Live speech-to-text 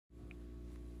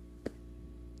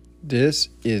This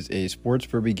is a Sports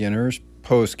for Beginners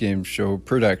post-game show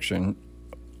production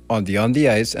on the On the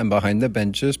Ice and Behind the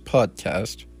Benches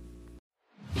podcast.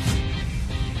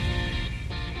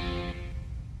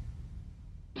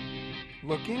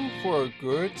 Looking for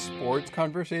good sports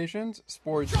conversations,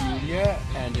 sports media,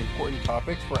 and important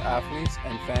topics for athletes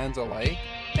and fans alike,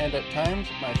 and at times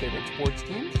my favorite sports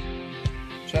teams?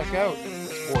 Check out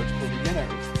Sports for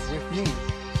Beginners with me,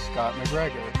 Scott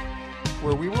McGregor,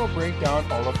 where we will break down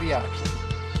all of the action.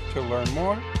 To learn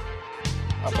more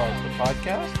about the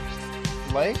podcast,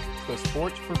 like the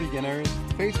Sports for Beginners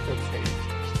Facebook page.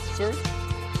 Search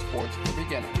Sports for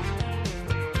Beginners.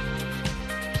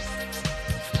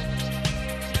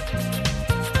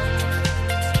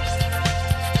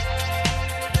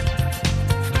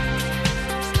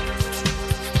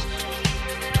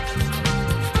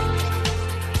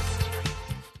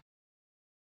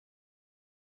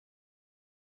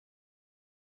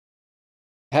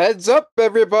 Heads up,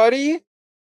 everybody!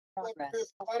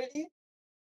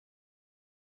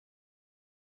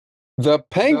 The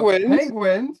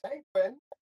Penguins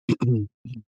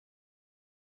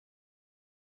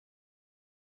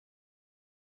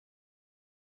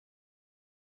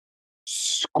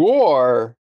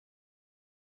score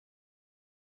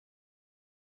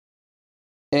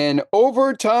an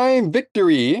overtime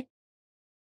victory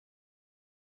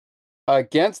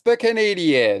against the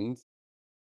Canadiens.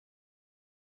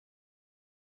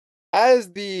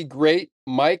 As the great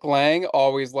Mike Lang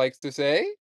always likes to say,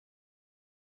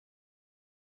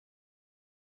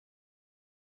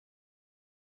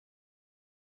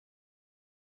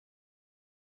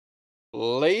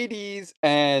 ladies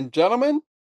and gentlemen,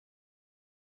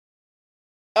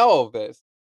 Elvis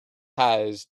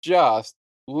has just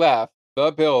left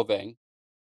the building.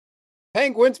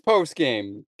 Penguins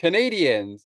postgame,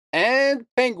 Canadiens and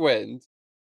Penguins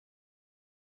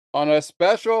on a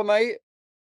special night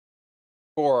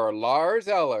for Lars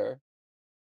Eller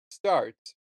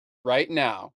starts right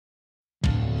now.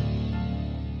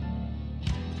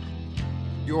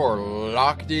 You're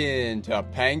locked in to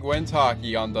Penguins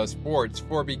hockey on the Sports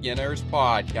for Beginners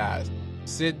podcast.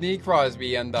 Sidney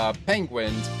Crosby and the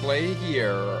Penguins play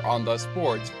here on the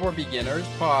Sports for Beginners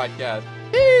podcast.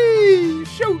 Hey,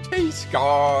 Showdown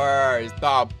scores!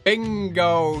 The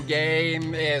bingo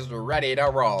game is ready to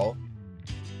roll.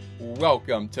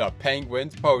 Welcome to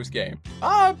Penguins postgame.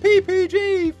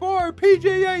 PPG for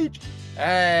PGH.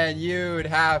 And you'd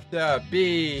have to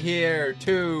be here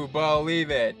to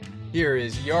believe it. Here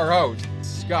is your host,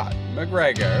 Scott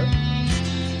McGregor.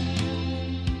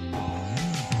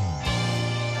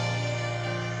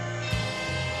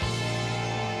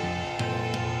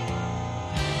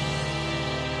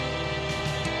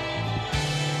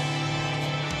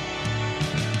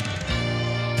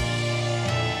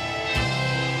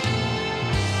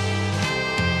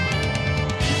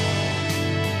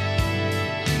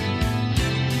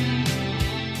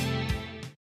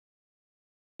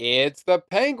 It's the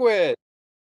Penguins.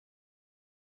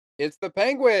 It's the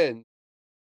Penguins.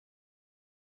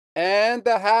 And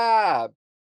the Habs.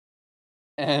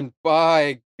 And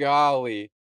by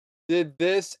golly, did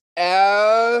this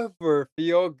ever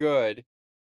feel good?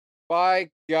 By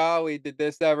golly, did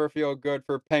this ever feel good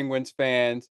for Penguins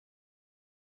fans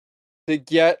to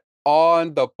get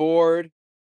on the board?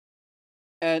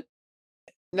 And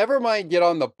never mind get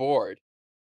on the board.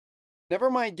 Never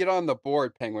mind get on the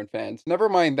board, Penguin fans. Never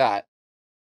mind that.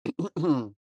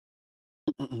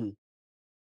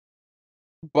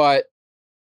 But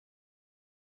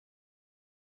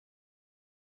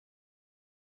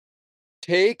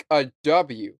take a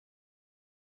W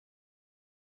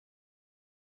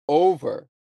over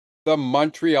the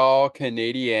Montreal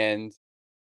Canadiens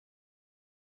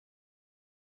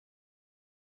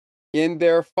in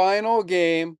their final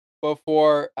game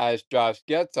before, as Josh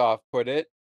Getzoff put it,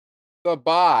 the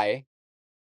bye.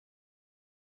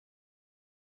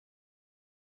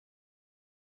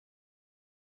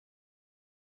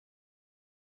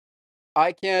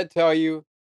 I can't tell you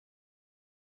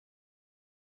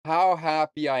how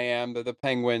happy I am that the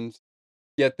Penguins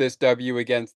get this W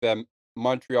against the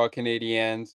Montreal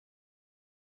Canadiens.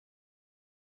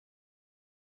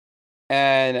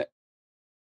 And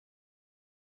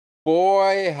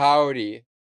boy, howdy,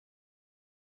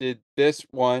 did this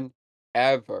one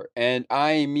ever, and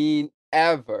I mean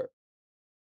ever,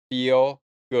 feel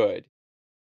good.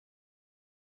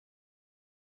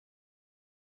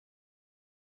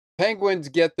 Penguins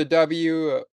get the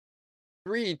W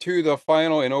 3-2 the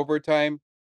final in overtime.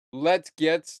 Let's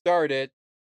get started.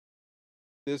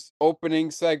 This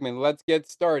opening segment, let's get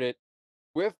started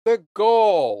with the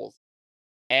goals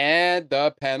and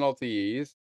the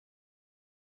penalties.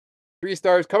 3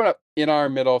 stars coming up in our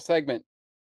middle segment,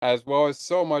 as well as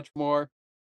so much more,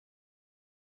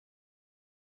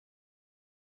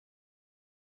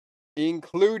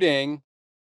 including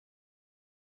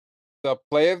the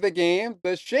play of the game,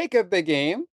 the shake of the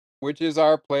game, which is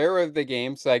our player of the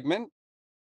game segment.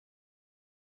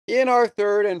 In our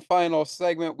third and final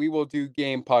segment, we will do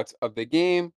game pucks of the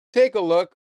game, take a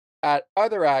look at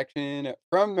other action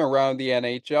from around the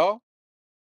NHL,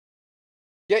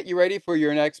 get you ready for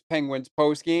your next Penguins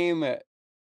post-game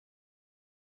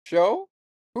show,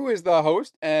 who is the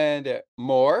host, and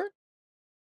more.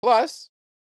 Plus,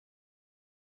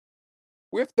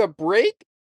 with the break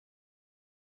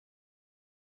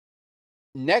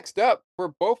next up for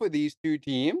both of these two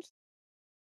teams,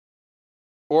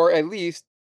 or at least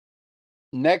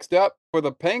next up for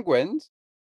the Penguins,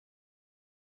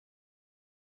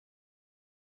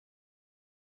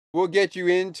 we'll get you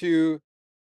into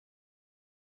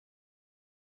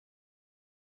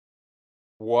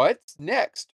what's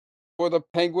next for the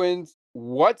Penguins,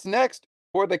 what's next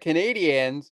for the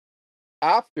Canadiens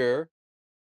after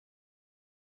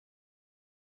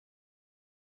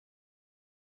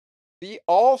the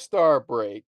All-Star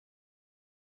break.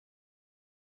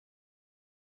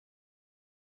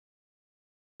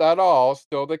 That all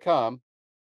still to come.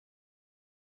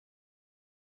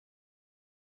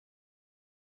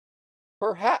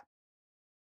 Perhaps,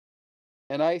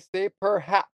 and I say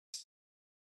perhaps,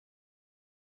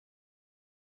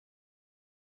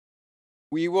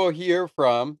 we will hear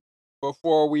from,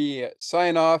 before we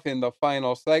sign off in the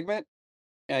final segment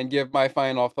and give my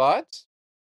final thoughts,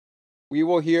 we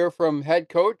will hear from head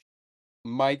coach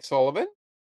Mike Sullivan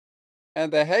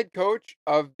and the head coach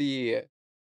of the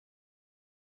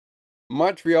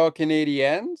Montreal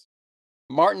Canadiens,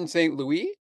 Martin St.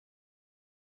 Louis.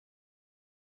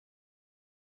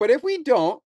 But if we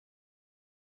don't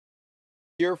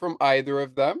hear from either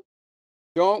of them,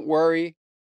 don't worry.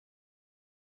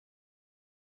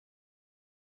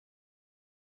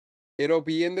 It'll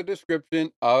be in the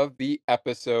description of the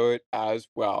episode as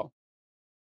well.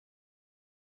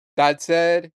 That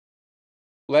said,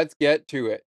 let's get to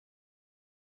it.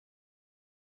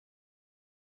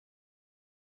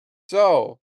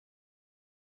 So,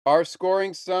 our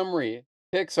scoring summary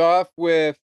kicks off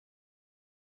with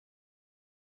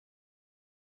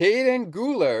Hayden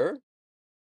Guler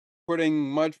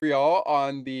putting Montreal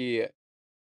on the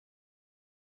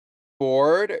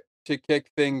board to kick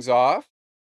things off.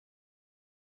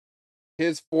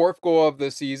 His fourth goal of the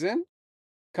season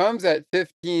comes at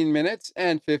 15 minutes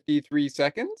and 53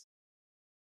 seconds.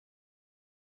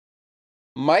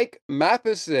 Mike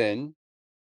Matheson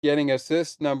getting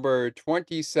assist number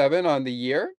 27 on the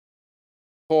year.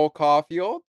 Cole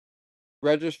Caulfield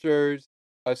registers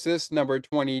assist number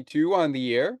 22 on the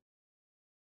year.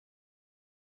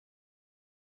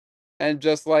 And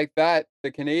just like that,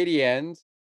 the Canadiens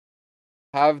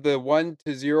have the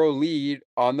 1-0 lead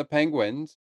on the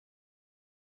Penguins.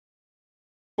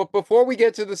 But before we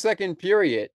get to the second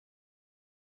period,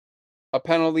 a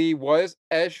penalty was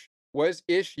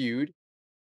issued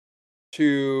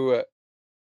to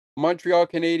Montreal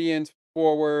Canadiens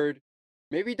forward,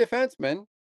 maybe defenseman.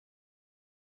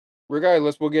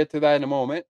 Regardless, we'll get to that in a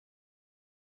moment.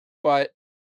 But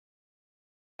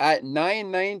at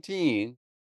 9:19,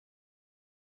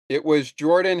 it was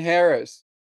Jordan Harris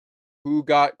who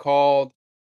got called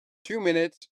 2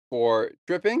 minutes for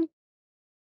tripping.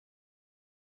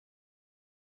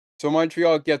 So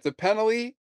Montreal gets a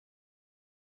penalty,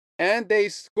 and they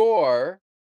score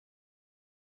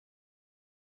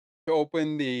to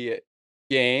open the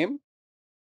game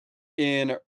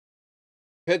in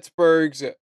Pittsburgh's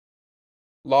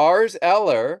Lars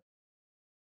Eller,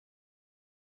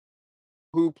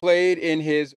 who played in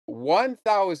his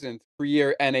 1,000th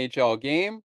career NHL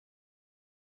game.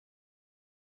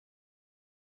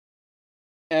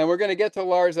 And we're going to get to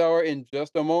Lars Eller in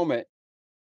just a moment.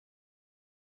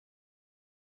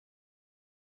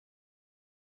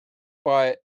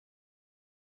 But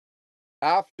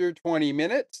after 20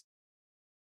 minutes,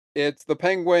 it's the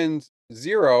Penguins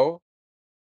 0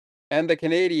 and the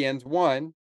Canadiens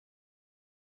 1.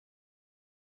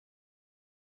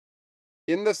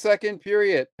 In the second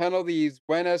period, penalties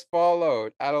went as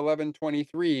followed. At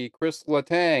 11:23, Chris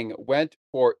Letang went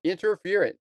for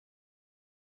interference.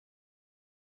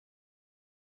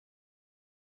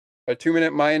 A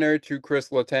 2-minute minor to Chris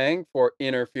Letang for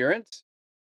interference.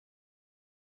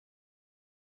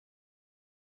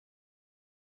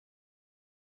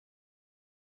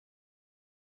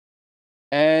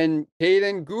 And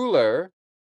Hayden Guler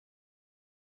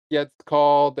gets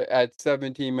called at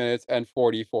 17 minutes and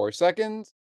 44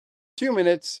 seconds. 2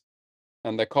 minutes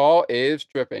And the call is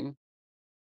tripping.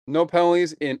 No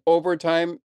penalties in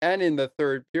overtime and in the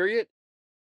third period.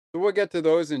 So we'll get to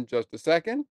those in just a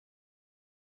second.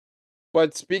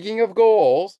 But speaking of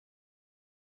goals,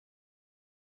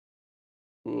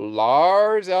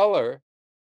 Lars Eller,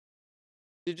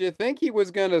 did you think he was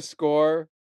going to score,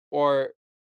 or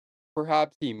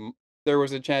perhaps there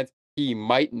was a chance he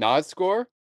might not score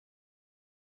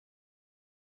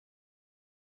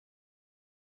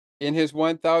in his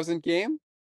 1000th game?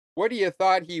 What do you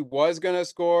thought he was going to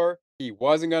score? He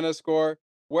wasn't going to score.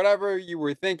 Whatever you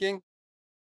were thinking,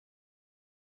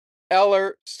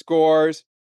 Eller scores.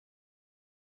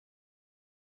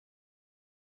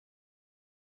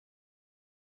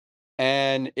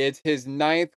 And it's his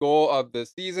ninth goal of the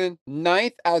season,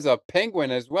 ninth as a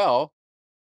Penguin as well.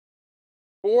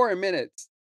 4 minutes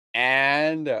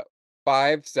and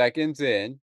 5 seconds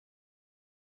in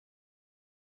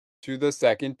to the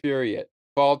second period.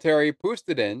 Valtteri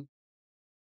Puustinen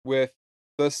with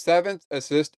the seventh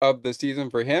assist of the season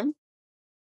for him,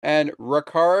 and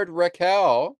Rickard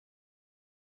Rakell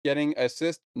getting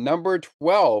assist number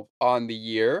 12 on the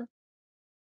year.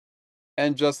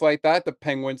 And just like that, the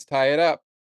Penguins tie it up.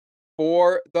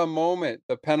 For the moment,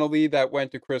 the penalty that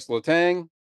went to Chris Letang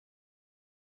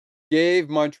gave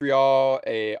Montreal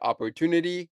a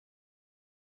opportunity,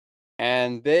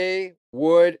 and they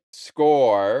would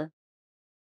score.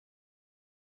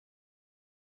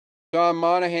 Sean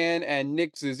Monahan and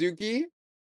Nick Suzuki,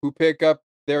 who pick up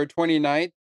their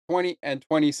 29th, 20, and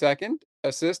 22nd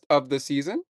assist of the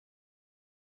season,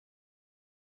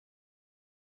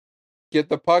 get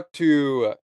the puck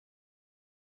to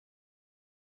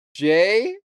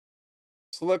Jay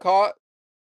Slavkovsky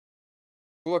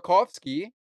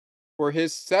for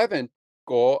his seventh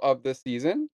goal of the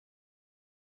season.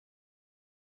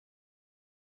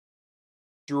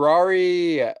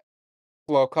 Jurari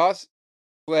Slavkovsky,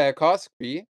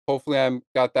 hopefully I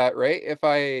got that right. If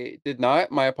I did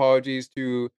not, my apologies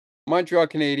to Montreal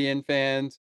Canadian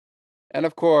fans. And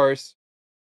of course,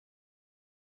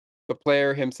 the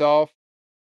player himself.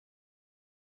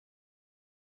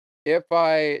 If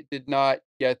I did not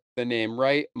get the name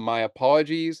right, my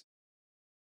apologies.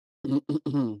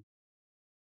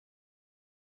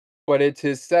 But it's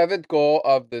his seventh goal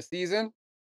of the season,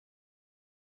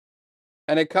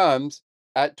 and it comes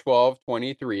at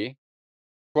 12:23,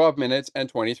 12 minutes and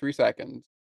 23 seconds.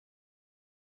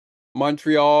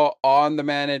 Montreal on the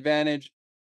man advantage.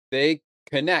 They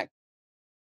connect.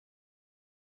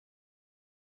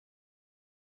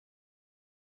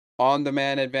 On the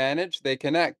man advantage, they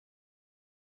connect.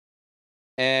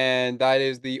 And that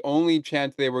is the only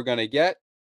chance they were going to get.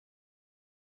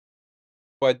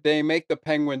 But they make the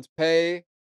Penguins pay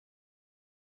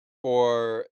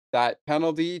for that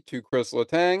penalty to Chris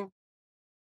Letang.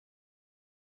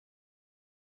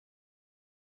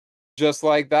 Just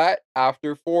like that,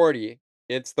 after 40,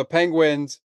 it's the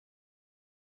Penguins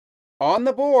on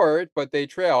the board, but they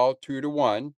trail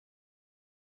 2-1.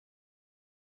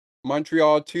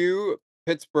 Montreal 2,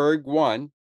 Pittsburgh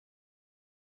 1.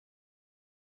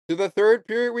 To the third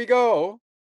period we go.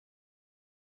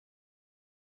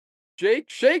 Jake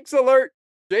Shakes alert!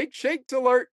 Jake Shakes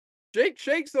alert! Jake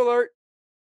Shakes alert!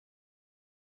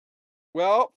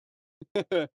 Well,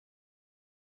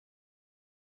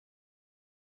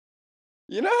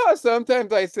 you know how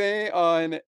sometimes I say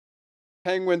on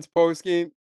Penguins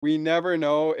postgame, we never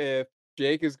know if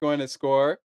Jake is going to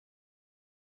score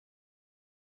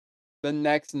the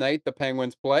next night the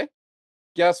Penguins play?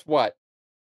 Guess what?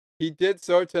 He did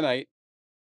so tonight.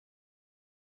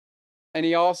 And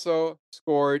he also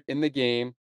scored in the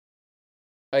game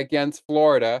against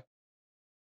Florida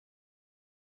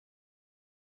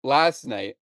last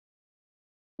night,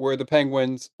 where the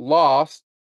Penguins lost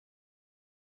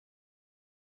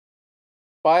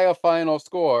by a final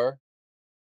score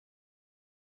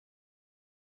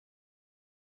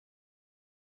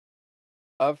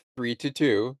of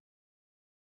 3-2.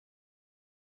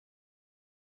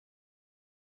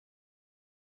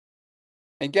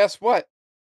 And guess what?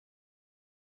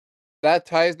 That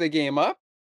ties the game up.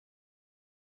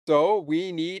 So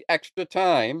we need extra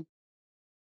time.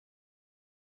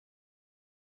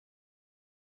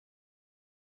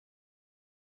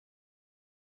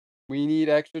 We need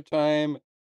extra time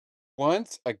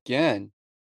once again.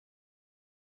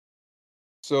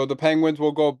 So the Penguins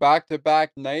will go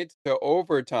back-to-back nights to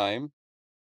overtime.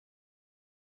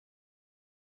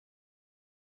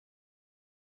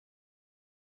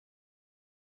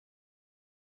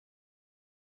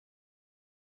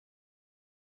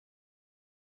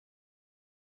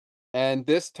 And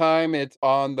this time it's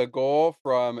on the goal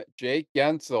from Jake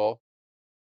Gensel.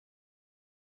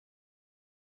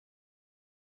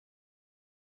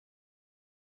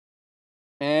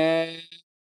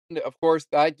 of course,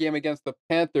 that game against the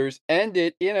Panthers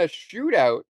ended in a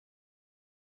shootout.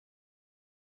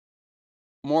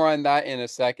 More on that in a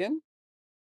second.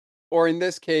 Or in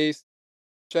this case,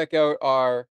 check out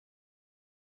our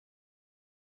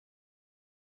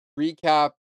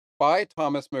recap by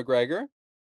Thomas McGregor,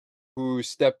 who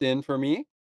stepped in for me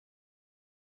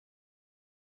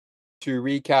to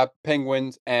recap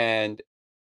Penguins and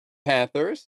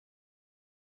Panthers.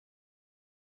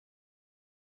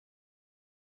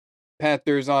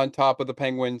 Panthers on top of the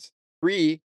Penguins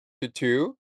 3-2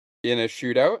 in a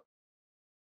shootout.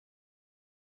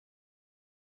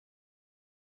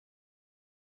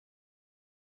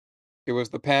 It was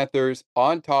the Panthers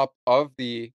on top of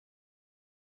the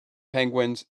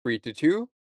Penguins 3-2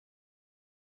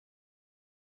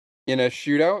 in a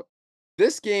shootout.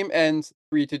 This game ends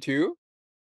 3-2,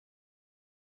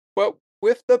 but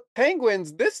with the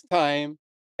Penguins this time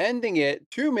ending it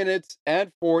 2 minutes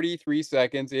and 43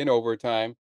 seconds in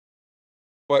overtime.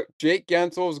 But Jake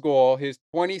Gensel's goal, his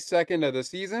 22nd of the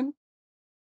season,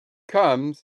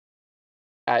 comes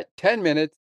at 10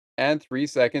 minutes and 3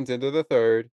 seconds into the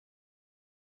third.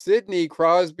 Sidney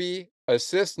Crosby,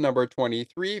 assist number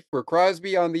 23 for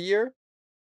Crosby on the year.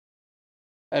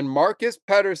 And Marcus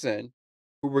Pettersson,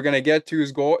 who we're going to get to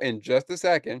his goal in just a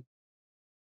second,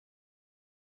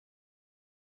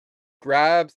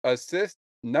 grabs assist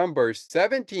number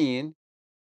 17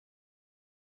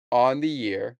 on the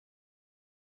year.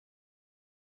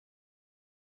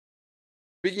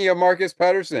 Speaking of Marcus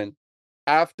Pettersson,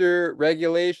 after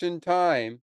regulation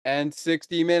time and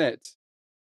 60 minutes.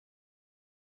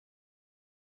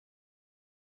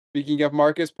 Speaking of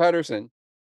Marcus Pettersson,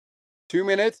 2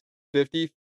 minutes,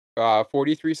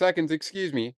 43 seconds,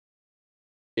 excuse me,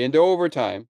 into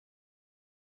overtime.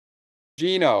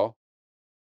 Gino,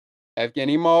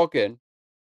 Evgeny Malkin,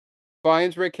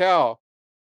 finds Raquel,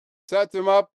 sets him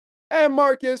up, and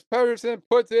Marcus Pettersson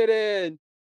puts it in.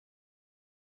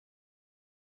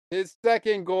 His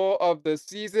second goal of the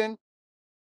season.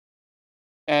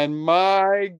 And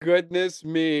my goodness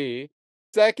me,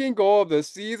 second goal of the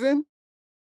season,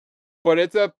 but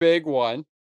it's a big one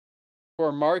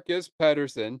for Marcus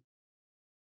Pettersson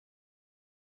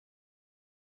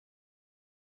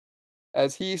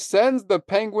as he sends the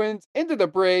Penguins into the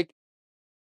break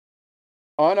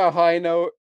on a high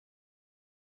note.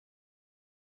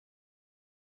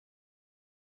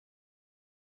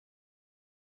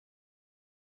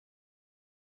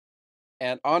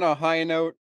 And on a high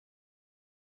note,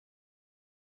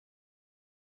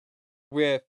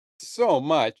 with so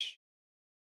much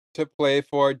to play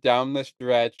for down the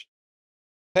stretch,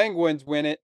 Penguins win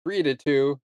it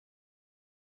 3-2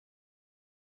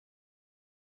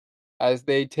 as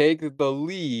they take the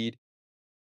lead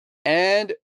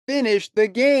and finish the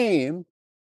game.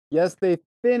 Yes, they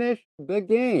finished the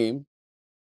game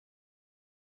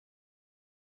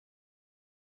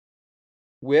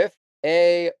with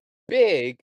a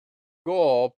big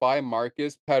goal by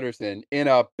Marcus Pettersson in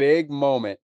a big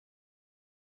moment.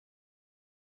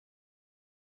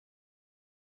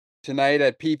 Tonight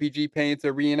at PPG Paints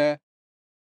Arena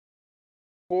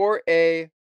for a,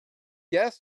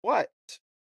 guess what?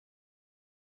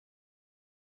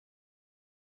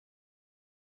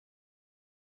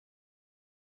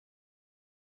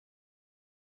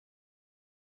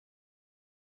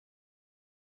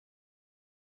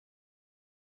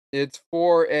 It's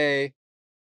for a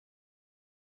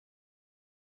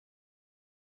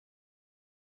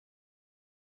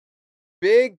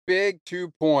big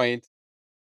 2 points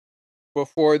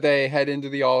before they head into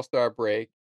the All-Star break.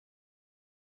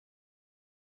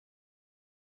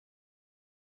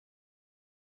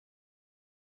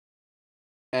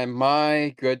 And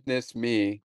my goodness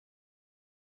me,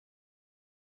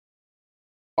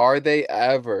 are they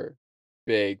ever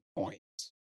big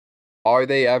points? Are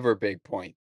they ever big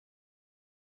points?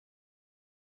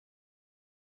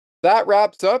 That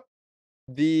wraps up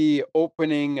the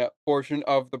opening portion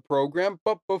of the program.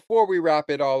 But before we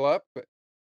wrap it all up,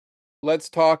 let's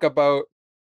talk about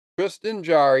Tristan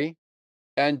Jarry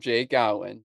and Jake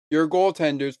Allen, your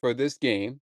goaltenders for this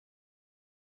game.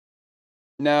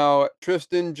 Now,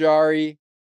 Tristan Jarry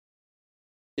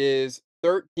is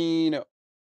 13,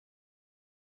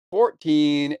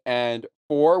 14, and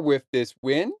 4 with this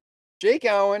win. Jake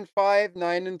Allen, 5,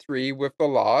 9, and 3 with the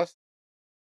loss.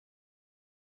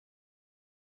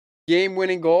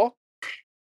 Game-winning goal.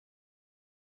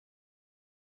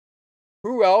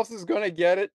 Who else is going to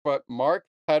get it but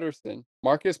Marcus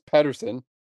Pettersson.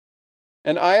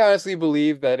 And I honestly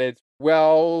believe that it's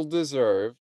well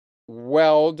deserved.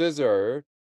 Well deserved.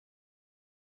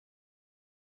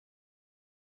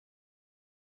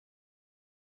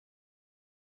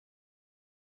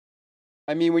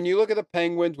 I mean, when you look at the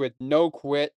Penguins with no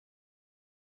quit,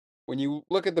 when you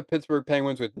look at the Pittsburgh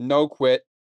Penguins with no quit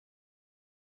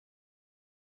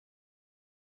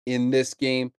in this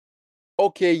game,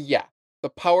 okay, yeah, the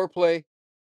power play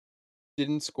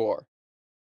didn't score,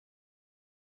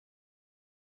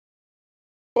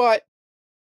 but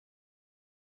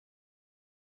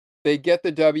they get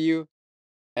the W,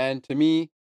 and to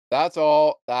me, that's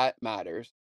all that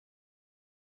matters.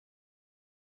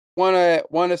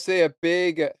 Wanna say a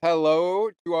big hello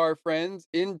to our friends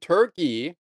in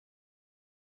Turkey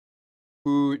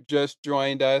who just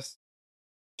joined us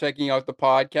checking out the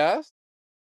podcast.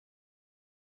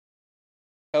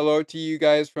 Hello to you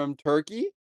guys from Turkey.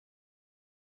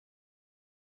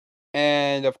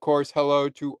 And of course, hello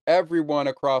to everyone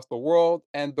across the world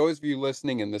and those of you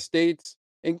listening in the States,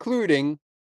 including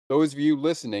those of you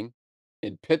listening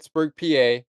in Pittsburgh,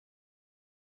 PA,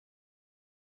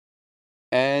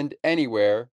 and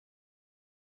anywhere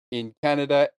in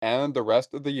Canada and the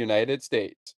rest of the United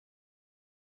States.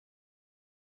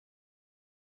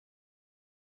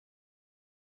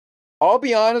 I'll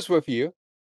be honest with you,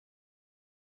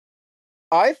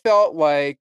 I felt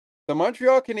like the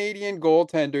Montreal Canadian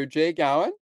goaltender Jake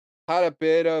Allen had a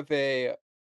bit of a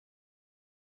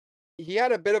he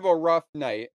had a bit of a rough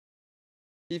night.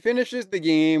 He finishes the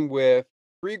game with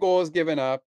 3 goals given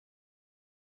up,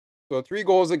 so 3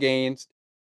 goals against,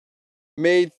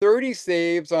 made 30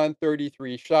 saves on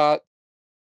 33 shots,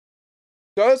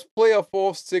 does play a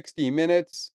full 60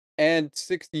 minutes and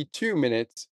 62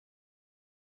 minutes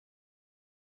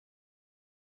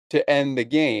to end the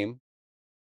game,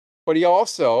 but he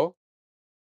also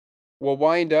will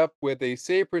wind up with a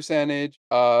save percentage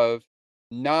of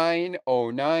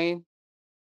 909.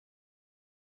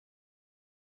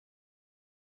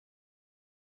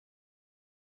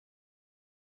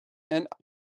 And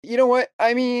you know what?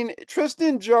 I mean,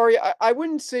 Tristan Jarry, I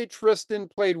wouldn't say Tristan than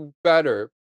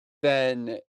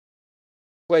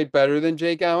played better than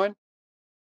Jake Allen,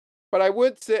 but I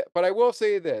will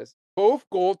say this. Both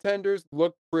goaltenders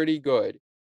look pretty good.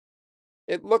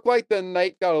 It looked like the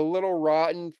night got a little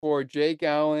rotten for Jake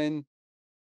Allen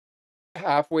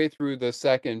halfway through the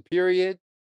second period,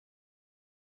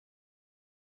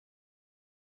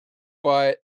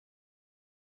 but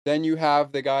then you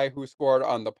have the guy who scored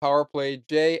on the power play,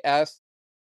 JS,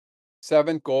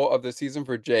 seventh goal of the season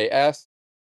for JS.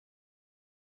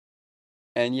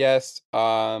 And yes,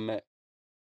 I'm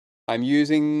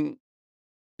using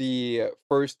the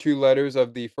first two letters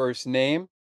of the first name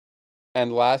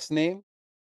and last name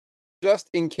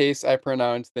just in case I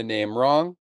pronounce the name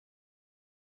wrong.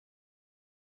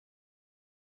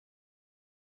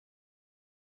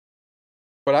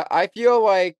 But I feel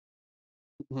like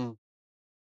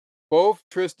both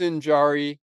Tristan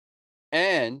Jarry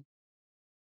and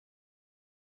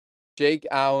Jake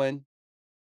Allen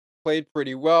played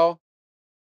pretty well.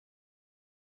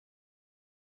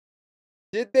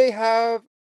 Did they have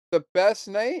the best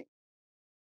night?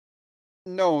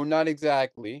 No, not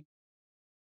exactly.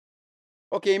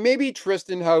 Okay, maybe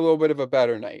Tristan had a little bit of a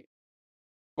better night,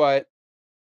 but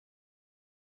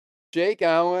Jake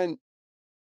Allen,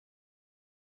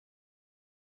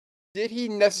 did he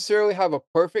necessarily have a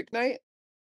perfect night?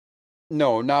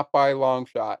 No, not by a long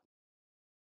shot.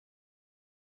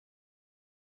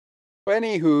 But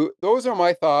anywho, those are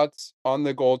my thoughts on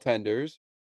the goaltenders.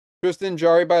 Tristan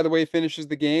Jarry, by the way, finishes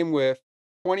the game with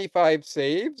 25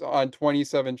 saves on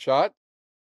 27 shots.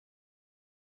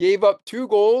 Gave up 2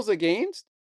 goals against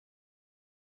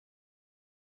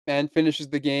and finishes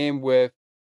the game with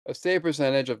a save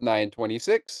percentage of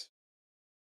 926.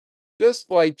 Just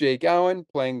like Jake Allen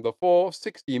playing the full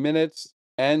 60 minutes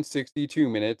and 62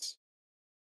 minutes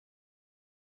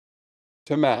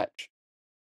to match.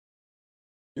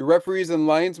 Your referees and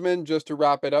linesmen, just to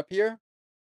wrap it up here,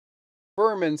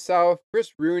 Furman South,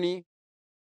 Chris Rooney,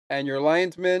 and your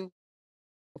linesmen,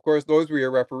 of course, those were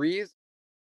your referees.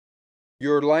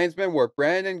 Your linesmen were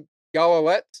Brandon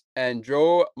Gallowet and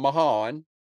Joe Mahan.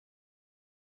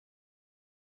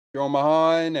 Joe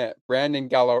Mahan, Brandon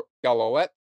Gallowet,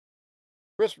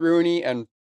 Chris Rooney, and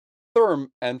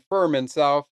Furman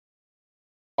South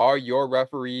are your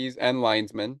referees and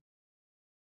linesmen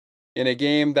in a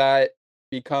game that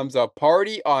becomes a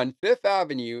party on Fifth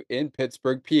Avenue in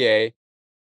Pittsburgh, PA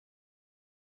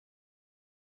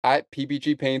at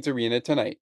PPG Paints Arena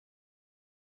tonight.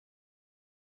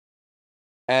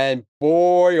 And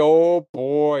boy, oh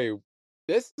boy,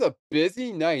 this is a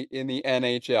busy night in the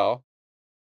NHL.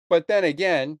 But then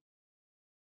again,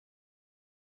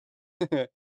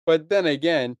 but then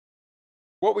again,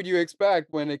 what would you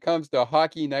expect when it comes to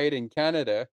hockey night in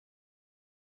Canada?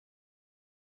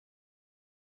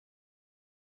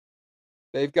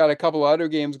 They've got a couple other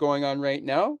games going on right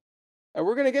now, and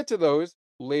we're going to get to those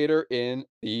later in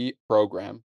the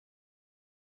program.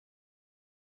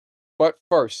 But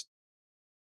first,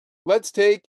 let's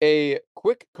take a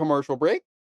quick commercial break.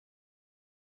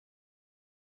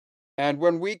 And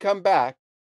when we come back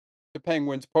to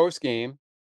Penguins postgame,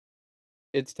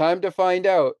 it's time to find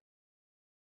out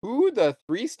who the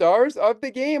 3 stars of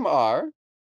the game are.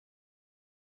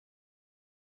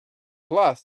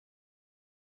 Plus,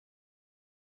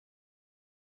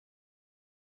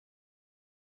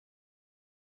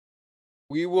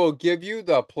 we will give you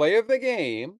the play of the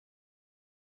game,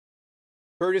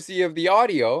 courtesy of the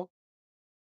audio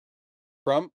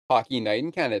from Hockey Night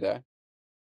in Canada.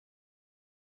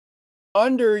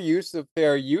 Under use of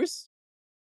fair use,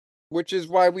 which is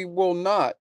why we will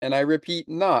not, and I repeat,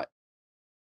 not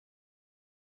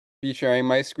be sharing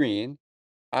my screen.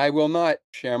 I will not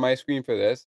share my screen for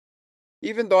this,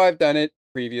 even though I've done it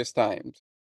previous times.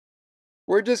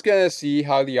 We're just going to see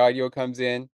how the audio comes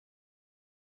in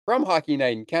from Hockey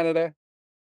Night in Canada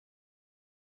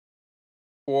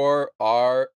for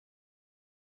our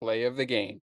play of the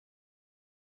game.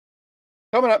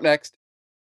 Coming up next,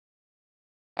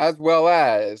 as well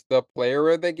as the player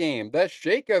of the game, the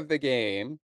shake of the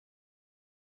game,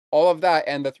 all of that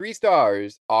and the 3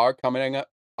 stars are coming up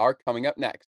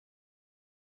next.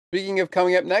 Speaking of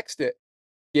coming up next,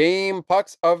 game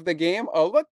pucks of the game, a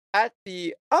look at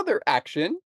the other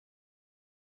action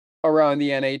around the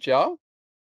NHL.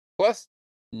 Plus,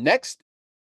 next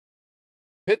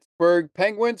Pittsburgh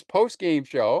Penguins postgame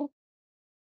show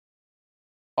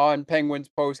on Penguins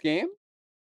postgame.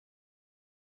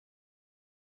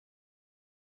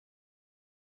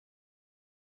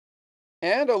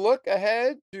 And a look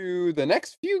ahead to the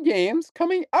next few games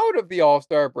coming out of the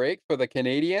All-Star break for the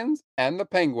Canadiens and the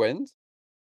Penguins.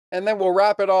 And then we'll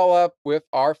wrap it all up with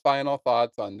our final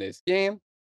thoughts on this game,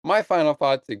 my final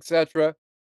thoughts, etc.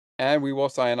 And we will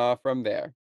sign off from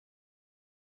there.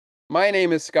 My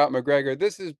name is Scott McGregor.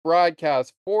 This is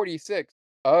broadcast 46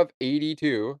 of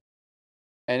 82.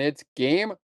 And it's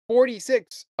game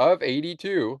 46 of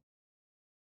 82.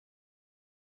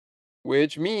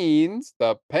 Which means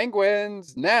the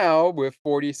Penguins, now with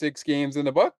 46 games in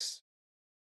the books,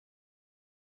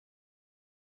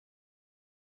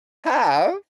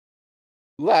 have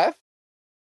left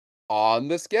on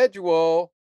the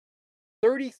schedule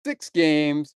 36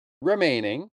 games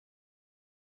remaining.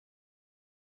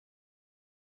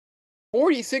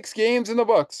 46 games in the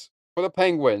books for the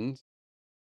Penguins.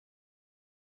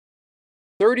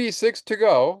 36 to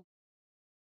go.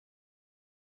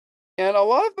 And a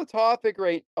lot of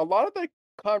the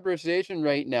conversation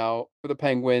right now for the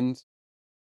Penguins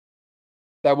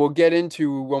that we'll get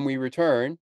into when we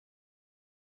return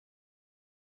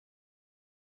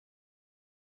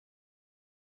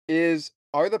is,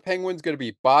 are the Penguins going to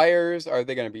be buyers? Are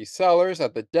they going to be sellers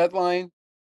at the deadline?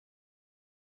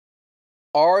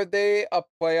 Are they a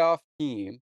playoff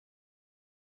team?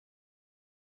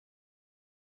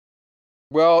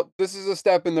 Well, this is a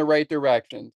step in the right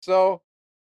direction. So,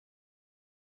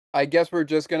 I guess we're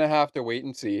just going to have to wait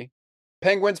and see.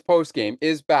 Penguins postgame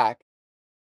is back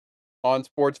on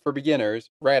Sports for Beginners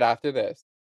right after this.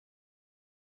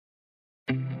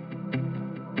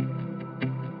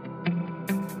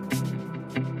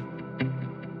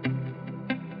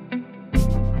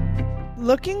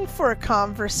 Looking for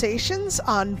conversations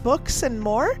on books and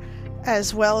more,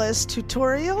 as well as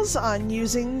tutorials on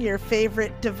using your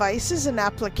favorite devices and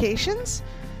applications?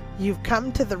 You've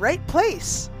come to the right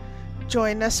place.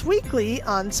 Join us weekly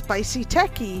on Spicy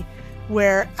Techie,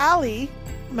 where Ali,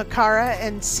 Makara,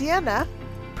 and Sienna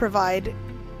provide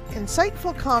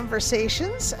insightful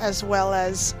conversations as well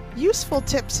as useful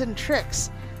tips and tricks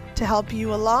to help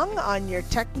you along on your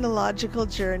technological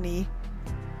journey.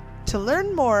 To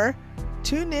learn more,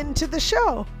 tune in to the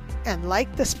show and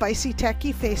like the Spicy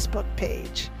Techie Facebook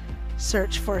page.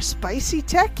 Search for Spicy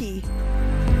Techie.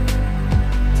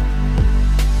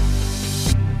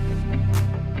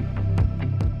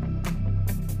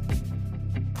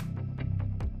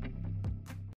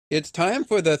 It's time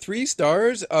for the 3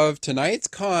 stars of tonight's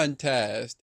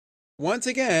contest. Once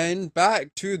again,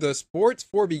 back to the Sports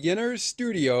for Beginners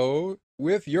studio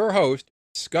with your host,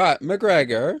 Scott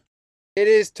McGregor. It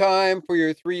is time for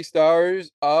your 3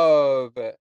 stars of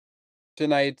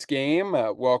tonight's game.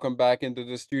 Welcome back into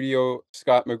the studio,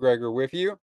 Scott McGregor with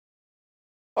you,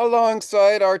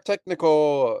 alongside our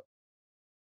technical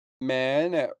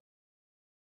man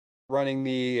running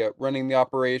the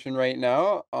operation right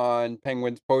now on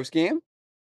Penguins postgame.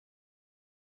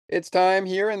 It's time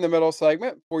here in the middle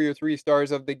segment for your 3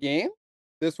 stars of the game.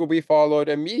 This will be followed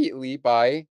immediately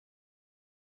by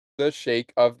the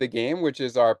shake of the game, which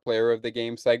is our player of the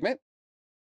game segment.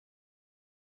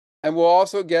 And we'll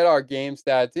also get our game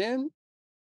stats in,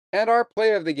 and our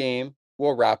play of the game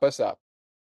will wrap us up.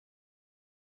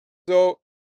 So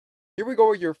here we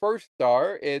go with your first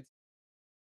star. It's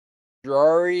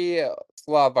Jari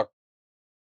Slavakovsky.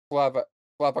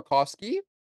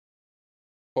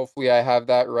 Hopefully I have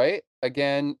that right.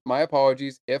 Again, my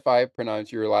apologies if I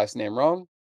pronounce your last name wrong.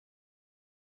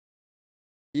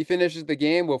 He finishes the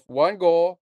game with 1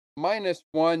 goal,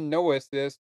 -1, no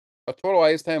assist, a total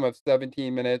ice time of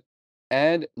 17 minutes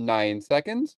and 9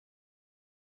 seconds.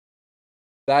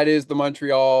 That is the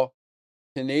Montreal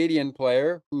Canadian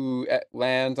player who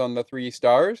lands on the 3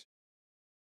 stars.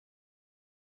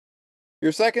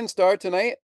 Your second star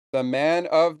tonight, the man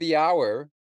of the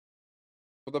hour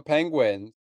for the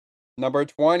Penguins, number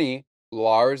 20,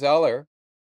 Lars Eller.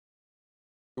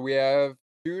 We have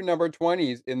 2 number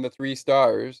 20s in the 3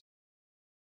 stars.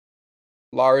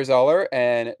 Lars Eller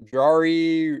and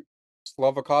Jari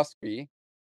Slavakovsky.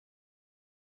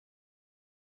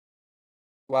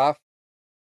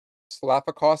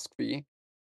 Slavakovsky.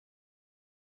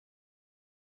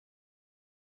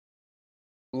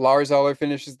 Lars Eller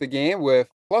finishes the game with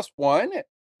 +1,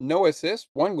 no assists,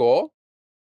 1 goal,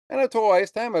 and a total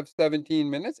ice time of 17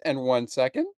 minutes and 1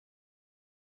 second.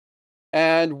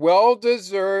 And well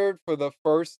deserved for the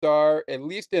first star, at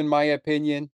least in my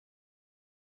opinion.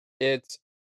 It's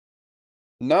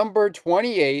number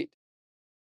 28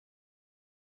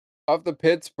 of the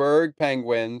Pittsburgh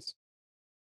Penguins.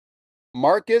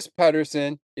 Marcus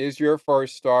Pettersson is your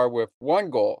first star with 1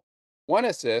 goal, 1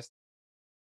 assist,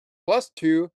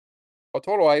 +2, a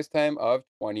total ice time of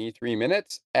 23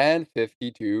 minutes and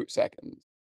 52 seconds.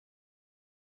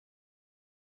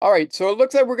 All right, so it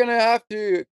looks like we're going to have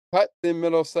to cut the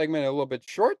middle segment a little bit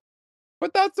short,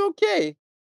 but that's okay.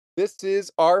 This is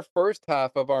our first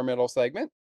half of our middle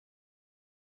segment,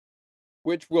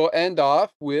 which will end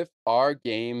off with our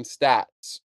game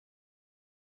stats.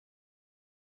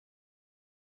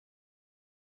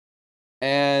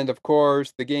 And of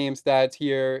course, the game stats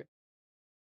here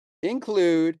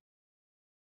include,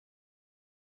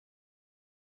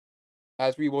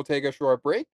 as we will take a short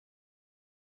break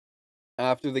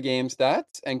after the game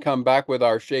stats and come back with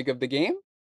our shake of the game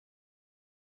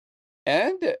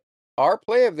and our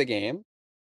play of the game.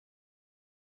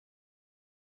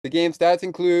 The game stats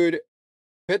include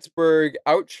Pittsburgh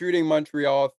outshooting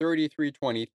Montreal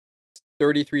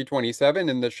 33-27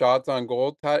 in the shots on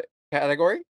goal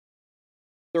category.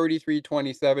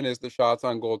 33-27 is the shots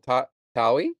on goal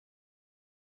tally.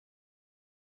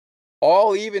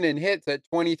 All even in hits at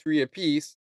 23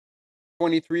 apiece.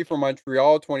 23 for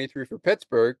Montreal, 23 for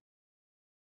Pittsburgh.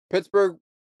 Pittsburgh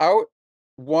out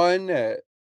won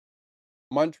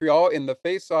Montreal in the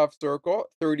face-off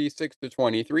circle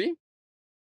 36-23.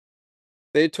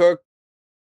 They took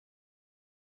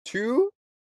 2.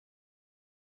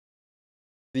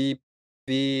 The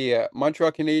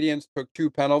Montreal Canadiens took 2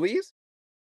 penalties,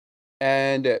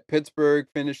 and Pittsburgh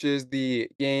finishes the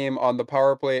game on the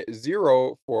power play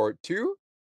 0-for-2.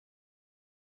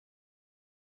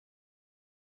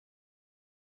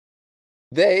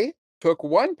 They took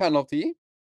 1 penalty,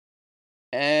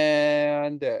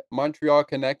 and Montreal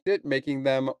connected, making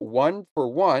them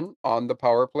 1-for-1 on the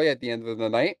power play at the end of the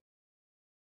night.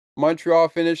 Montreal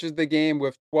finishes the game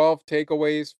with 12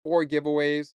 takeaways, 4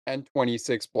 giveaways, and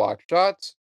 26 blocked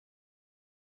shots.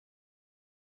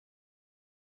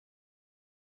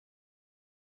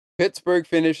 Pittsburgh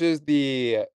finishes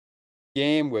the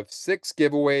game with 6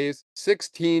 giveaways,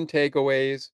 16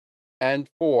 takeaways, and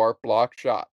 4 blocked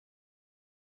shots.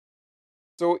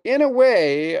 So in a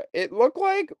way, it looked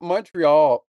like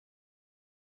Montreal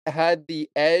had the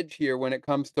edge here when it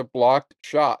comes to blocked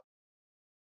shots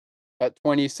at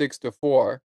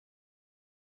 26-4.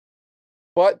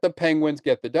 But the Penguins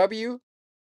get the W.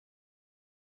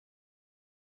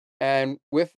 And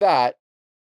with that,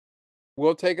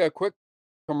 we'll take a quick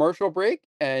commercial break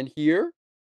and hear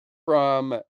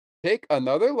from Take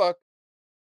Another Look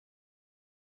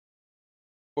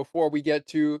before we get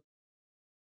to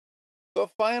the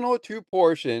final 2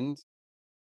 portions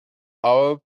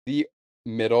of the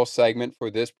middle segment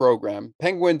for this program.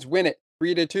 Penguins win it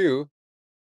 3-2,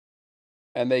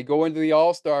 and they go into the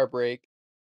All-Star break.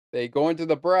 They go into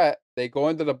the bye,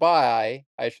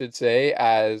 I should say,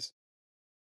 as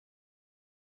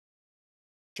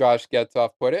Josh Getzoff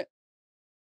put it.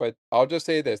 But I'll just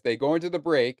say this. They go into the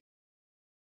break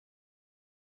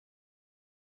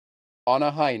on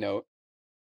a high note,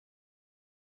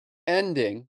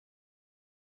 ending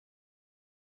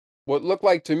what looked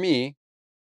like to me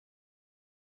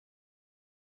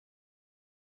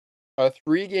a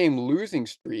 3-game losing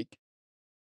streak.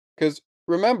 Because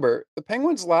remember, the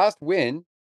Penguins' last win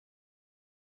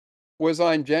was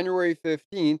on January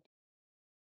 15th,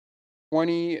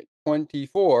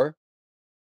 2024,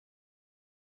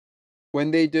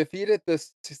 when they defeated the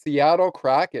Seattle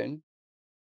Kraken.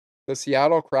 The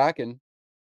Seattle Kraken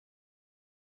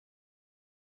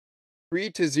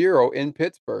 3-0 in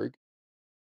Pittsburgh.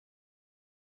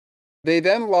 They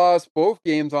then lost both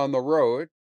games on the road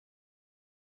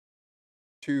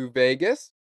to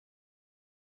Vegas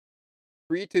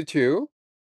 3-2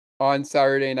 on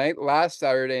last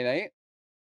Saturday night.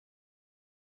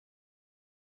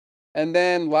 And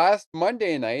then last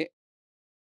Monday night,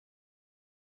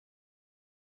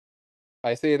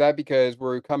 I say that because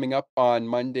we're coming up on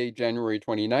Monday, January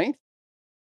 29th,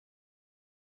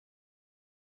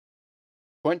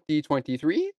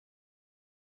 2023.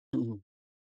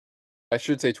 I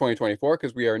should say 2024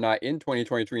 because we are not in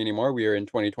 2023 anymore. We are in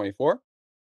 2024.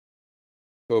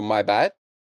 So my bad.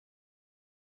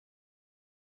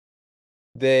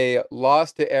 They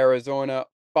lost to Arizona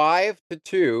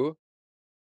 5-2.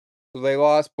 So they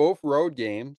lost both road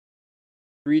games,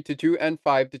 3-2 and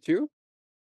 5-2.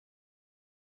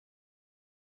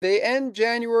 They end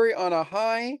January on a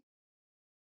high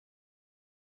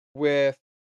with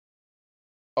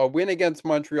a win against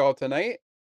Montreal tonight,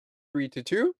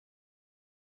 3-2.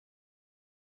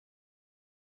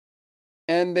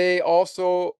 And they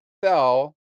also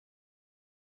fell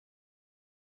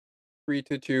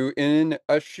 3-2 in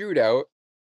a shootout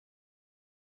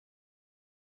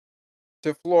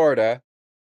to Florida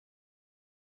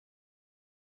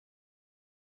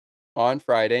on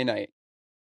Friday night.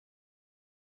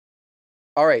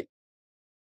 All right.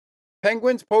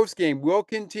 Penguins postgame will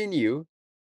continue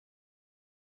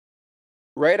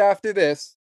right after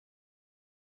this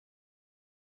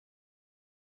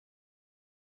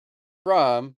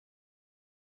from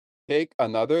Take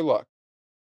Another Look.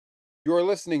 You're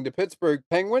listening to Pittsburgh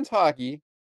Penguins hockey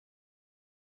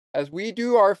as we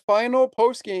do our final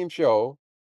postgame show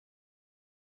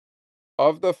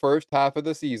of the first half of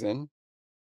the season.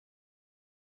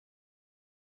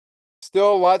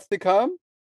 Still lots to come,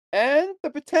 and the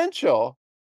potential,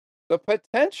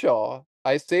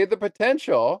 I say the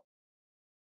potential,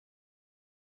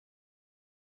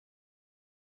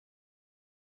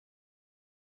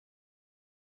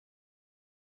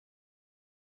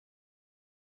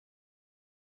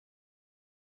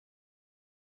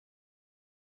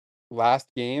 last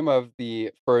game of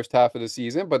the first half of the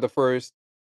season, but the first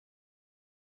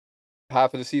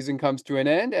half of the season comes to an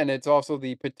end, and it's also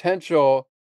the potential,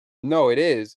 no, it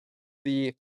is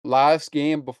the last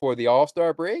game before the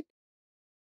All-Star break.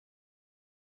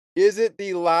 Is it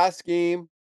the last game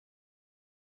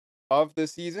of the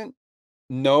season?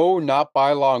 No, not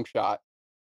by a long shot.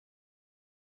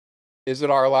 Is it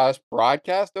our last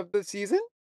broadcast of the season?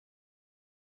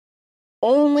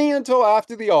 Only until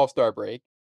after the All-Star break.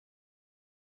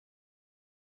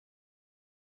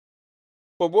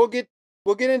 But we'll get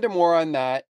into more on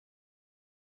that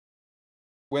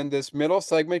when this middle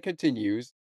segment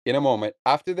continues in a moment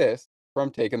after this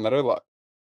from Take Another Look.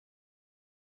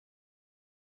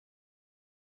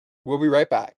 We'll be right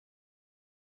back.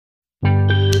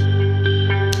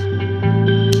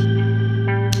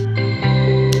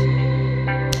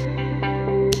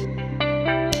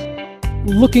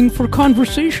 Looking for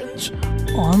conversations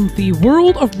on the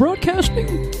world of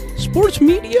broadcasting, sports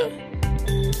media,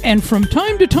 and from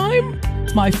time to time,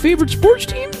 my favorite sports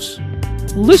teams?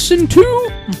 Listen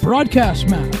to Broadcast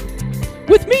Map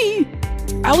with me,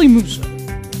 Ali Musa.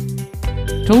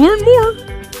 To learn more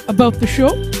about the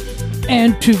show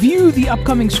and to view the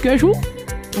upcoming schedule,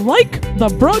 like the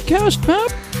Broadcast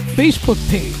Map Facebook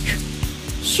page.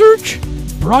 Search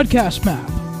Broadcast Map.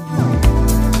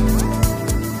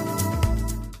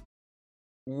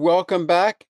 Welcome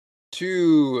back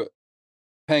to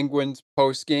Penguins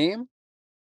postgame.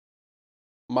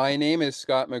 My name is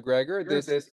Scott McGregor.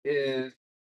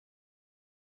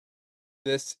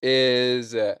 This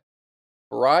is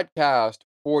broadcast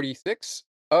 46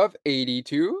 of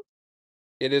 82.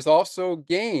 It is also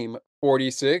game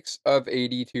 46 of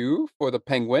 82 for the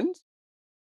Penguins.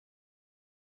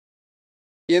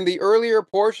 In the earlier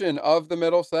portion of the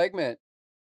middle segment,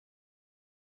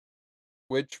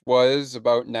 which was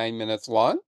about 9 minutes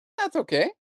long, that's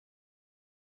okay.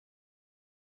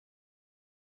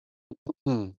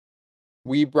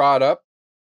 We brought up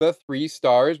the 3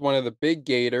 stars, one of the big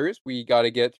gators we got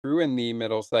to get through in the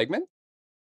middle segment.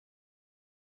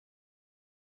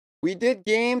 We did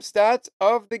game stats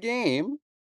of the game.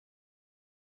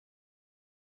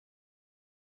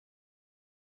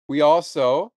 We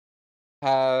also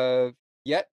have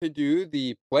yet to do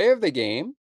the play of the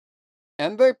game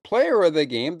and the player of the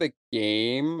game,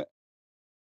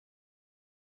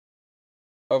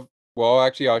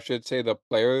 actually, I should say the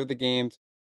player of the game's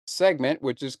segment,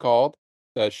 which is called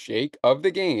the Shake of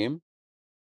the Game.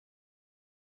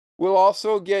 We'll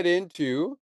also get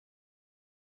into,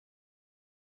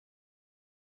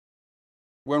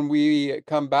 when we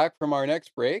come back from our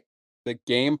next break, the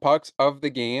game pucks of the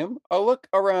game, a look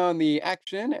around the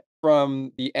action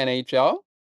from the NHL,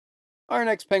 our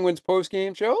next Penguins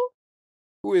post-game show,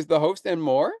 who is the host, and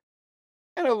more,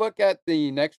 and a look at the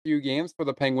next few games for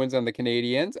the Penguins and the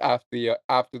Canadiens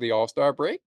after the All-Star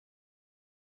break.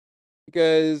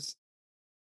 Because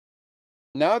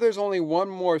now there's only one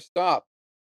more stop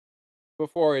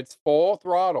before it's full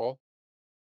throttle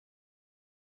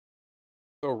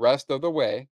the rest of the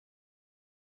way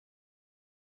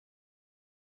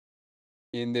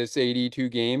in this 82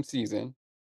 game season.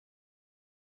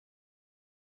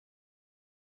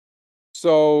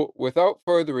 So, without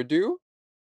further ado,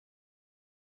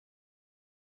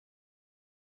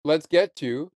 let's get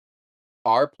to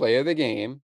our play of the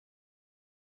game.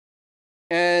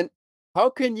 And how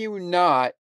can you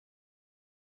not,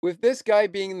 with this guy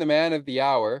being the man of the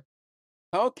hour,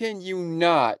 how can you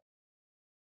not,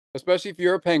 especially if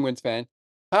you're a Penguins fan,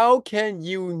 how can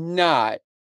you not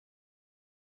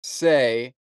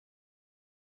say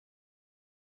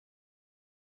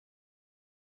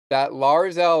that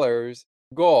Lars Eller's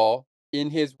goal in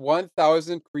his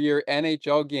 1,000th career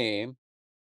NHL game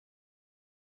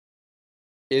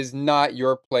is not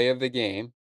your play of the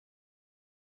game?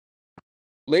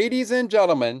 Ladies and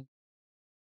gentlemen,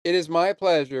 it is my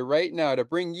pleasure right now to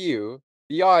bring you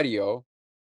the audio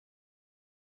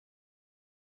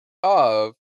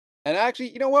of, and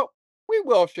actually, you know what? We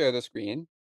will share the screen.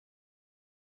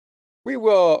 We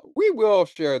will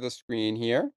share the screen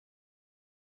here.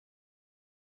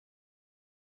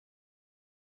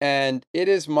 And it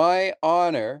is my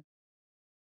honor.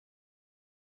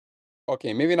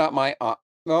 Okay, maybe not my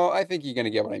no, I think you're going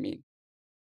to get what I mean.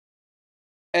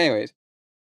 Anyways,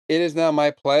 it is now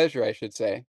my pleasure, I should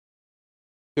say,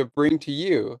 to bring to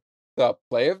you the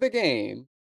play of the game,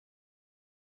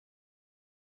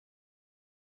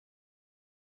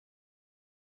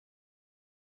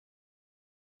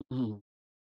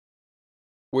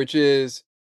 which is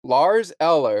Lars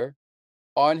Eller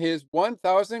on his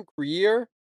 1,000th career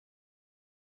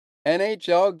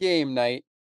NHL game night,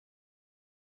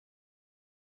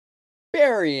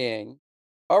 burying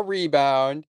a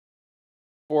rebound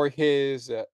for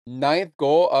his ninth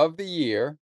goal of the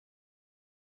year.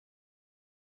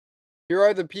 Here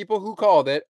are the people who called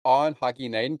it on Hockey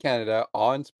Night in Canada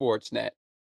on Sportsnet.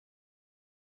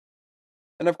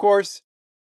 And of course,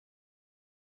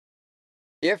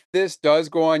 if this does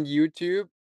go on YouTube,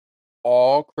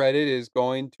 all credit is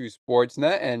going to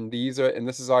Sportsnet, and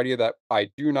this is audio that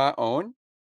I do not own.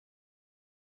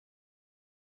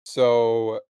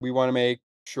 So we want to make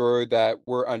sure that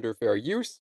we're under fair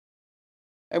use.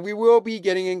 And we will be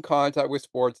getting in contact with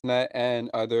Sportsnet and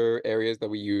other areas that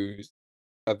we use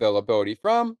availability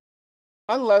from,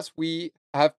 unless we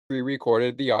have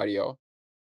pre-recorded the audio.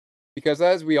 Because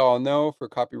as we all know, for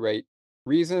copyright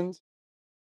reasons,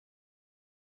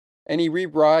 any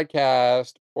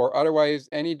rebroadcast or otherwise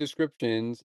any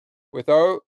descriptions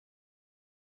without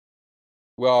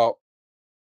the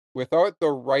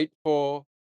rightful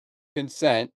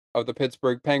consent of the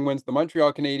Pittsburgh Penguins, the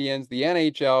Montreal Canadiens, the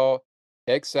NHL,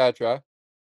 etc.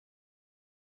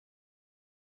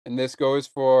 And this goes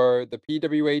for the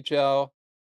PWHL,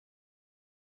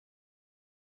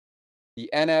 the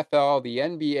NFL, the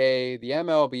NBA, the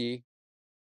MLB,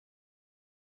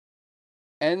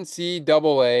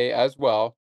 NCAA as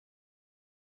well.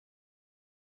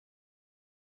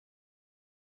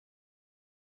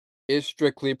 Is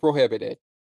strictly prohibited.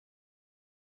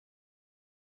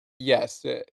 Yes,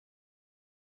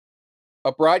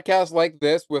 a broadcast like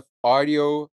this with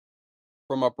audio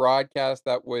from a broadcast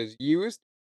that was used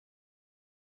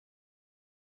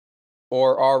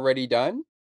or already done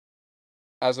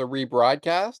as a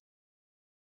rebroadcast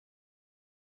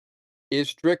is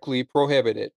strictly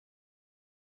prohibited.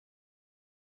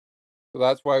 So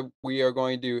that's why we are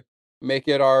going to make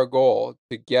it our goal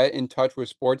to get in touch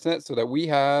with Sportsnet so that we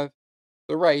have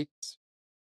the rights,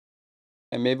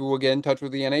 and maybe we'll get in touch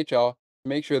with the NHL to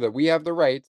make sure that we have the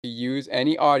rights to use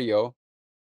any audio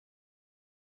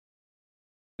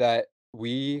that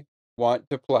we want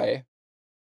to play.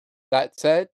 That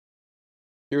said,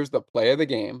 here's the play of the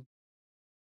game.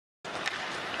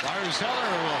 Lars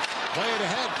Eller will play it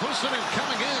ahead. Pussinen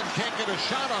coming in. Can't get a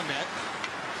shot on net.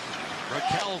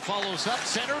 Raquel follows up,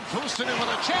 centered, Pustonen with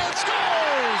a chance,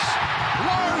 scores!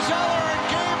 Lars Eller in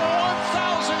game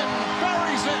 1000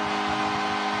 buries it,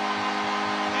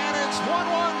 and it's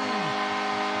 1-1.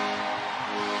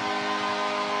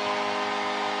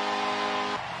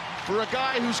 For a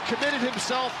guy who's committed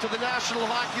himself to the National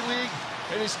Hockey League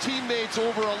and his teammates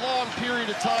over a long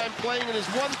period of time, playing in his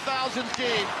 1000th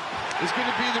game, is going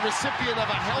to be the recipient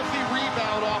of a healthy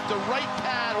rebound off the right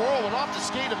pad, and off the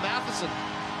skate of Matheson,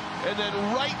 and then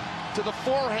right to the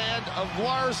forehand of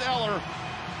Lars Eller,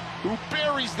 who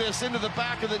buries this into the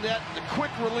back of the net. The quick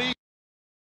release.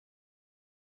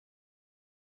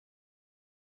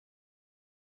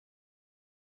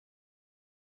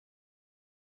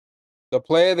 The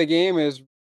play of the game is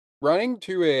running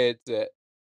to its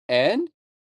end,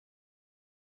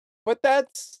 but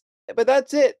that's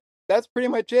it. That's pretty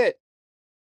much it.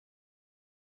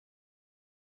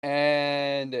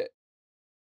 And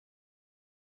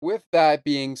with that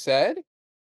being said,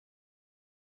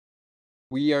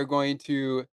 we are going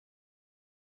to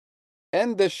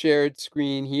end the shared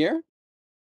screen here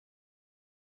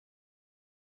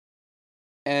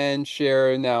and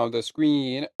share now the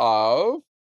screen of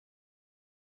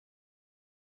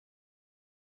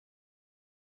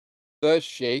the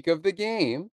shake of the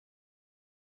game.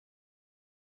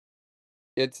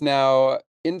 It's now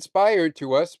inspired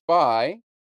to us by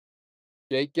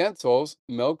Jake Gensel's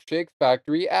Milkshake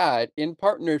Factory ad in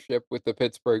partnership with the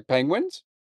Pittsburgh Penguins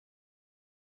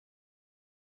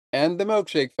and the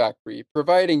Milkshake Factory,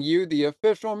 providing you the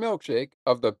official milkshake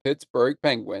of the Pittsburgh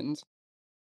Penguins.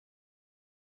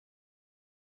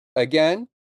 Again,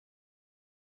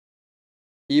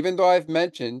 even though I've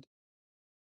mentioned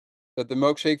that the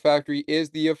Milkshake Factory is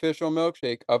the official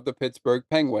milkshake of the Pittsburgh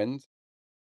Penguins,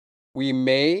 we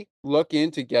may look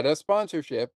in to get a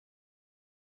sponsorship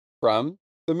from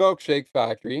the Milkshake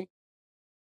Factory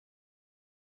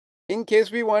in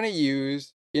case we want to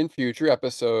use in future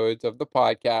episodes of the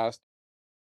podcast,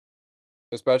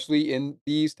 especially in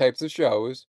these types of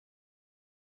shows.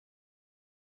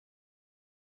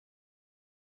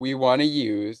 We want to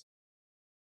use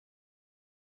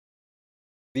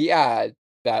the ad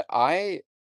that I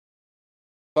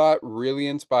thought really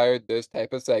inspired this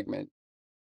type of segment.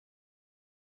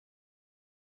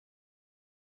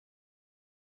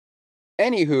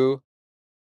 Anywho,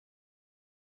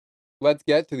 let's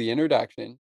get to the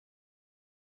introduction.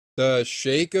 The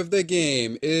shake of the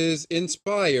game is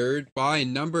inspired by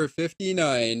number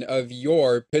 59 of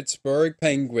your Pittsburgh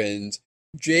Penguins,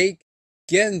 Jake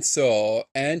Gensel,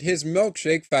 and his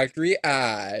Milkshake Factory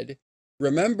ad.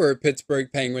 Remember,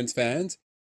 Pittsburgh Penguins fans,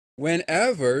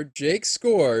 whenever Jake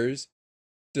scores,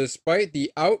 despite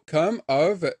the outcome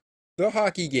of the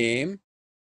hockey game,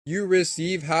 you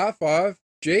receive half off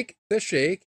Jake the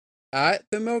Shake at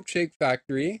the Milkshake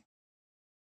Factory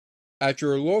at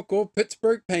your local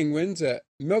Pittsburgh Penguins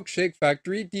Milkshake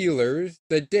Factory dealers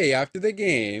the day after the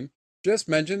game. Just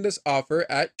mention this offer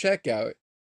at checkout.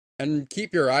 And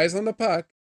keep your eyes on the puck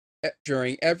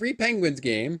during every Penguins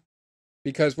game,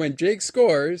 because when Jake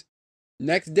scores,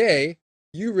 next day,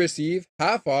 you receive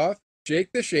half off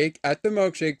Jake the Shake at the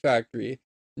Milkshake Factory.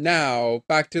 Now,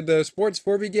 back to the Sports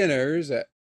for Beginners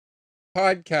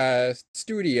podcast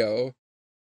studio.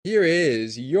 Here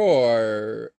is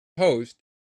your host,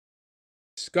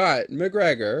 Scott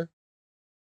McGregor.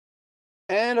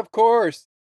 And of course,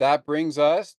 that brings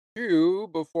us to,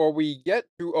 before we get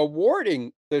to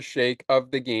awarding the shake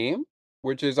of the game,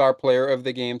 which is our player of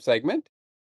the game segment,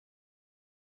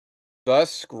 the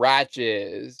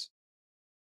scratches.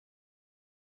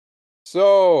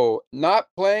 So, not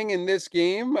playing in this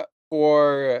game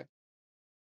for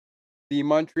the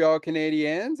Montreal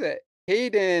Canadiens,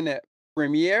 Hayden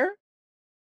Premier,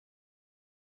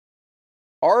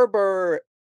 Arbor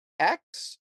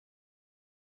X,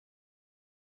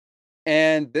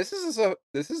 and this is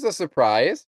a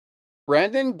surprise.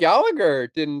 Brandon Gallagher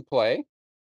didn't play.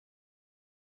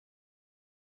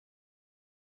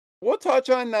 We'll touch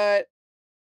on that.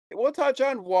 We'll touch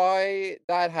on why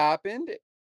that happened,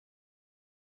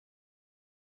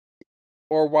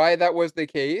 or why that was the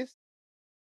case,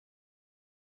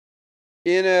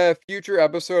 in a future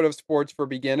episode of Sports for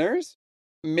Beginners.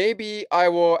 Maybe I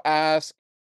will ask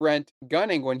Brent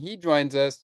Gunning when he joins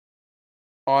us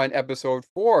on episode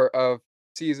 4 of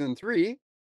season 3.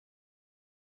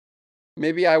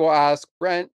 Maybe I will ask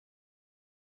Brent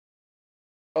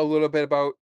a little bit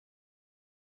about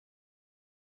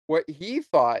what he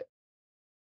thought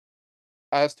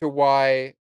as to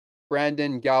why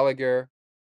Brandon Gallagher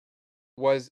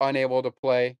was unable to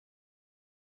play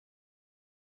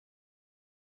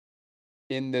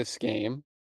in this game.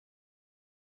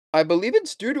 I believe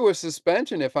it's due to a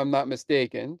suspension, if I'm not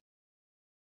mistaken.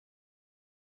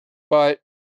 But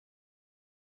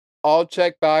I'll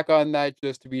check back on that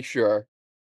just to be sure.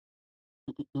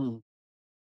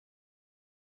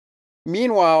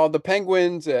 Meanwhile, the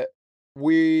Penguins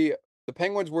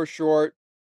were short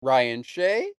Ryan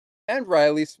Shea and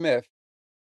Riley Smith.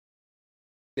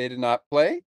 They did not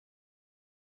play.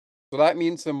 So that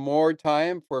means some more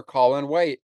time for Colin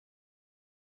White.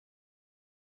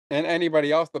 And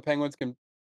anybody else the Penguins can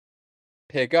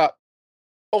pick up.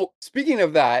 Oh, speaking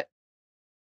of that,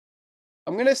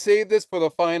 I'm going to save this for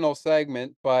the final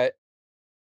segment, but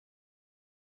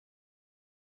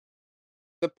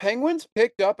the Penguins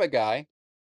picked up a guy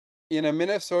in a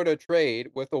Minnesota trade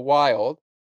with the Wild.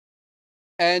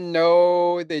 And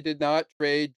no, they did not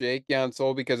trade Jake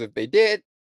Gensel, because if they did,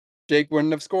 Jake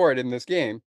wouldn't have scored in this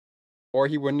game, or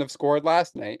he wouldn't have scored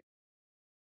last night.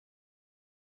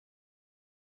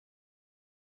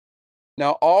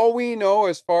 Now, all we know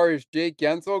as far as Jake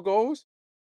Gensel goes,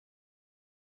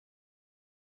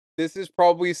 this is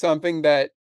probably something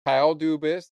that Kyle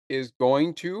Dubas is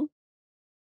going to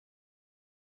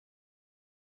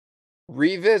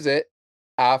revisit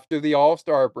after the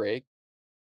All-Star break.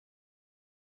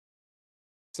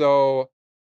 So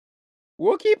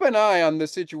we'll keep an eye on the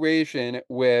situation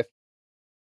with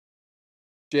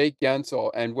Jake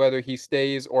Gensel and whether he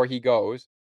stays or he goes.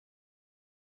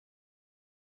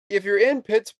 If you're in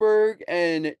Pittsburgh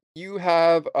and you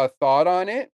have a thought on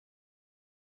it,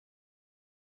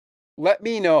 let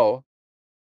me know.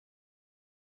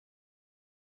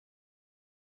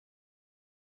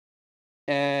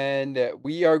 And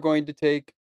we are going to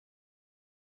take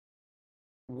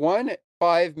 1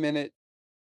 5-minute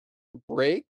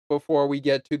break before we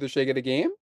get to the shake of the game.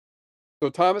 So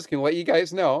Thomas can let you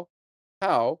guys know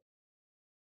how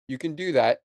you can do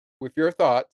that with your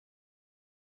thoughts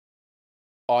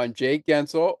on Jake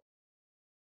Gensel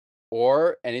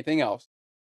or anything else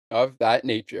of that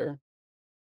nature.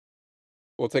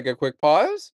 We'll take a quick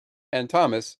pause, and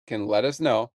Thomas can let us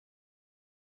know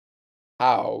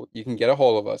how you can get a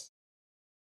hold of us.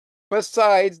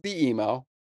 Besides the email,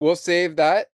 we'll save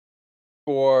that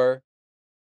for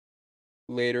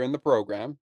later in the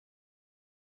program.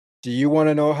 Do you want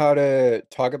to know how to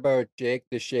talk about Jake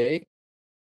the Shake?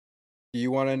 Do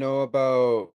you want to know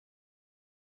about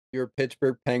your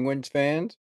Pittsburgh Penguins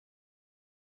fans?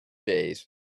 Base.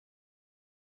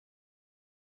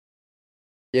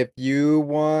 If you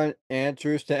want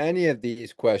answers to any of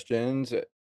these questions,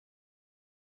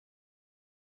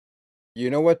 you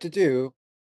know what to do.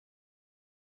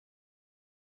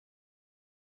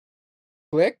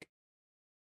 Click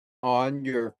on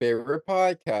your favorite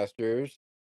podcaster's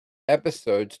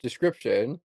episode's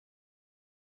description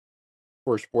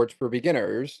for Sports for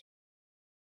Beginners.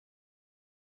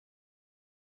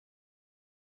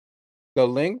 The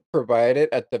link provided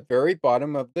at the very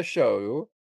bottom of the show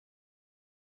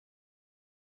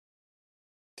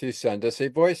to send us a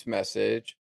voice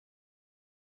message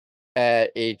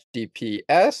at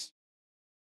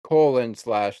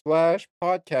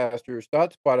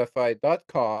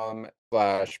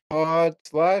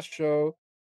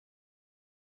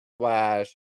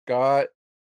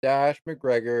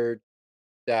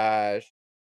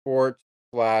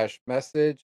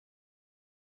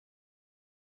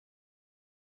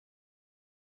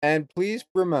And please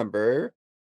remember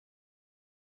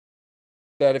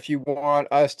that if you want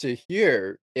us to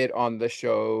hear it on the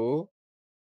show,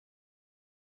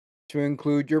 to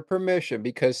include your permission,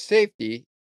 because safety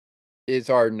is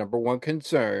our number one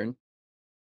concern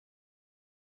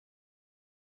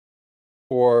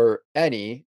for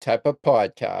any type of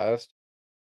podcast,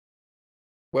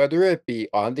 whether it be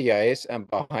on the ice and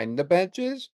behind the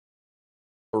benches,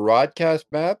 broadcast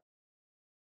map,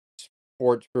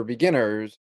 sports for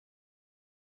beginners,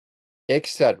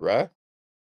 etc.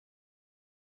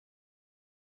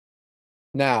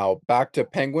 Now, back to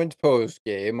Penguins post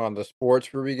game on the Sports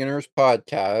for Beginners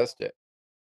podcast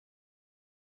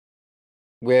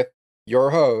with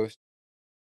your host,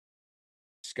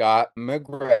 Scott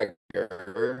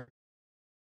McGregor.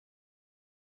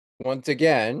 Once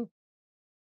again,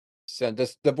 send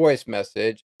us the voice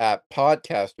message at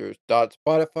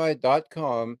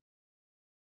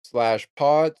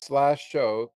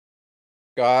podcasters.spotify.com/pod/show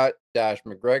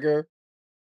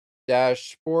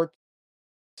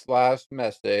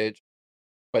Scott-McGregor-sports/message.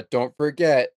 But don't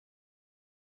forget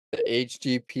the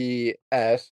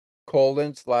HTTPS :/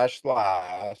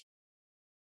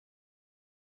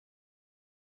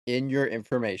 in your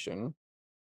information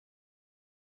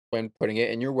when putting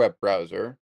it in your web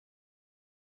browser.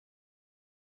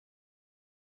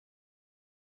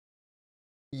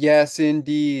 Yes,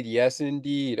 indeed. Yes,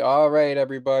 indeed. All right,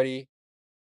 everybody.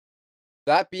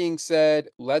 That being said,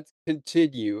 let's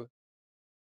continue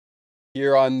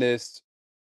here on this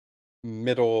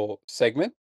middle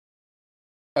segment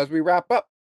as we wrap up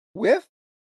with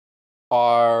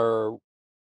our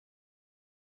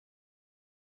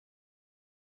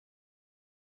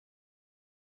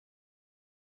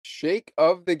shake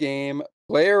of the game,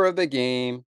 player of the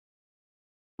game,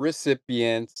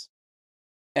 recipients.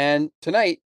 And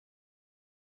tonight,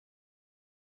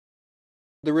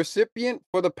 the recipient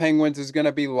for the Penguins is going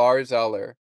to be Lars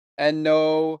Eller. And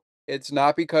no, it's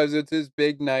not because it's his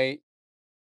big night.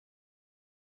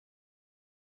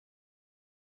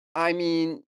 I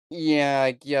mean, yeah,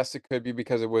 I guess it could be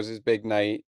because it was his big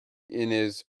night in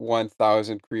his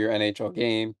 1000th career NHL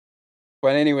game.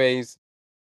 But anyways,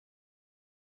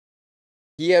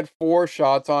 he had 4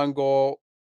 shots on goal.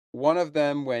 One of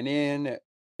them went in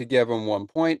to give him 1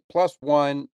 point, plus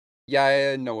 1.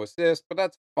 Yeah, no assist, but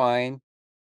that's fine.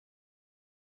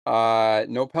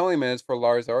 No penalty minutes for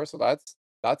Lars Eller, so that's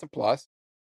a plus.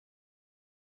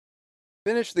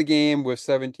 Finished the game with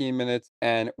 17 minutes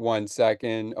and 1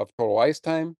 second of total ice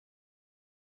time.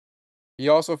 He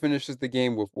also finishes the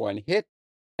game with 1 hit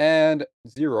and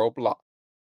 0 blocks.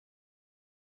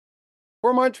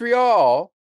 For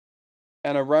Montreal,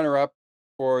 and a runner-up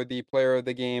for the player of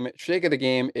the game, shake of the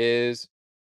game, is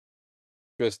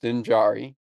Tristan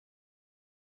Jarry.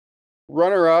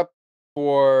 Runner-up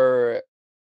for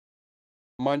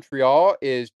Montreal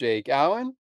is Jake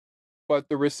Allen, but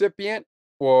the recipient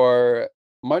for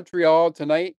Montreal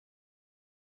tonight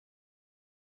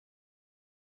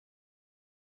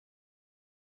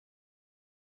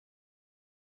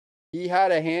he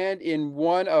had a hand in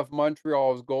one of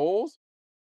Montreal's goals.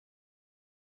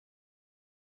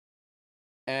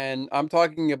 And I'm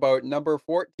talking about number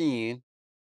 14,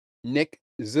 Nick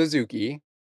Suzuki.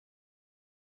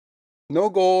 No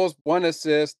goals, 1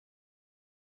 assist,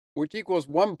 which equals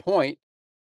 1 point.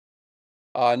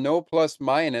 No plus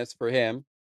minus for him.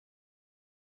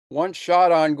 1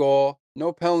 shot on goal,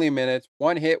 no penalty minutes,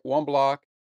 1 hit, 1 block,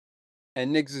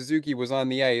 and Nick Suzuki was on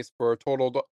the ice for a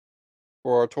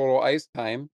total ice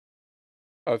time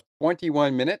of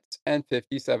 21 minutes and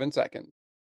 57 seconds.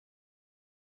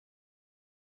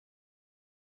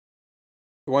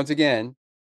 So once again,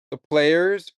 the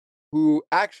players who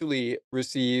actually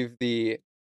receive the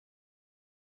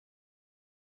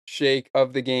shake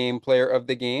of the game, player of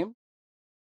the game,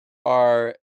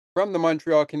 are from the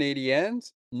Montreal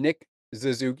Canadiens, Nick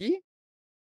Suzuki,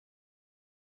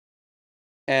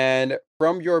 and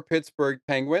from your Pittsburgh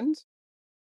Penguins,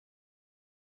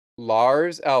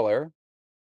 Lars Eller.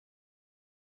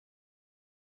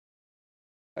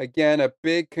 Again, a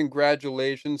big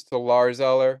congratulations to Lars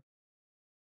Eller.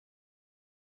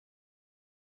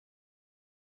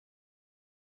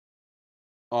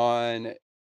 On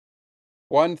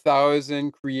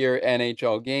 1,000 career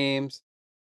NHL games.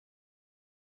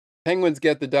 Penguins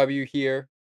get the W here.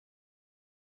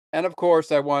 And of course,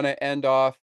 I want to end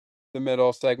off the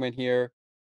middle segment here,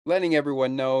 letting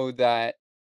everyone know that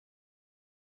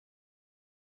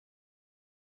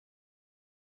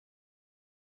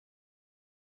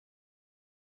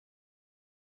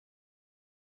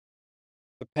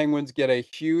the Penguins get a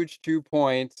huge 2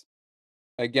 points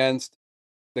against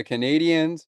the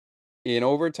Canadiens in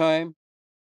overtime.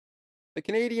 The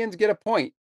Canadiens get a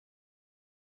point,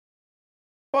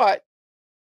 but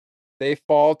they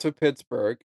fall to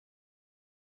Pittsburgh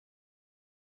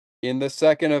in the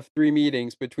second of 3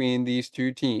 meetings between these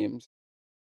two teams.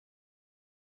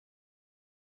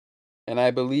 And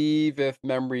I believe, if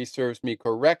memory serves me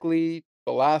correctly,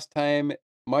 the last time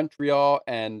Montreal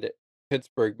and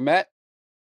Pittsburgh met,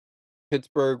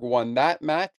 Pittsburgh won that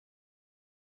match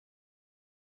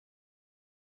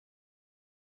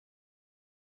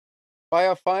by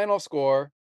a final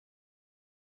score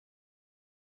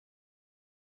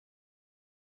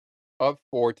of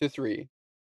 4-3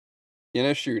 in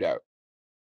a shootout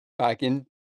back in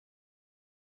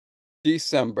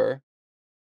December.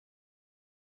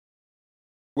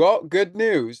 Well, good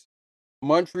news.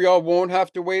 Montreal won't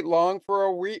have to wait long for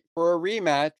a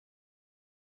rematch,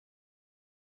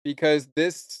 because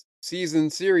this season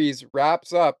series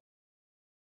wraps up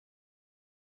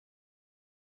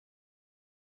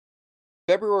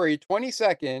February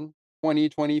 22nd,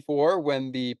 2024,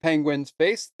 when the Penguins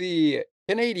face the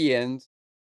Canadiens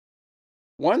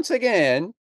once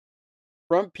again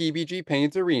from PPG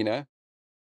Paints Arena.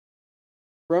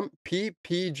 From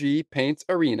PPG Paints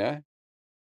Arena.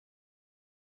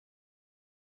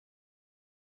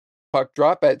 Puck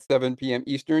drop at 7 p.m.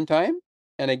 Eastern Time.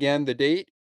 And again, the date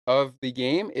of the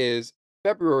game is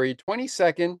February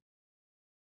 22nd,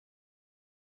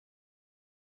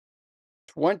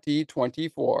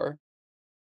 2024.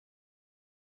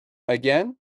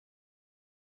 Again,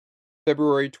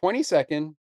 February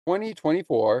 22nd,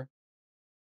 2024.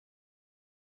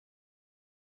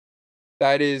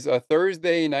 That is a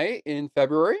Thursday night in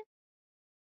February.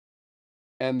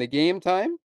 And the game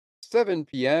time, 7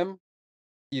 p.m.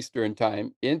 Eastern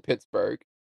Time in Pittsburgh.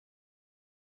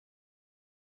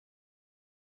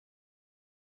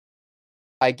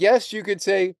 I guess you could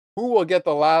say who will get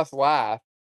the last laugh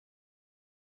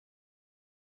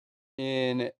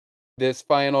in this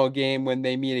final game when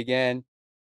they meet again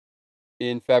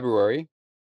in February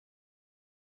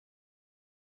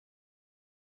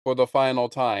for the final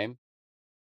time.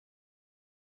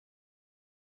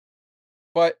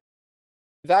 But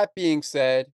that being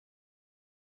said,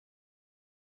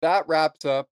 that wraps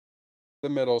up the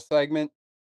middle segment.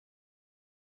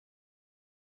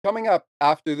 Coming up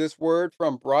after this word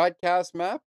from Broadcast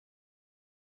Map,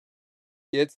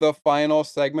 it's the final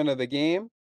segment of the game.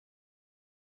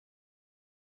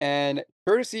 And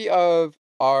courtesy of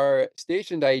our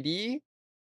stationed ID,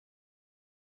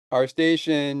 our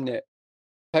station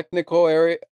technical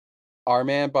area, our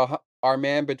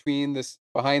man between this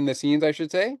behind the scenes, I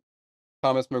should say,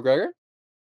 Thomas McGregor,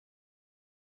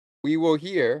 we will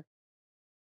hear.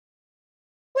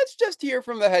 Let's just hear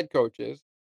from the head coaches.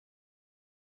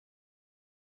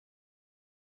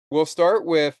 We'll start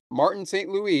with Martin St.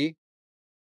 Louis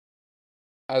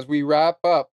as we wrap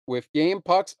up with game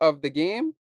pucks of the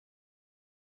game.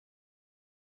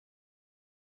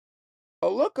 A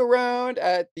look around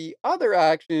at the other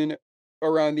action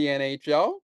around the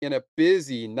NHL in a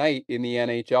busy night in the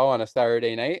NHL on a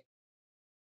Saturday night,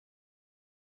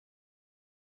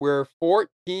 where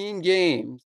 14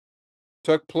 games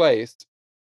took place.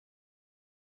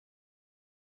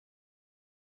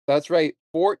 That's right,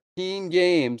 14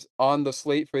 games on the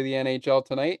slate for the NHL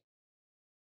tonight.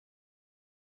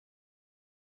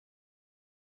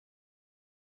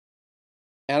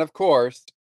 And of course,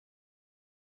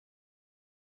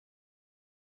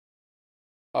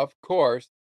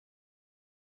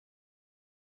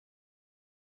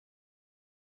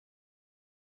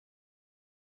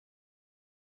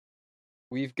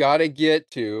 we gotta get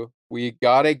to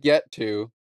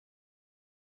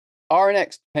our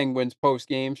next Penguins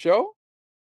post-game show.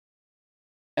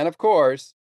 And of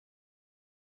course,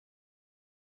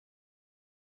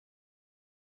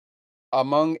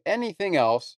 among anything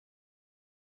else,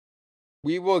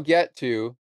 we will get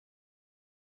to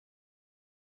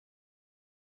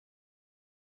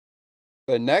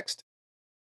the next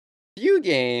few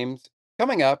games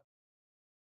coming up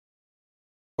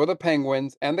for the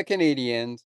Penguins and the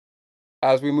Canadiens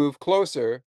as we move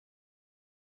closer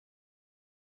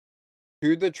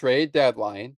to the trade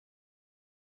deadline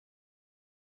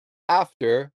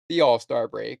after the All-Star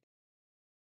break.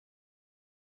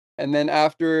 And then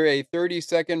after a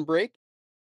 30-second break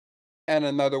and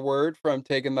another word from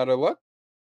Take Another Look,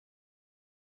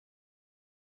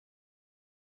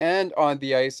 and on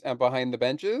the ice and behind the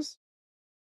benches,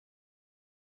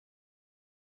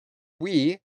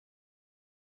 we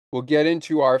will get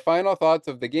into our final thoughts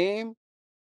of the game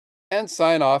and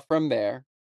sign off from there.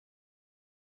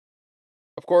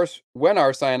 Of course, when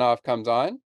our sign off comes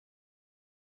on,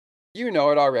 you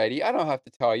know it already. I don't have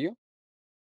to tell you.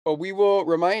 But we will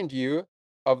remind you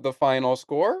of the final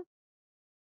score.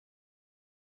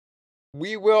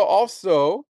 We will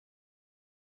also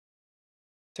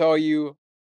tell you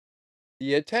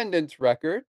the attendance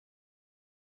record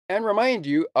and remind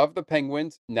you of the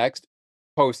Penguins' next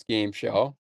post-game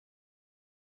show.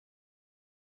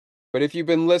 But if you've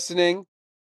been listening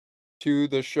to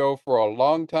the show for a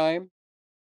long time,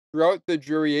 throughout the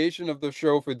duration of the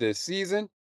show for this season,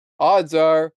 odds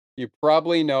are you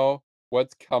probably know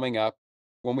what's coming up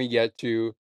when we get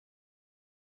to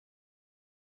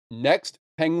next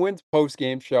Penguins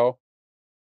post-game show.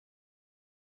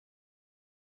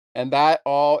 And that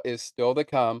all is still to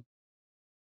come.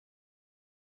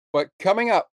 But coming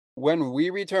up when we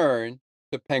return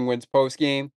to Penguins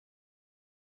post-game,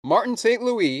 Martin St.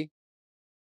 Louis,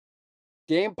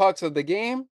 game pucks of the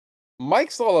game,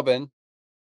 Mike Sullivan,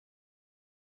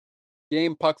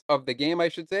 game pucks of the game, I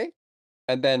should say,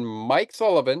 and then Mike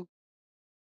Sullivan.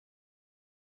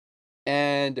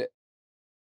 And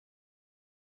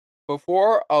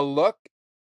before a look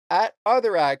at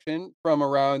other action from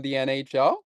around the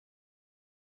NHL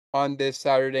on this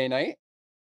Saturday night,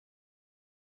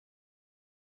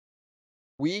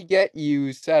 we get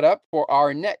you set up for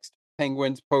our next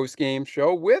Penguins post-game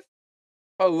show with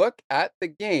a look at the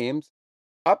games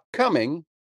upcoming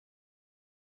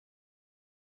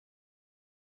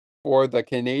for the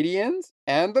Canadiens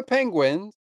and the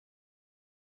Penguins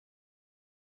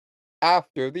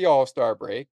after the All-Star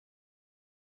break.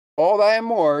 All that and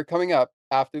more coming up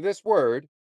after this word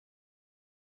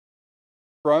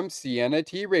from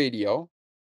H.N.C Radio,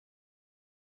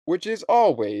 which is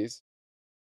always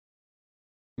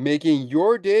making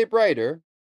your day brighter,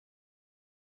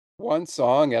 one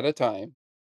song at a time.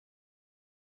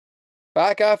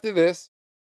 Back after this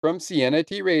from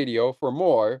H.N.C Radio for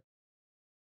more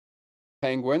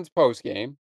Penguins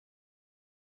postgame.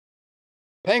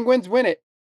 Penguins win it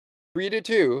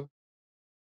 3-2.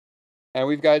 And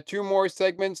we've got 2 more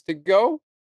segments to go.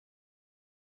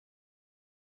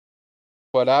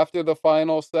 But after the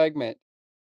final segment,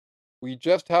 we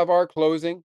just have our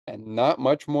closing and not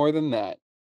much more than that.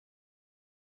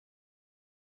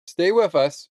 Stay with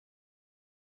us.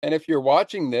 And if you're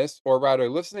watching this, or rather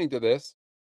listening to this,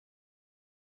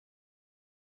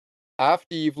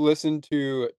 after you've listened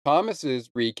to Thomas's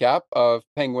recap of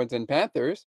Penguins and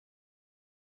Panthers,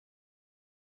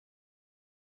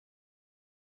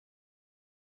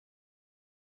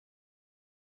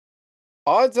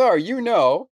 odds are you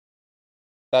know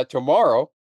that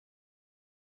tomorrow,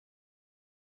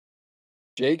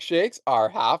 Jake Shakes are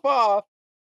half off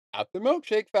at the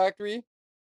Milkshake Factory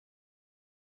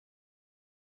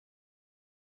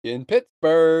in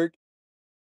Pittsburgh.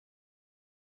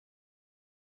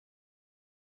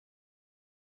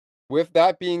 With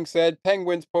that being said,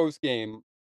 Penguins postgame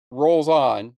rolls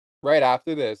on right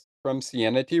after this from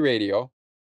H.N.C Radio.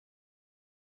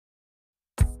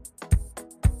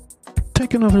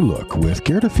 Take another look with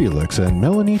Gerda Felix and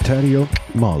Melanie Taddeo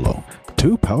Malo,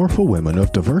 2 powerful women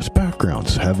of diverse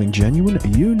backgrounds having genuine,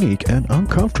 unique, and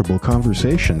uncomfortable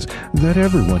conversations that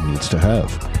everyone needs to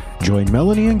have. Join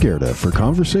Melanie and Gerda for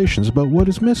conversations about what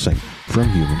is missing from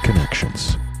human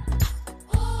connections.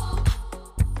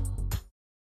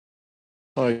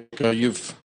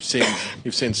 You've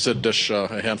seen Sid dish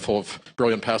a handful of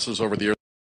brilliant passes over the years.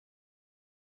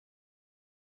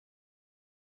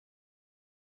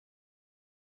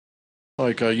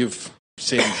 You've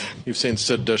seen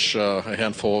Sid dish a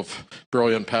handful of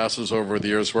brilliant passes over the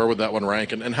years. Where would that one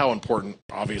rank, and how important,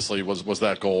 obviously, was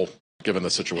that goal given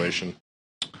the situation?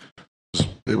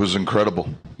 It was incredible.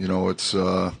 You know, it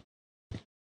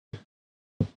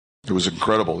was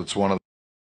incredible. It's one of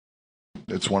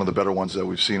the better ones that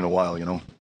we've seen in a while. You know,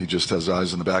 he just has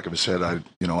eyes in the back of his head. I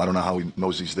don't know how he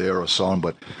knows he's there or saw him,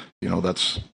 but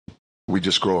we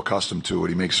just grow accustomed to it.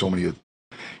 He makes so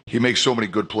many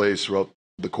good plays throughout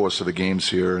the course of the games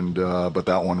here, and but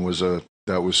that one was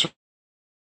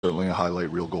certainly a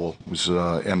highlight reel goal. It was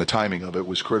and the timing of it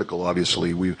was critical.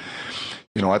 Obviously,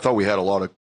 I thought we had a lot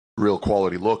of real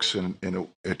quality looks, and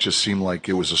it just seemed like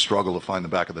it was a struggle to find the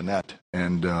back of the net,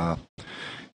 and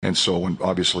so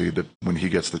when he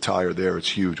gets the tire there, it's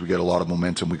huge. We get a lot of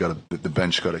momentum. The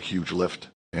bench got a huge lift,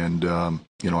 and I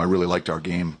really liked our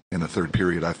game in the third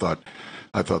period. I thought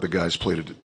the guys played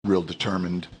it real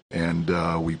determined, and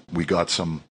we got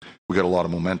a lot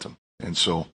of momentum, and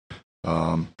so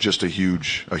just a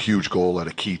huge goal at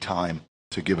a key time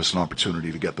to give us an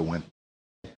opportunity to get the win.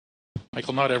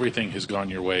 Michael, not everything has gone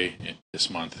your way this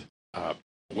month.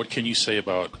 What can you say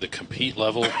about the compete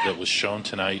level that was shown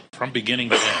tonight from beginning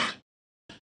to end,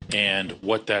 and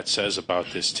what that says about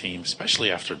this team,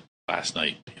 especially after last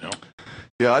night?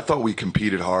 Yeah, I thought we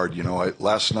competed hard.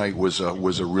 Last night was a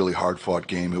really hard-fought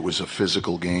game. It was a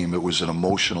physical game. It was an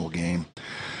emotional game.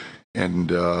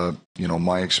 And,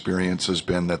 my experience has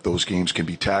been that those games can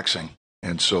be taxing.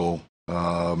 And so,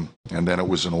 and then it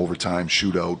was an overtime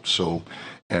shootout. So,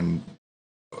 and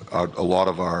a lot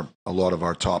of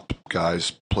our top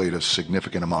guys played a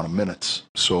significant amount of minutes.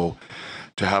 So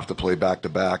to have to play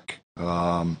back-to-back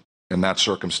in that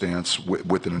circumstance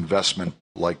with an investment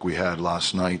like we had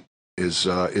last night is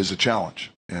a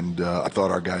challenge, and I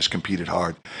thought our guys competed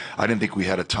hard. I didn't think we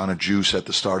had a ton of juice at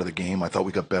the start of the game. I thought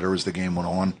we got better as the game went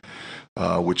on,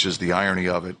 which is the irony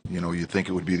of it. You'd think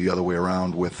it would be the other way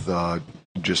around with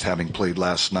just having played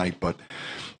last night, but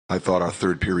I thought our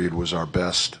third period was our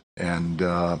best, and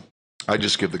I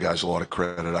just give the guys a lot of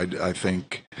credit. I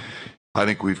think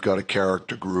we've got a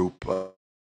character group.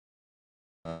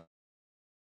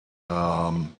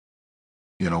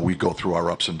 We go through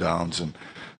our ups and downs, and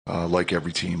like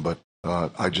every team, but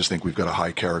I just think we've got a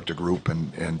high character group,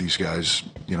 and these guys,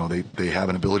 they have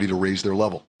an ability to raise their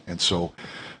level, and so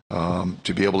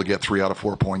to be able to get 3 out of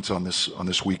 4 points on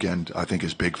this weekend, I think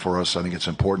is big for us. I think it's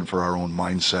important for our own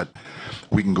mindset.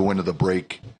 We can go into the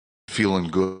break feeling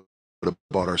good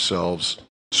about ourselves,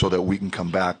 so that we can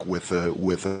come back with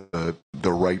the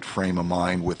right frame of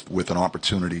mind, with an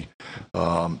opportunity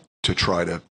to try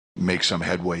to make some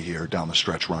headway here down the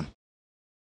stretch run.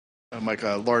 Mike,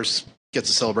 Lars gets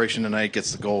a celebration tonight,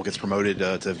 gets the goal, gets promoted to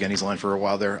Evgeny's line for a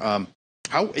while there.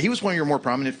 He was one of your more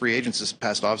prominent free agents this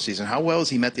past offseason. How well has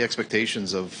he met the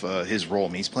expectations of his role? I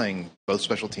mean, he's playing both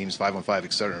special teams, 5-on-5,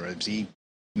 et cetera. Has he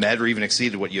met or even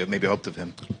exceeded what you maybe hoped of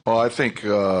him? Well, I think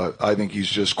he's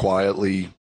just quietly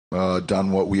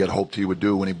done what we had hoped he would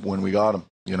do when we got him.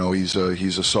 You know, he's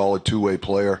a solid two-way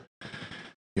player.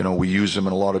 You know, we use him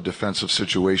in a lot of defensive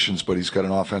situations, but he's got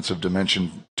an offensive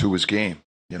dimension to his game.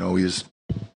 You know,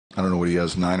 I don't know what he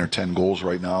has, 9 or 10 goals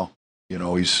right now. You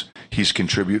know, he's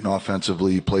contributing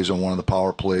offensively. He plays on one of the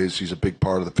power plays. He's a big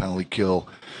part of the penalty kill.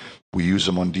 We use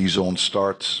him on D-zone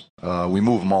starts. We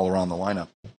move him all around the lineup.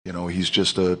 You know, he's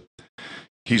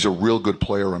a real good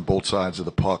player on both sides of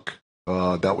the puck.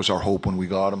 That was our hope when we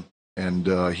got him,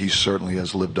 and he certainly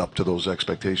has lived up to those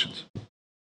expectations.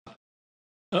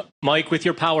 Mike, with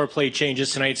your power play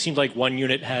changes tonight, it seemed like one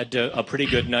unit had a pretty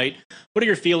good night. What are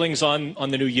your feelings on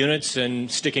the new units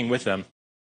and sticking with them?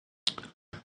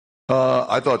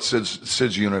 I thought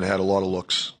Sid's unit had a lot of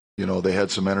looks. You know, they had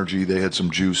some energy, they had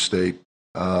some juice. They,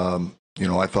 I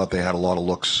thought they had a lot of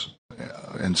looks,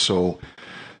 and so,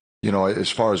 you know, as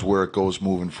far as where it goes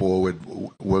moving forward,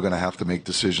 we're going to have to make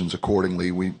decisions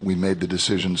accordingly. We made the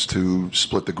decisions to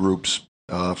split the groups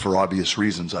for obvious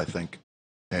reasons, I think,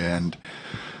 and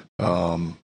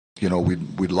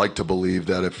we'd like to believe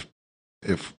that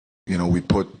if we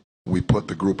put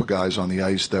the group of guys on the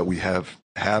ice that we have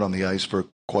had on the ice for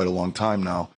quite a long time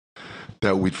now,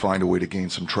 that we'd find a way to gain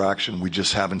some traction. We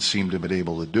just haven't seemed to be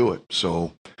able to do it.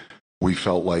 So we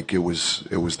felt like it was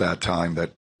that time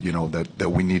that, you know, that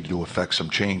we needed to affect some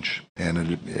change,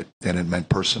 and it meant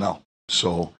personnel.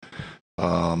 So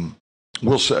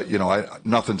we'll say, you know,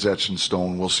 nothing's etched in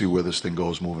stone. We'll see where this thing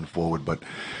goes moving forward, but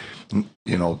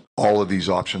you know, all of these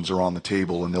options are on the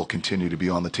table, and they'll continue to be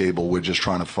on the table. We're just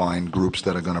trying to find groups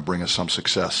that are going to bring us some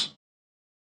success.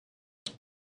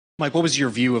 Mike, what was your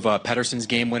view of Pettersson's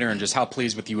game winner, and just how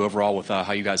pleased with you overall with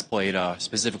how you guys played,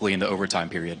 specifically in the overtime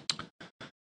period?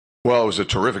 Well, it was a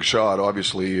terrific shot,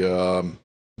 obviously,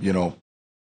 you know,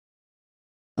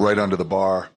 right under the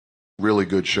bar. Really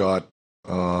good shot.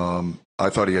 I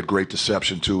thought he had great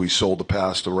deception, too. He sold the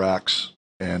pass to Rax,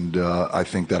 and I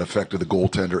think that affected the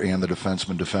goaltender and the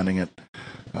defenseman defending it.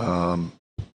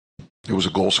 It was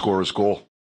a goal scorer's goal.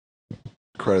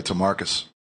 Credit to Marcus.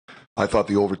 I thought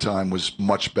the overtime was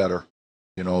much better.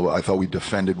 You know, I thought we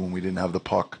defended when we didn't have the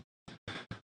puck.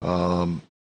 You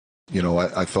know,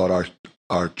 I thought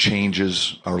our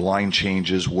changes, our line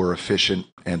changes were efficient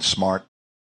and smart.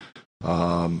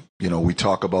 You know, we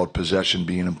talk about possession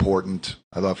being important.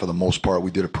 I thought for the most part we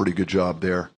did a pretty good job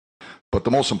there. But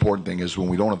the most important thing is when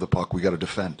we don't have the puck, we got to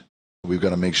defend. We've got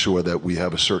to make sure that we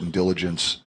have a certain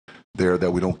diligence there,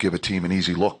 that we don't give a team an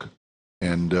easy look.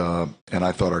 And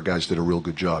I thought our guys did a real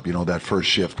good job. You know, that first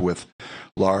shift with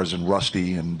Lars and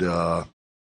Rusty and I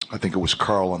think it was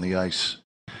Carl on the ice.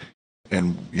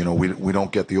 And, you know, we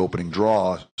don't get the opening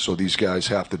draw, so these guys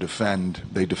have to defend.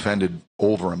 They defended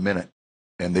over a minute,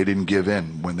 and they didn't give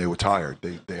in when they were tired.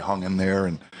 They hung in there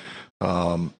and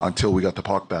until we got the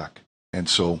puck back. And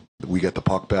so we get the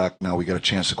puck back. Now we got a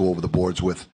chance to go over the boards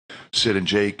with Sid and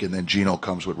Jake, and then Gino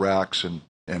comes with Rax. And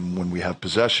when we have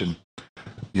possession,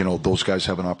 you know, those guys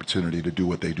have an opportunity to do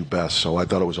what they do best. So I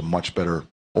thought it was a much better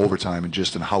overtime, and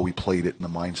just in how we played it and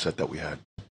the mindset that we had.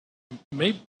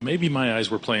 Maybe my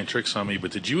eyes were playing tricks on me,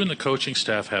 but did you and the coaching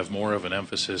staff have more of an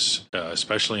emphasis,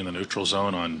 especially in the neutral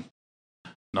zone, on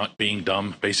not being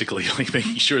dumb, basically, like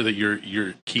making sure that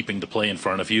you're keeping the play in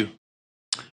front of you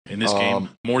in this game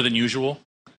more than usual?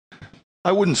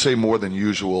 I wouldn't say more than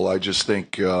usual. I just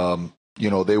think, you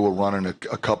know, they were running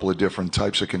a couple of different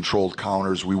types of controlled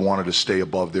counters. We wanted to stay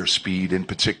above their speed, in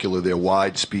particular their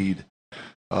wide speed.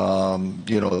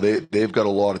 You know, they've got a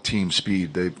lot of team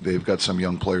speed. They've got some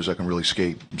young players that can really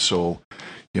skate. So,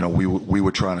 you know, we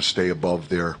were trying to stay above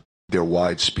their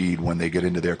wide speed when they get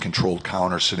into their controlled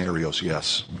counter scenarios,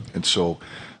 yes. And so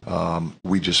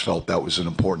we just felt that was an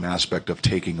important aspect of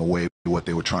taking away what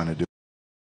they were trying to do.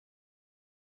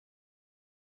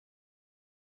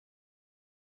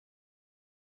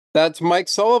 That's Mike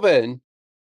Sullivan.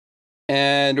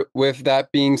 And with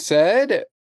that being said,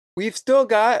 we've still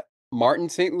got Martin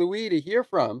St. Louis to hear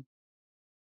from.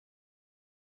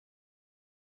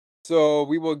 So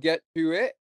we will get to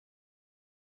it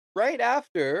right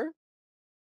after.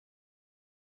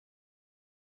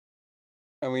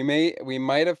 And we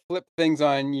might have flipped things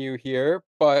on you here,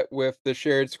 but with the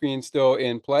shared screen still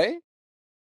in play,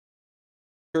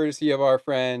 courtesy of our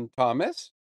friend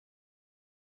Thomas.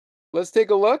 Let's take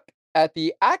a look at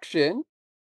the action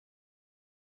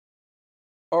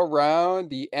around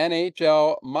the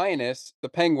NHL minus the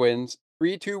Penguins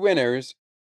 3-2 winners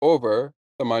over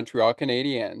the Montreal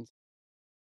Canadiens.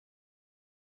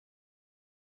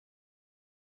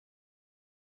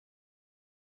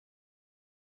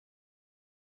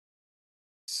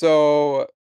 So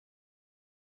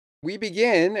we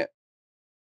begin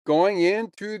going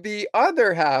into the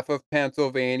other half of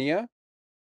Pennsylvania,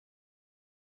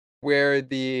 where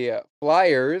the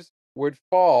Flyers would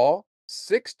fall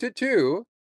 6-2 to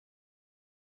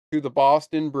the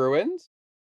Boston Bruins.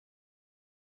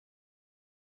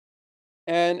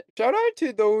 And shout out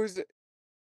to those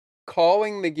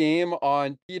calling the game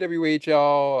on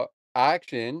PWHL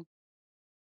Action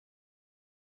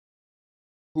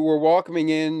who were welcoming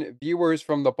in viewers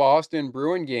from the Boston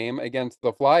Bruin game against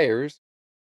the Flyers.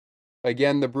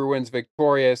 Again, the Bruins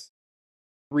victorious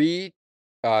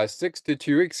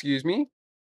 6-2, excuse me.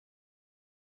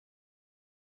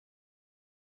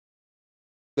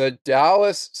 The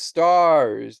Dallas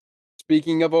Stars,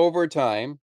 speaking of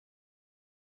overtime,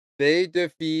 they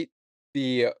defeat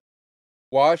the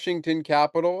Washington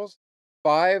Capitals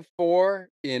 5-4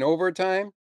 in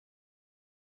overtime.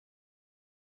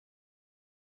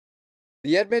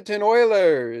 The Edmonton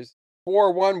Oilers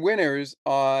 4-1 winners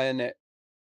on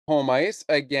home ice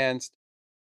against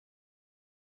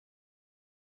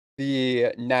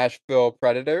the Nashville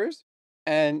Predators.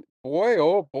 And boy,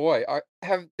 oh boy,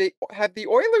 have the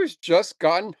Oilers just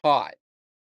gotten hot?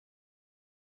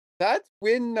 That's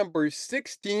win number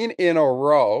 16 in a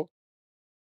row.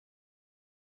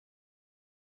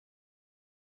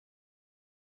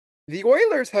 The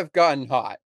Oilers have gotten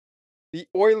hot. The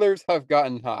Oilers have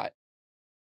gotten hot.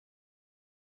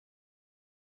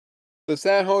 The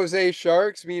San Jose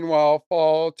Sharks, meanwhile,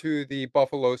 fall to the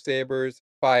Buffalo Sabres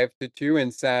 5-2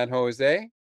 in San Jose.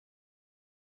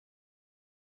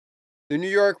 The New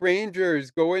York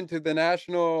Rangers go into the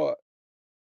national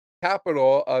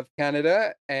capital of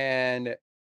Canada and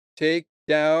take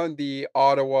down the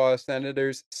Ottawa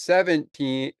Senators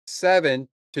 7-2,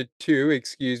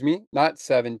 excuse me, not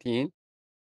 17.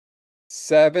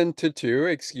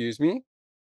 7-2, excuse me.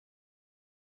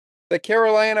 The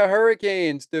Carolina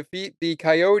Hurricanes defeat the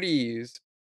Coyotes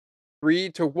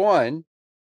 3-1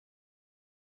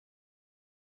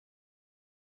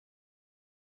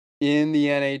 in the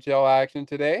NHL action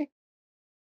today.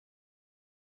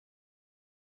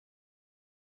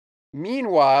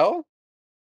 Meanwhile,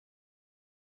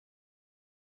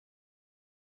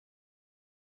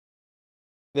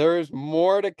 there's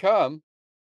more to come.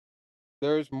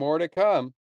 There's more to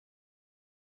come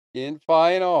in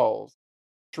finals.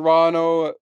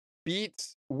 Toronto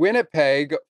beats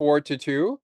Winnipeg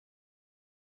 4-2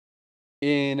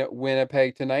 in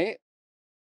Winnipeg tonight.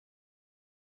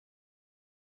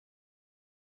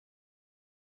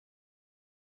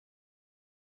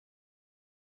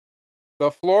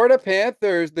 The Florida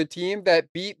Panthers, the team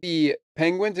that beat the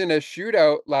Penguins in a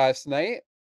shootout last night,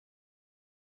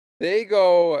 they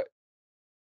go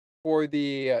for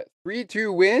the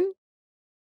 3-2 win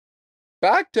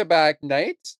back-to-back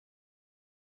nights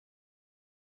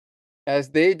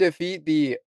as they defeat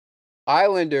the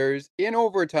Islanders in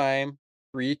overtime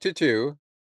 3-2.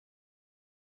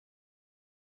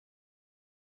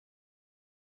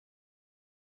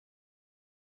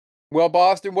 Well,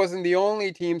 Boston wasn't the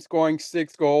only team scoring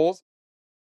 6 goals.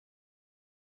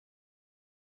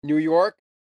 New York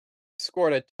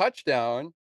scored a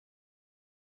touchdown,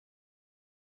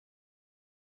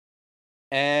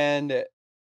 and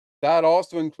that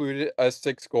also included a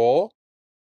 6-goal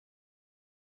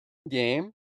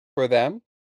game for them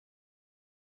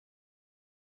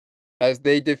as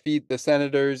they defeat the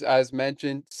Senators, as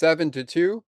mentioned,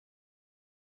 7-2.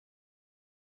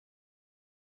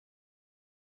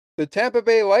 The Tampa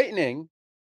Bay Lightning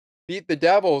beat the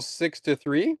Devils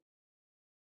 6-3.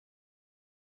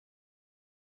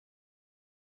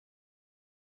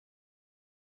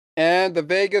 And the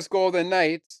Vegas Golden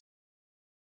Knights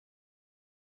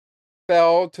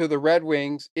fell to the Red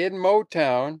Wings in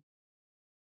Motown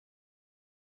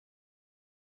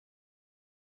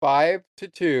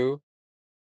 5-2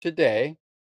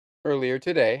 earlier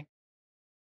today.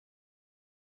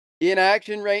 In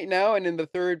action right now and in the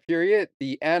third period,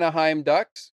 the Anaheim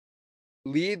Ducks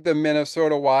lead the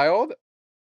Minnesota Wild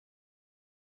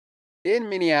in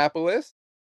Minneapolis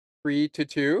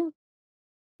 3-2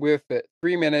 with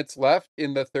 3 minutes left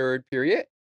in the third period.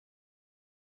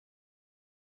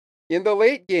 In the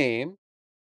late game,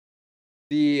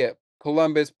 the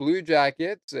Columbus Blue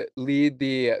Jackets lead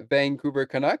the Vancouver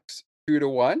Canucks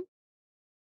 2-1.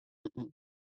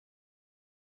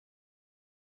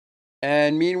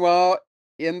 And meanwhile,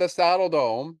 in the Saddle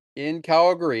Dome in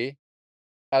Calgary,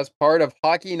 as part of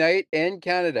Hockey Night in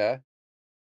Canada.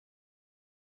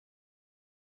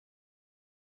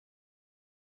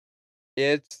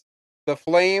 It's the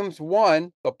Flames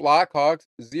 1, the Blackhawks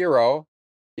 0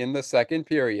 in the second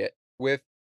period with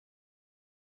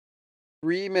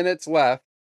 3 minutes left.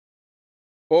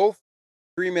 Both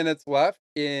 3 minutes left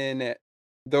in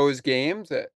those games.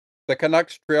 The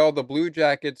Canucks trail the Blue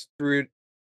Jackets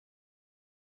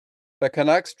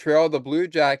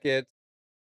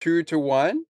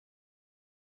 2-1.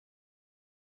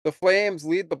 The Flames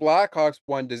lead the Blackhawks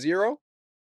 1-0.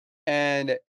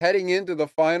 And heading into the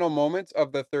final moments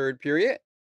of the third period,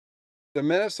 the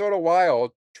Minnesota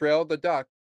Wild trailed the Ducks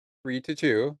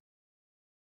 3-2.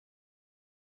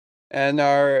 And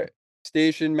our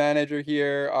station manager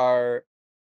here, our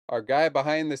guy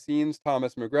behind the scenes,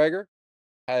 Thomas McGregor,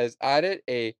 has added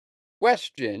a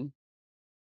question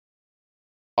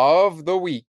of the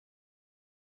week.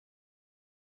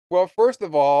 Well, first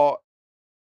of all,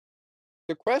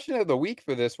 the question of the week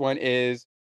for this one is,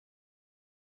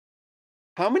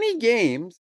 how many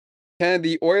games can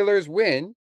the Oilers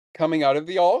win coming out of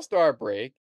the All-Star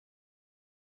break?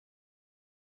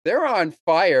 They're on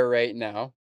fire right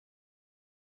now.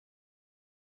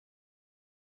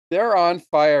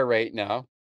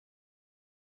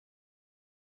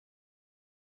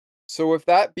 So with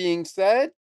that being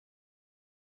said,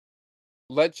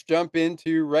 let's jump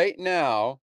into right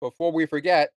now, before we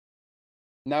forget,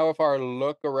 now with our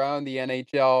look around the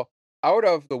NHL out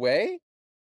of the way,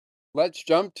 let's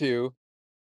jump to,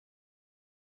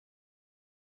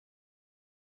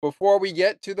 before we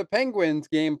get to the Penguins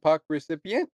game puck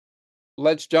recipient,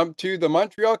 let's jump to the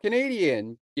Montreal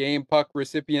Canadiens game puck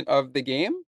recipient of the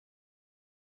game.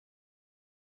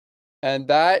 And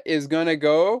that is going to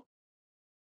go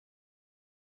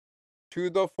to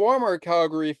the former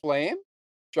Calgary Flame,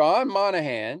 Sean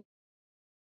Monahan.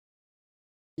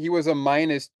 He was a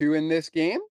 -2 in this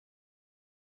game.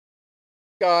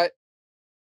 Got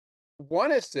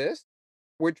 1 assist,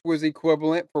 which was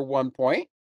equivalent for 1 point.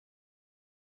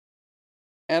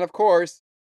 And of course,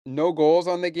 no goals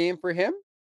on the game for him.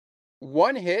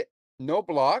 1 hit, no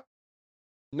block,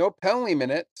 no penalty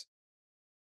minutes,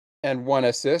 and 1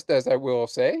 assist, as I will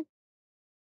say.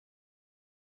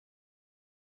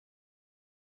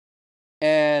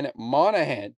 And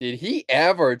Monahan, did he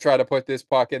ever try to put this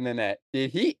puck in the net?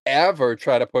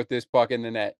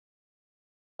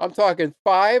 I'm talking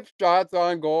 5 shots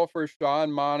on goal for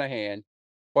Sean Monahan,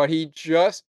 but he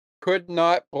just could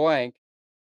not blank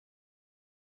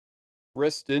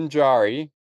Tristan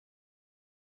Jarry.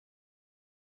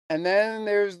 And then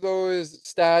there's those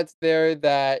stats there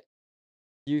that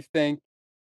you think,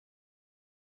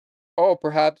 oh,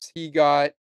 perhaps he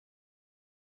got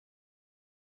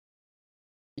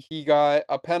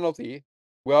a penalty.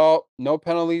 Well, no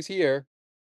penalties here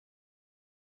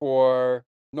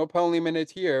no penalty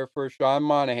minutes here for Sean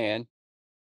Monahan.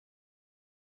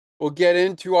 We'll get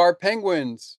into our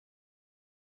Penguins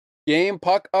game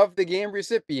puck of the game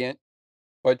recipient,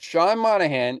 but Sean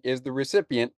Monahan is the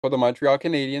recipient for the Montreal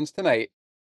Canadiens tonight.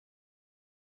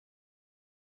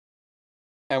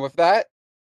 And with that,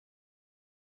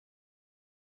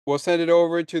 we'll send it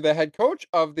over to the head coach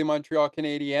of the Montreal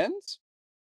Canadiens,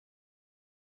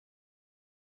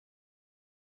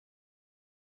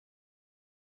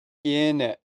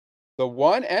 in the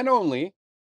one and only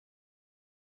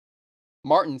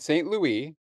Martin St.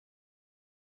 Louis.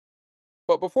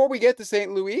 But before we get to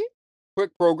St. Louis,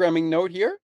 quick programming note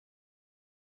here.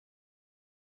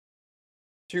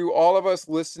 To all of us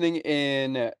listening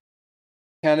in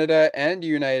Canada and the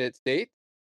United States,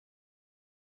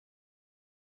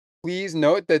 please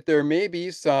note that there may be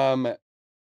some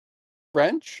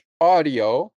French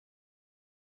audio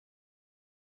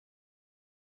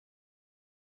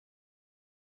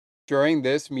during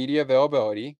this media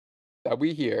availability that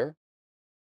we hear.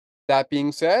 That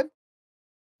being said,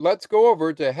 let's go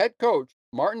over to head coach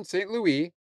Martin St.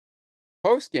 Louis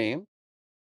post-game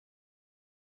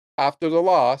after the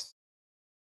loss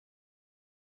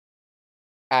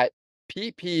at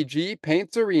PPG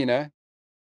Paints Arena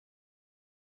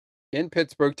in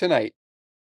Pittsburgh tonight.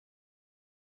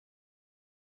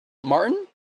 Martin,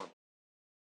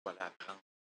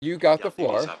 you got the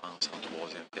floor.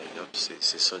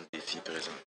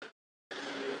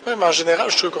 Oui, mais en général,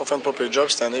 je trouve qu'on fait un pas pire job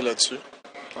cette année là-dessus.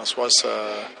 En soi, ça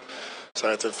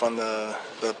aurait été le fun de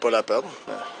ne pas la perdre.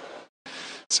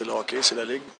 C'est le hockey, c'est la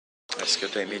ligue. Est-ce que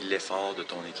tu as aimé l'effort de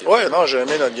ton équipe? Oui, non, j'ai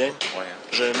aimé notre game. Ouais.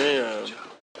 J'ai aimé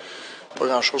pas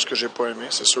grand-chose que j'ai pas aimé,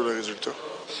 c'est sûr le résultat.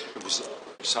 Vous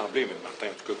semblez, mais Martin,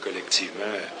 en tout cas collectivement,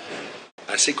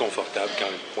 assez confortable quand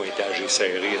le pointage est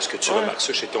serré. Est-ce que tu remarques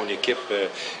ça chez ton équipe,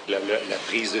 la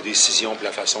prise de décision et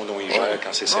la façon dont ils gèrent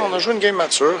quand c'est serré? On a joué une game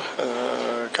mature,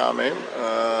 quand même.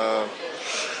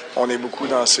 On est beaucoup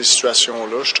dans ces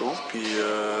situations-là, je trouve. Puis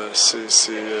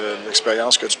c'est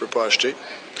l'expérience que tu peux pas acheter.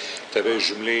 Tu avais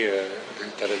jumelé,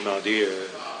 tu avais demandé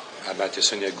à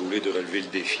Matheson et à Goulet de relever le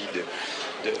défi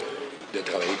de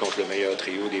travailler contre le meilleur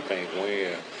trio des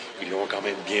Pingouins. Ils l'ont quand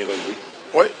même bien relevé.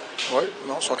 Oui,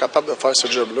 non, ils sont capables de faire ce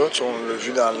job-là. Tu sais, on l'a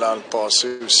vu dans le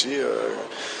passé aussi,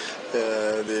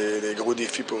 des gros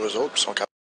défis pour eux autres. Ils sont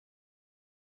capables.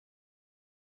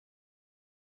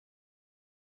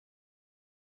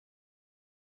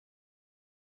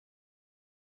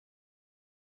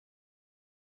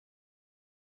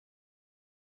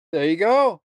 There you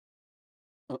go.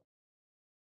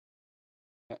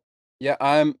 Yeah,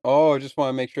 I just want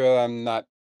to make sure I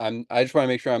just want to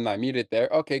make sure I'm not muted there.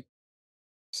 Okay.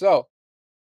 So,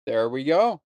 there we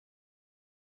go.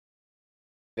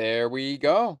 There we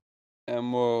go.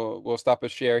 And we'll stop a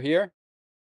share here.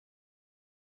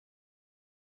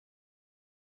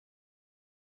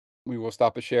 We will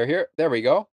stop a share here. There we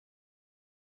go.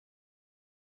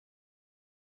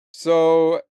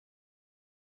 So,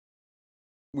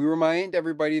 we remind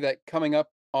everybody that coming up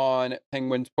on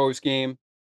Penguins post game,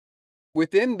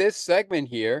 within this segment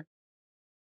here,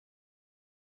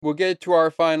 we'll get to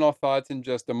our final thoughts in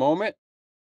just a moment.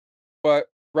 But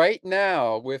right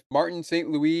now, with Martin St.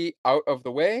 Louis out of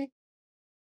the way,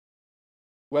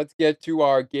 let's get to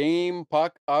our game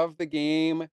puck of the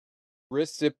game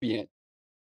recipient.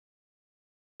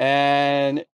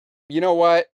 And you know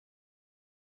what?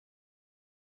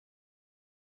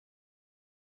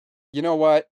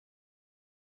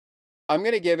 I'm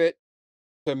going to give it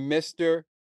to Mr.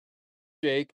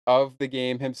 Jake of the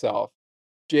game himself.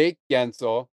 Jake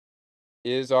Gensel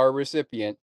is our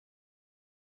recipient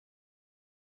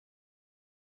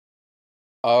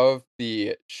of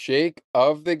the shake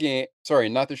of the game. Sorry,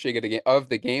 not the shake of the game, of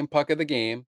the game puck of the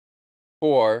game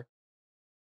for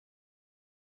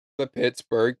the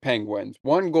Pittsburgh Penguins.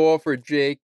 1 goal for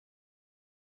Jake,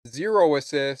 0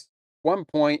 assists, 1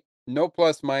 point, no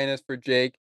plus minus for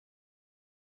Jake.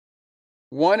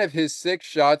 1 of his 6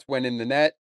 shots went in the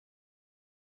net,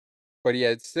 but he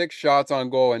had 6 shots on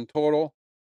goal in total.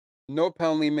 No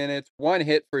penalty minutes, 1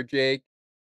 hit for Jake.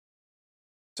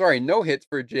 Sorry, no hits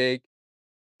for Jake,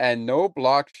 and no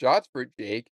blocked shots for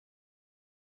Jake.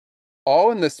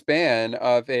 All in the span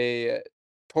of a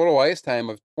total ice time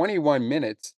of 21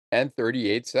 minutes and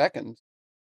 38 seconds.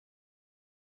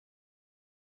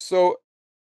 So,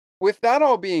 with that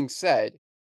all being said,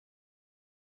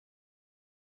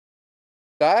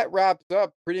 that wraps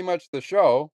up pretty much the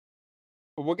show.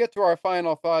 But we'll get to our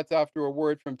final thoughts after a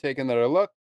word from Take Another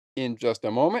Look in just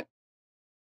a moment.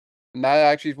 And that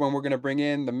actually is when we're going to bring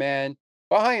in the man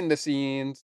behind the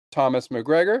scenes, Thomas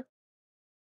McGregor.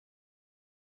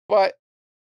 But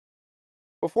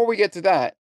before we get to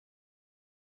that,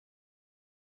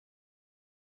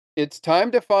 it's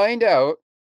time to find out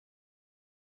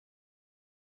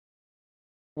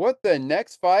what the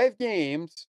next 5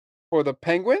 games for the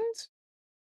Penguins,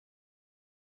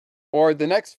 or the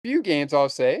next few games, I'll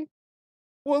say,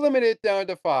 we'll limit it down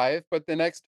to 5, but the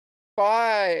next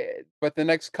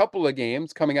couple of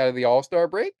games coming out of the All-Star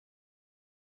break,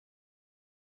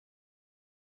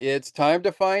 it's time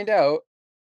to find out.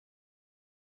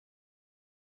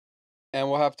 And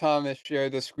we'll have Thomas share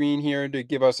the screen here to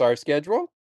give us our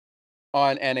schedule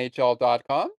on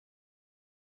NHL.com.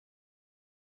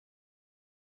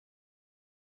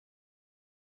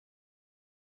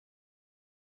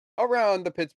 Around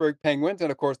the Pittsburgh Penguins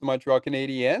and, of course, the Montreal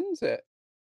Canadiens.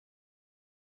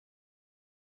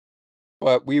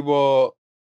 But we will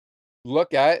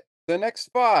look at the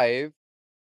next 5,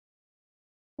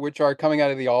 which are coming out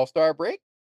of the All-Star break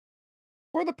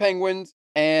for the Penguins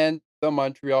and the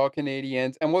Montreal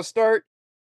Canadiens. And we'll start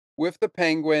with the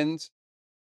Penguins,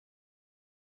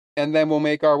 and then we'll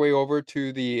make our way over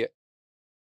to the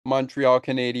Montreal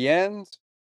Canadiens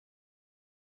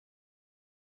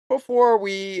before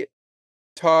we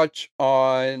touch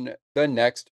on the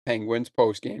next Penguins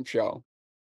postgame show,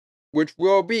 which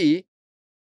will be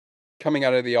coming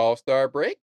out of the All-Star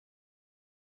break.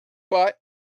 But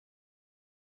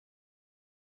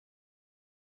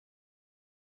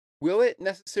will it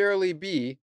necessarily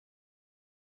be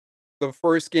the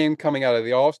first game coming out of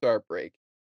the All-Star break?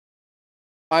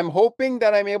 I'm hoping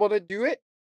that I'm able to do it.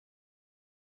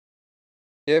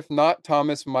 If not,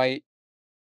 Thomas might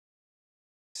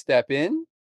step in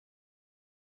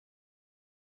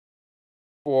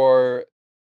for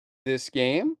this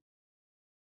game.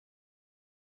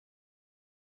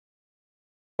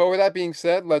 But with that being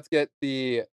said, let's get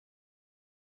the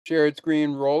shared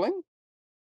screen rolling.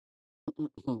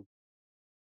 And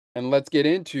let's get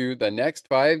into the next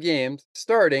 5 games,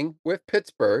 starting with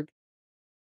Pittsburgh.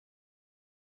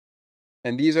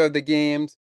 And these are the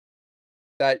games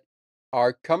that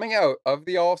are coming out of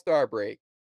the All-Star break.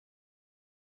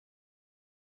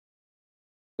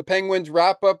 The Penguins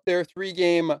wrap up their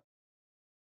 3-game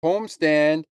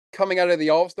homestand coming out of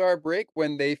the All-Star break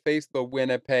when they face the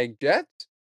Winnipeg Jets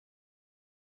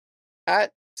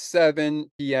at 7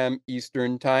 p.m.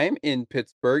 Eastern Time in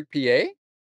Pittsburgh, PA.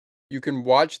 You can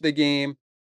watch the game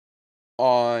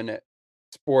on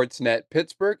Sportsnet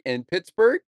Pittsburgh in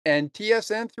Pittsburgh and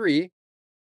TSN3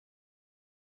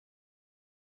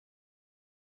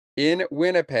 in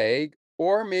Winnipeg,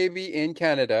 or maybe in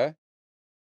Canada.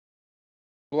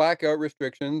 Blackout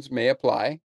restrictions may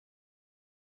apply.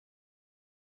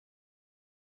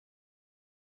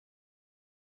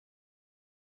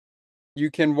 You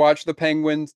can watch the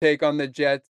Penguins take on the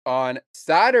Jets on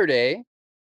Saturday,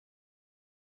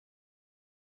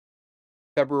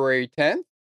 February 10th,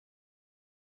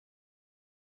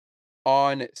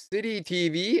 on City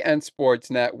TV and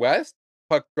Sportsnet West.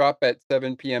 Puck drop at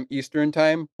 7 p.m. Eastern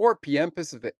Time, 4 p.m.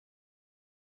 Pacific.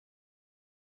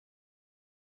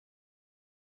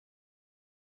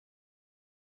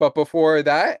 But before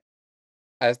that,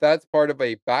 as that's part of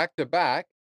a back-to-back,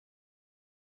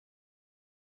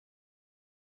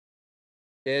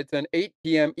 it's an 8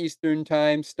 p.m. Eastern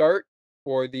Time start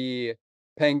for the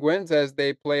Penguins as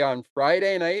they play on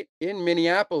Friday night in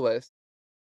Minneapolis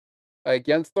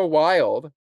against the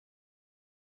Wild.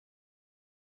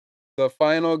 The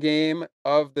final game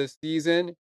of the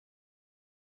season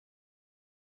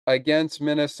against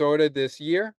Minnesota this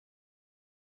year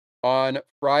on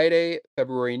Friday,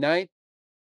 February 9th,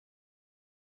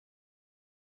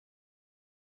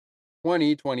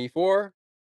 2024.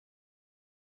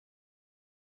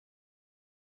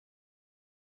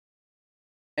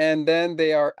 And then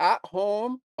they are at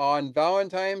home on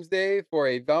Valentine's Day for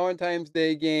a Valentine's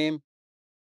Day game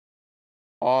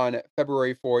on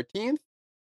February 14th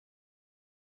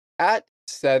at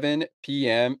 7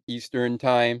 p.m. Eastern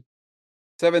Time.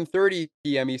 7:30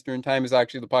 p.m. Eastern Time is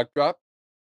actually the puck drop.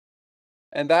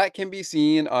 And that can be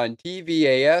seen on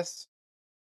TVAS.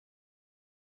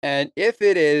 And if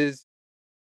it is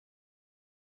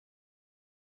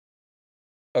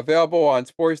available on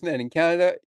Sportsnet in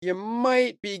Canada, you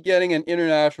might be getting an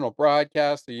international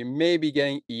broadcast, so you may be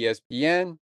getting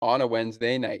ESPN on a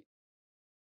Wednesday night,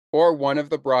 or one of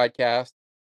the broadcasts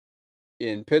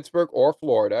in Pittsburgh or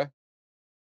Florida.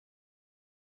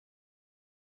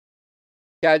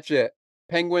 Catch it,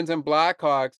 Penguins and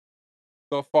Blackhawks,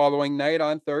 the following night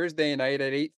on Thursday night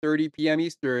at 8:30 p.m.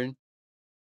 Eastern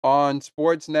on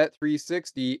Sportsnet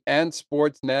 360 and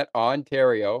Sportsnet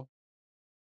Ontario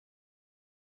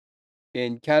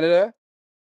in Canada,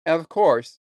 and of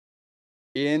course,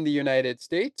 in the United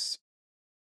States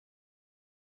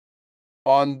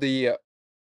on the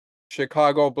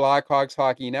Chicago Blackhawks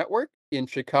Hockey Network in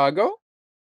Chicago.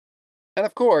 And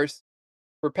of course,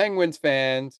 for Penguins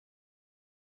fans,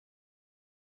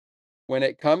 when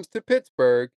it comes to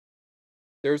Pittsburgh,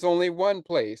 there's only one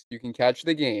place you can catch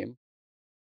the game: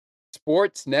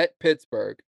 Sportsnet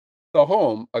Pittsburgh, the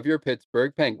home of your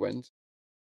Pittsburgh Penguins.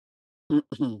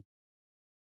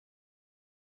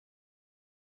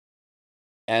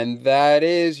 And that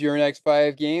is your next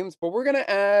 5 games, but we're going to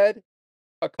add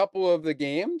a couple of the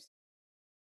games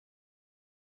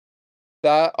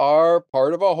that are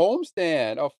part of a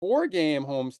homestand, a 4-game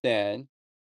homestand.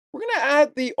 We're going to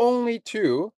add the only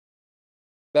 2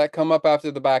 that come up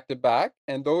after the back-to-back,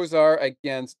 and those are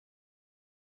against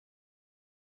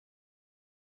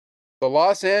the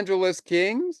Los Angeles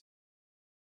Kings.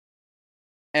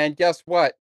 And guess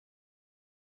what?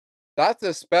 That's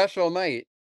a special night,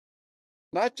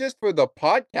 not just for the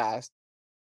podcast,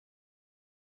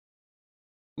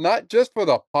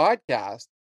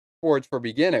 Sports for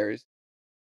Beginners,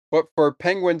 but for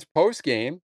Penguins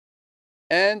postgame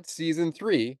and Season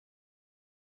 3.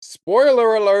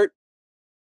 Spoiler alert!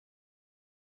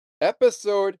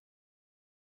 Episode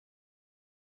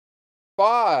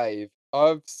 5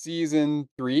 of Season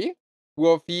 3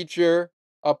 will feature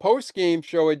a post-game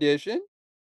show edition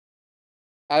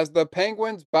as the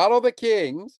Penguins battle the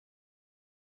Kings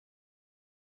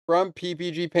from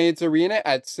PPG Paints Arena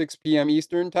at 6 p.m.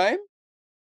 Eastern Time.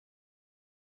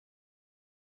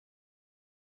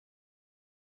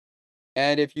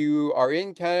 And if you are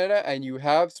in Canada and you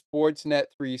have Sportsnet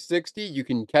 360, you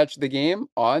can catch the game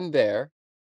on there.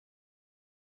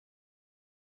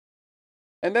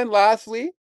 And then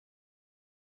lastly,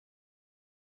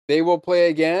 They will play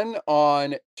again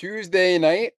on Tuesday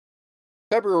night,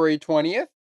 February 20th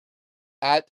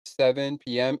at 7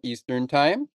 p.m. Eastern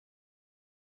Time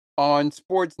on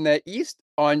Sportsnet East,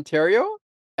 Ontario,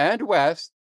 and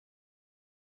West.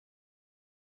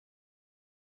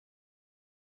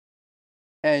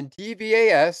 And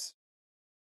TVAS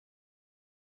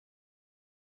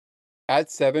at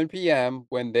 7 p.m.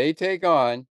 when they take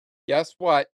on, guess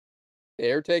what?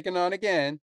 They're taking on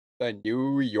again the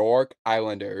New York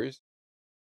Islanders.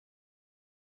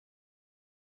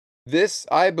 This,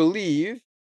 I believe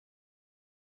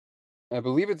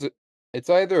it's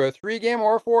either a 3-game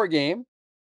or a 4-game.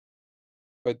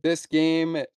 But this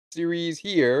game series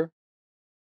here,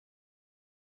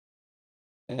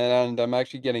 and I'm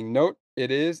actually getting note,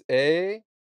 it is a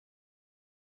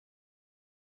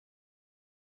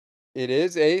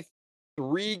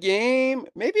 3-game,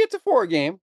 maybe it's a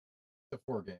 4-game. It's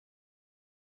a 4-game.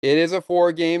 It is a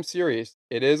 4-game series.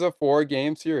 It is a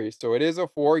 4-game series. So it is a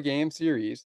 4-game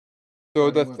series. So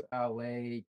Starting with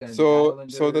LA, then the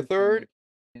Islanders, so the third,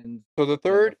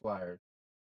 Flyers.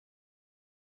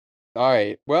 All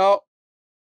right. Well,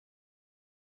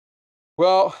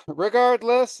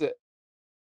 regardless,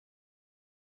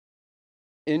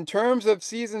 in terms of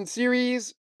season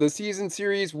series, the season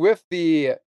series with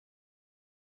the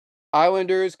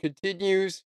Islanders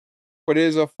continues, but it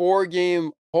is a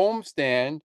 4-game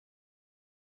homestand,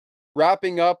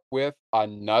 wrapping up with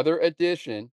another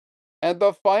edition, and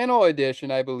the final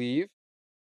edition, I believe.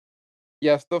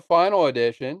 Yes, the final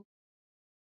edition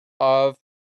of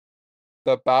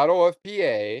the Battle of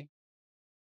PA.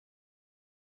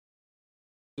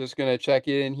 Just going to check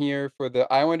in here for the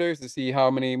Islanders to see how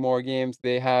many more games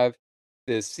they have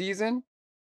this season.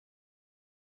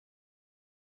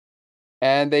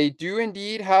 And they do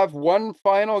indeed have one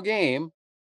final game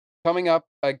coming up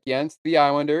against the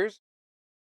Islanders.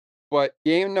 But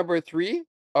game number 3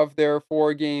 of their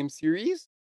 4-game season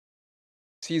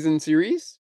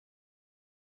series,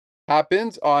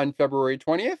 happens on February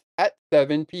 20th at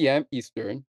 7 p.m.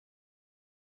 Eastern.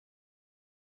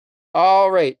 All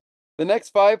right. The next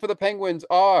 5 for the Penguins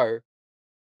are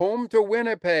home to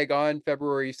Winnipeg on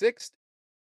February 6th,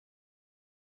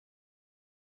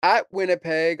 at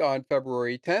Winnipeg on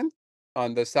February 10th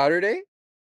on the Saturday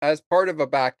as part of a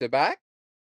back-to-back,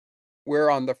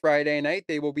 where on the Friday night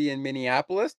they will be in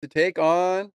Minneapolis to take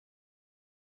on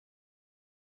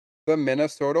the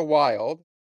Minnesota Wild.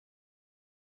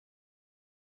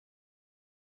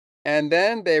 And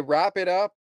then they wrap it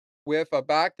up with a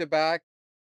back-to-back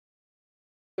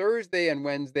Thursday and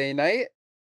Wednesday night.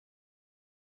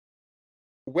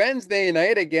 Wednesday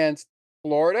night against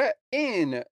Florida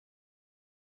in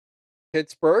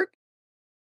Pittsburgh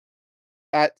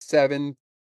at 7:30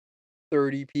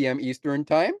 p.m. Eastern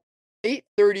Time,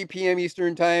 8:30 p.m.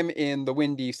 Eastern Time in the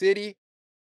Windy City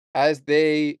as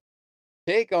they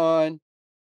take on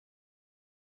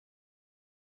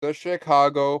the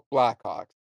Chicago Blackhawks.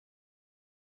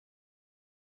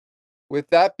 With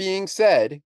that being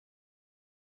said,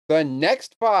 the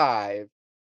next 5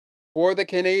 for the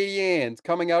Canadiens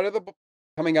coming out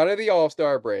of the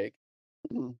All-Star break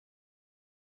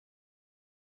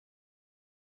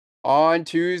on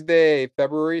Tuesday,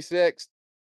 February 6th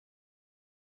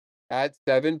at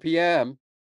 7 p.m.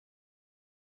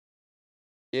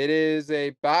 It is a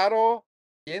battle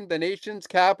in the nation's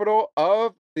capital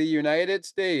of the United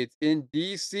States, in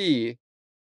D.C.,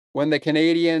 when the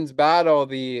Canadiens battle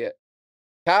the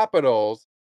Capitals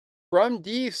from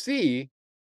D.C.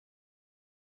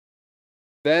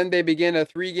 Then they begin a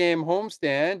 3-game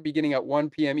homestand beginning at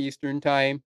 1 p.m. Eastern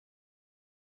Time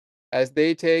as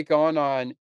they take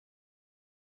on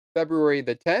February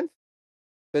the 10th,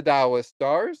 the Dallas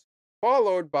Stars,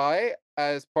 followed by,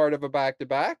 as part of a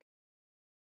back-to-back,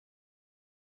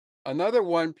 another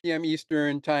 1 p.m.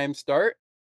 Eastern Time start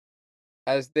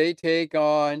as they take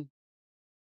on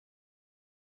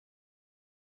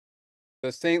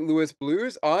the St. Louis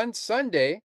Blues on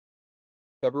Sunday,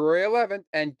 February 11th.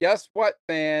 And guess what,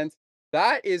 fans?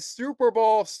 That is Super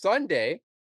Bowl Sunday.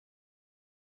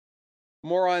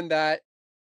 More on that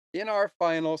in our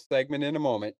final segment in a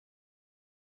moment,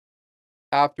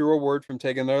 after a word from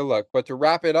taking another look. But to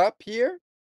wrap it up here,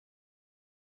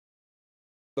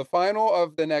 the final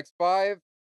of the next 5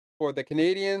 for the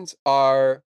Canadiens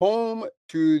are home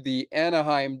to the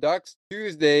Anaheim Ducks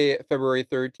Tuesday, February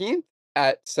 13th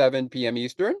at 7 p.m.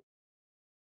 Eastern.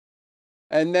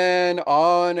 And then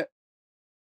on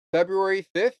February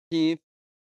 15th,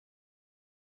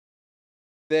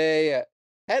 they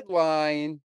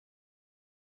headline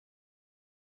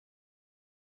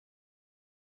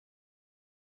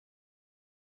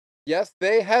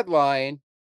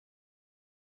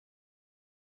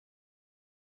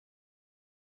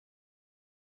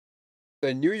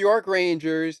the New York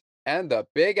Rangers and the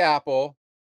Big Apple.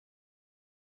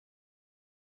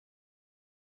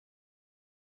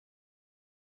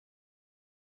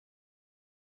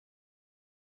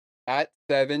 At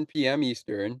 7 p.m.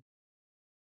 Eastern,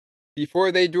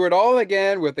 before they do it all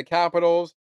again with the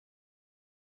Capitals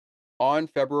on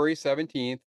February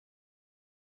 17th,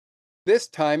 this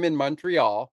time in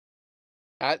Montreal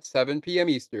at 7 p.m.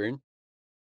 Eastern.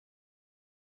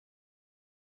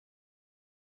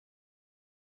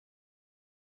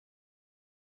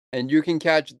 And you can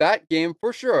catch that game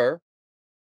for sure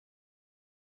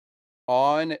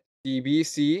on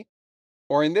CBC,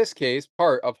 or in this case,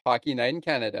 part of Hockey Night in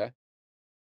Canada,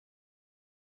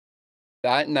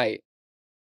 that night.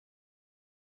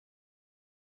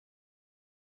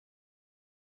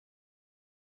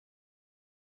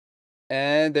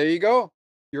 And there you go.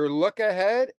 Your look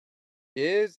ahead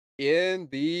is in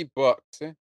the books.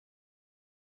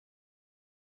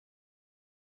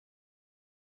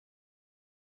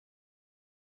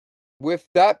 With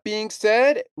that being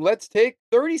said, let's take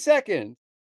 30 seconds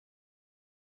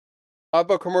of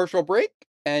a commercial break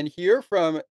and hear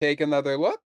from Take Another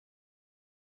Look.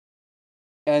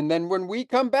 And then when we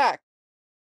come back,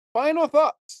 final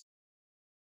thoughts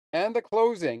and the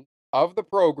closing of the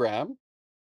program,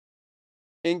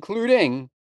 including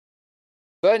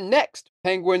the next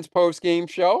Penguins post-game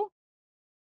show,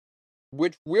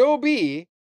 which will be,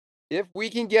 if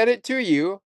we can get it to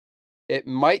you, it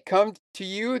might come to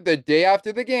you the day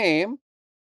after the game,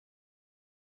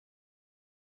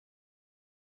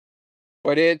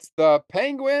 but it's the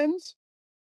Penguins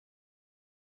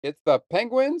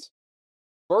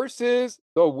versus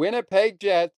the Winnipeg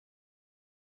Jets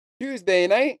Tuesday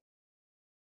night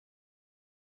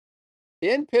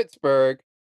in Pittsburgh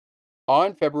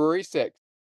on February 6th,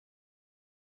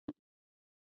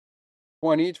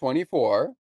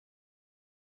 2024.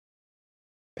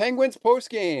 Penguins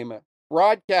postgame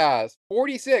broadcast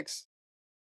 46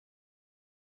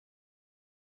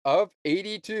 of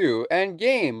 82 and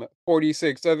game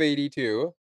 46 of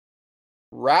 82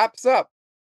 wraps up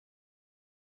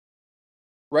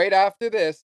right after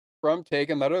this from Take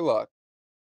Another Look.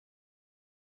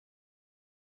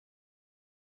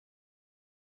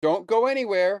 Don't go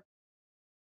anywhere.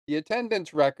 The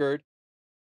attendance record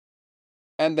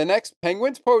and the next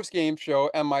Penguins postgame show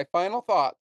and my final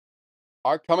thoughts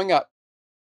are coming up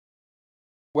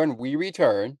when we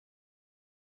return.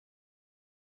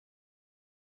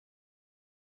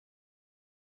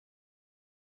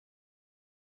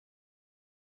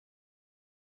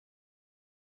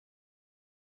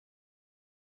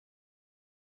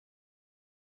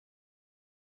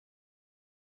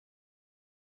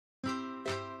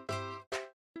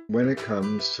 When it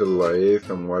comes to life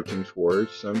and watching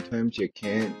sports, sometimes you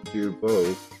can't do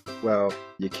both. Well,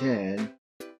 you can,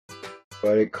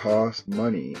 but it costs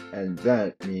money, and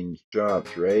that means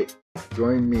jobs, right?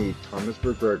 Join me, Thomas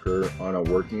McGregor, on a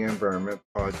Working Environment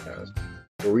podcast,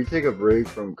 where we take a break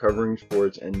from covering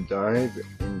sports and dive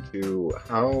into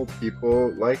how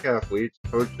people like athletes,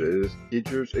 coaches,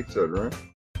 teachers, etc.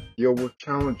 deal with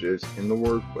challenges in the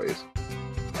workplace.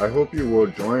 I hope you will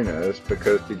join us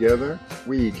because together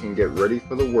we can get ready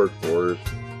for the workforce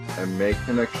and make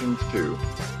connections too.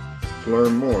 To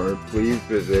learn more, please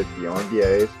visit Beyond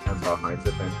the Ice and Behind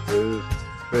the Benches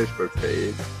Facebook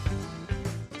page.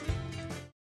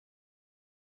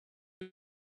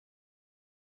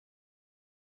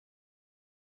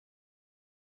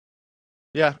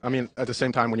 Yeah, I mean, at the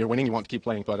same time, when you're winning, you want to keep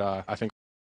playing, but I think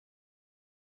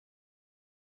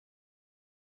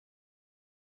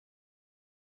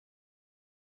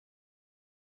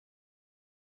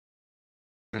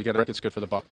you get a break, it's good for the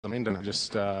buck. I mean, then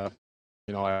just, I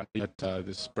think that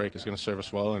this break is going to serve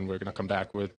us well, and we're going to come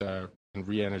back with a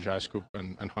re-energized group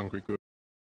and hungry group.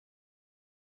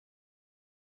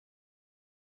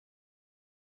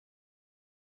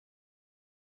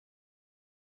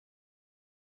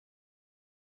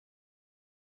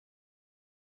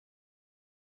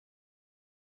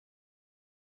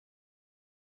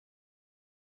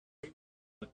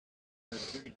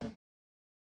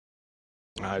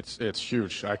 It's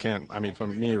huge. I mean, for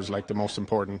me, it was like the most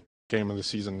important game of the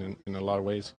season in a lot of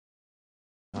ways.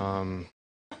 I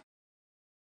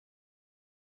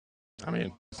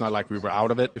mean, it's not like we were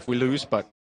out of it if we lose, but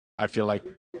I feel like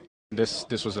this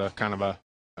was a kind of a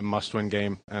must-win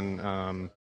game, and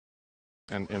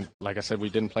like I said, we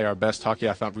didn't play our best hockey.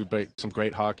 I thought we played some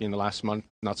great hockey in the last month,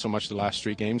 not so much the last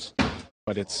 3 games,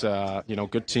 but it's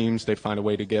good teams. They find a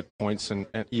way to get points, and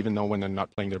even though when they're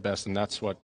not playing their best, and that's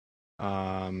what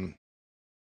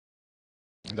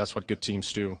good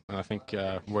teams do. And I think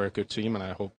we're a good team, and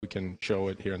I hope we can show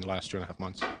it here in the last 2.5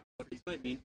 months.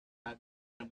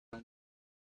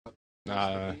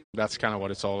 That's kind of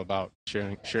what it's all about,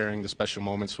 sharing the special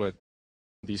moments with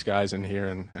these guys in here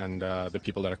and the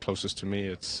people that are closest to me.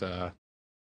 It's couldn't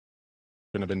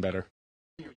have been better.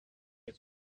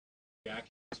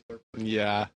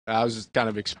 Yeah, I was kind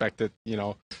of expected,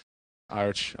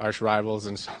 arch rivals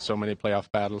and so many playoff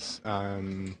battles.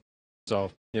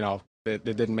 So they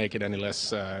didn't make it any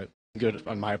less good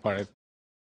on my part.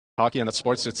 Hockey and the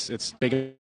sports, it's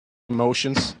big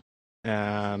emotions,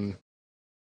 and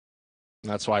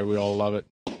that's why we all love it.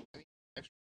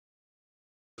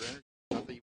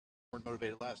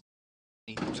 Motivated last.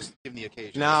 Just given the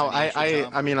occasion. No,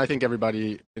 I mean, I think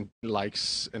everybody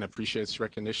likes and appreciates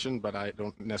recognition, but I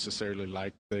don't necessarily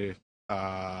like the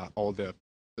all the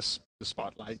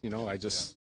spotlight. I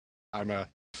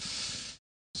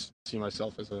see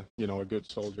myself as a good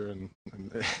soldier, and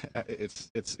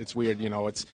it's weird.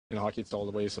 It's in hockey, it's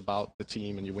always about the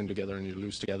team, and you win together and you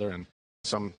lose together, and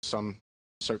some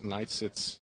certain nights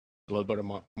it's a little bit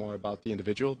more about the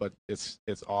individual, but it's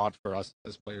odd for us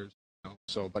as players.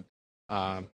 So, but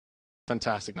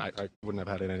fantastic night. I wouldn't have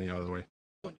had it any other way.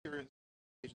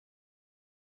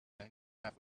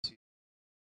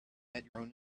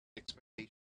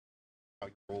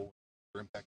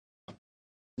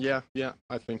 Yeah,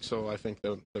 I think so. I think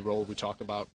the role we talked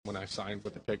about when I signed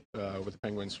with the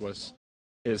Penguins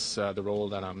is the role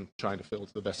that I'm trying to fill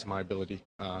to the best of my ability.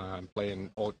 I'm playing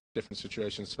all different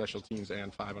situations, special teams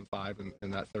and 5-on-5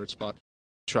 in that third spot.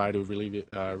 Try to relieve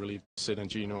Sid and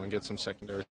Gino and get some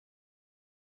secondary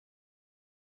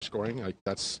scoring. Like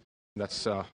that's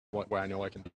where I know I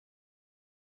can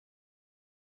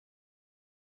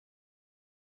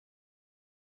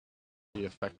be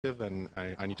effective, and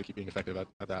I need to keep being effective at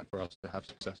that for us to have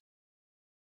success.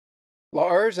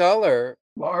 Lars Eller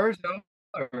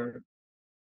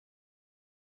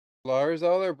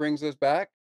brings us back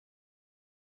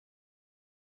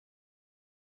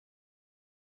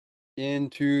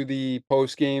into the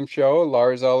post-game show.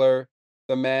 Lars Eller,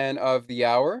 the man of the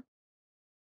hour.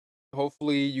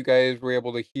 Hopefully you guys were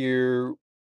able to hear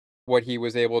what he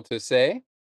was able to say.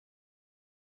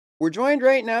 We're joined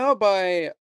right now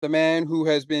by the man who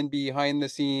has been behind the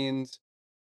scenes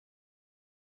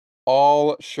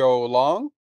all show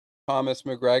long, Thomas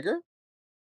McGregor.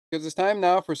 Because it's time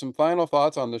now for some final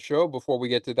thoughts on the show before we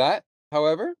get to that.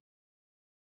 However,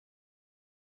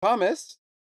 Thomas,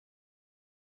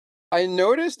 I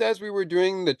noticed as we were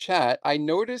doing the chat, I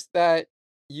noticed that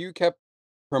you kept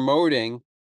promoting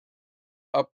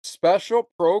a special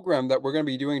program that we're going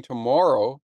to be doing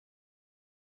tomorrow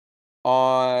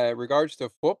on regards to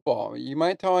football. You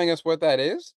mind telling us what that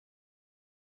is?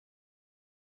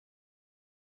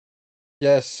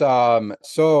 Yes,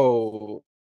 so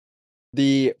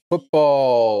the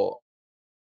football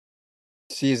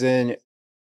season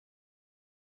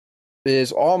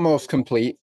is almost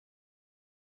complete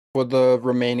for the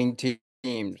remaining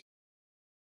teams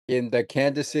in the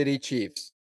Kansas City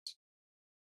Chiefs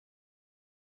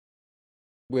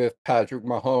with Patrick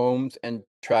Mahomes and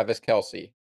Travis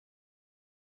Kelce.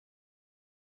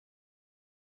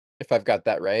 If I've got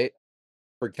that right,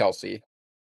 for Kelce.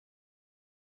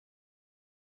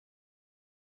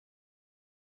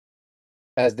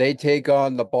 As they take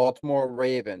on the Baltimore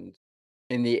Ravens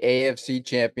in the AFC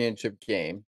Championship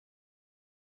game.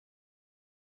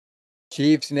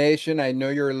 Chiefs Nation, I know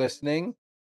you're listening.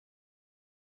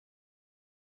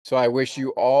 So I wish you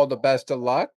all the best of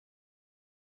luck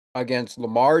against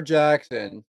Lamar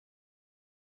Jackson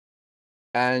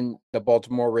and the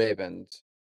Baltimore Ravens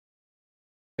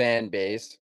fan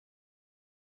base.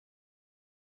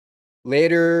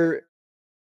 Later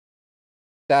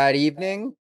that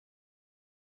evening,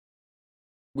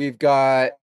 we've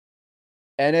got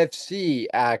NFC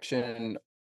action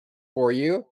for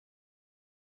you,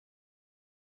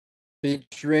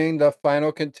 featuring the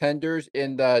final contenders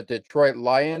in the Detroit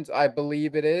Lions, I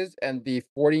believe it is, and the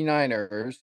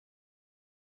 49ers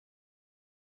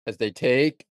as they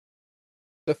take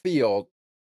the field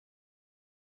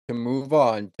to move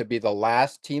on to be the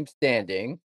last team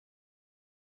standing.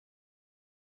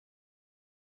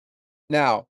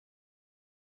 Now,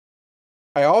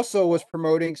 I also was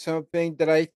promoting something that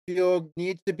I feel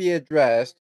needs to be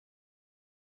addressed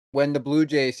when the Blue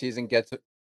Jay season gets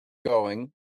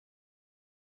going.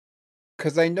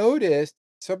 Because I noticed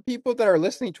some people that are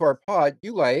listening to our pod,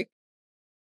 you like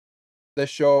the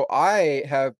show I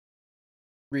have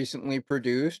recently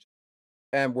produced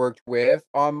and worked with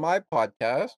on my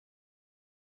podcast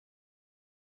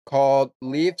called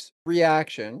Leafs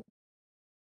Reaction,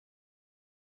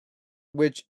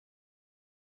 which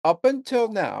up until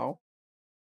now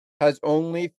has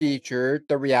only featured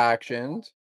the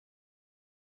reactions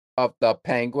of the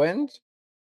Penguins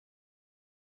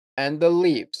and the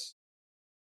Leafs.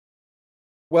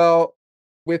 Well,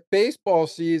 with baseball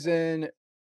season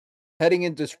heading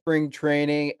into spring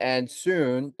training and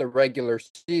soon the regular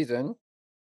season,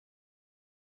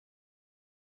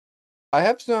 I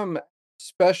have some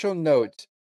special notes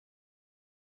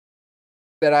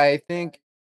that I think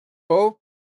both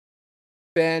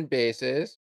fan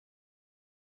bases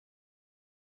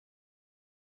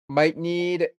might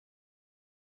need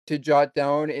to jot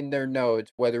down in their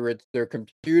notes, whether it's their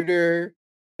computer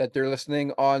that they're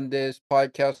listening on this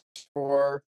podcast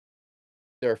for,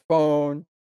 their phone,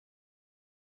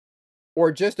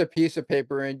 or just a piece of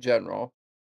paper in general.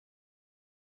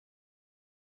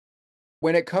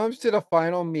 When it comes to the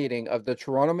final meeting of the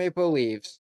Toronto Maple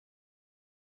Leafs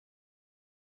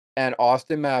and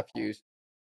Austin Matthews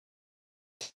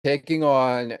taking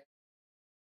on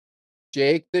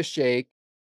Jake the Shake,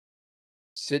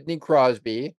 Sidney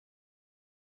Crosby,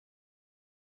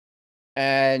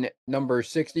 and number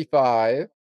 65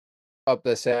 of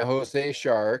the San Jose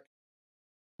Shark,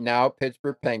 now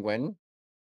Pittsburgh Penguin,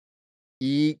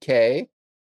 EK,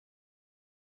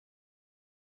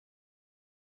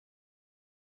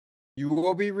 you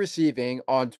will be receiving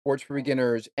on Sports for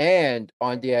Beginners and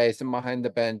on the ice and behind the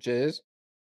benches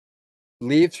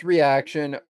Leafs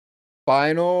reaction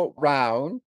final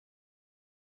round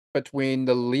between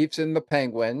the Leafs and the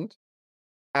Penguins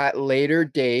at later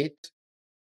date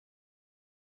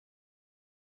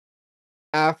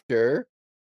after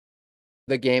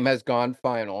the game has gone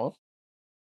final.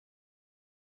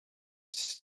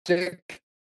 Stick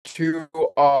to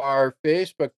our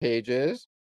Facebook pages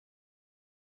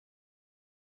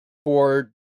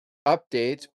for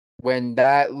updates when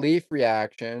that Leaf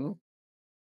reaction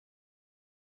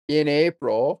in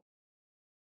April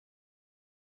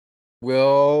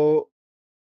will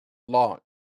launch.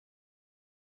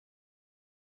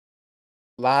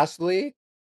 Lastly,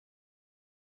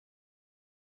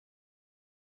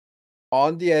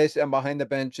 On the Ice and Behind the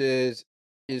Benches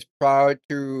is proud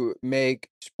to make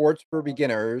Sports for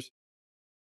Beginners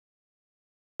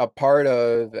a part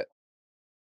of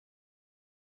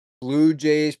Blue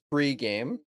Jays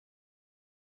pregame,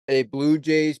 a Blue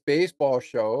Jays baseball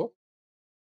show,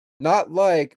 not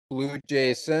like Blue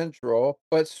Jays Central,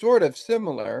 but sort of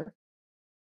similar.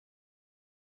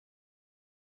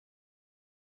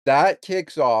 That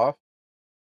kicks off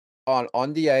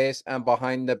on the Ice and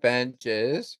Behind the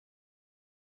Benches,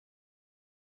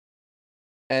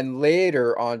 and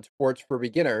later on Sports for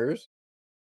Beginners,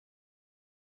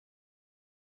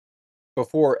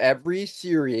 before every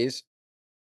series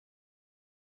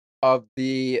of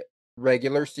the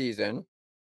regular season.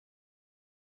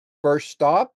 First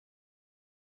stop,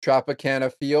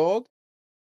 Tropicana Field,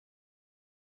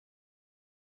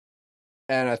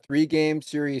 and a 3-game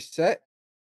series set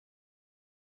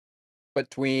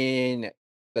between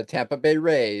the Tampa Bay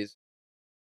Rays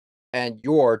and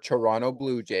your Toronto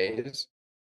Blue Jays.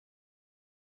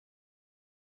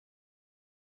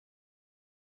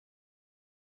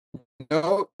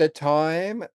 Note the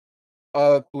time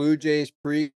of Blue Jays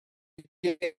pregame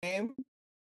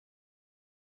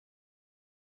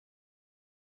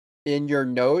in your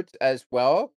notes as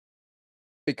well,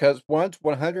 because once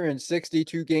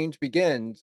 162 games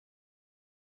begins,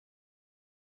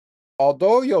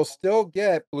 although you'll still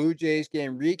get Blue Jays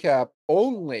game recap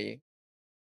only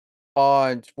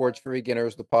on Sports for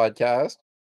Beginners, the podcast,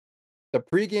 the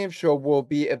pregame show will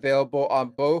be available on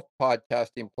both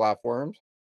podcasting platforms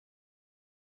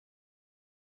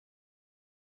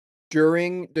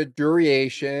during the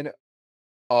duration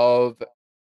of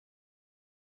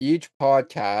each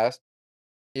podcast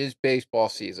is baseball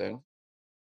season.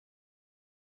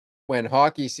 When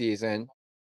hockey season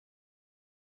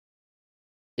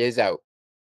is out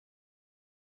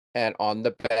and on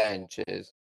the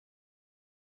benches.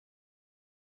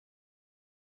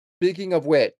 Speaking of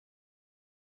which,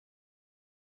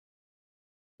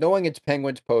 knowing it's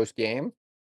Penguins post game,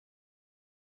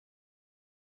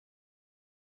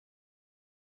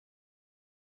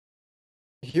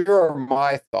 here are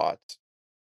my thoughts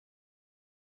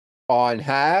on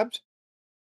Habs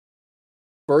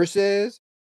versus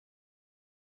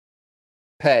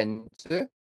Pens,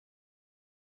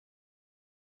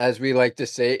 as we like to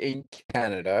say in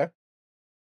Canada.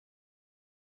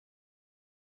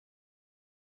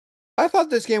 I thought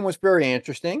this game was very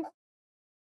interesting.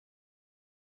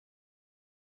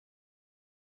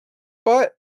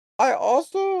 But I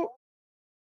also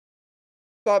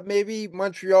thought maybe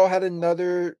Montreal had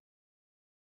another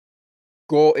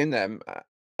goal in them.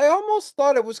 I almost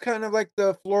thought it was kind of like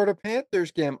the Florida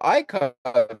Panthers game I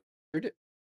covered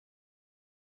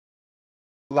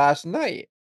last night.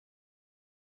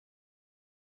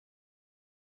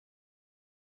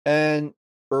 And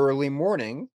early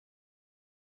morning,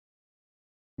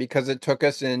 because it took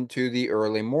us into the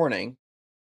early morning.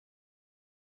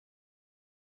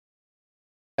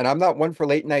 And I'm not one for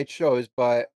late night shows,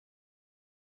 but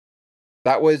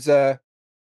that was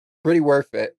pretty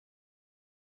worth it.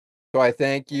 So I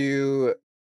thank you,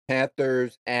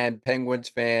 Panthers and Penguins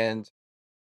fans,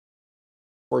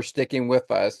 for sticking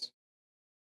with us.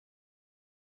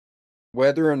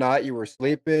 Whether or not you were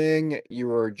sleeping, you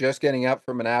were just getting up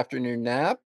from an afternoon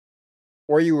nap,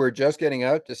 or you were just getting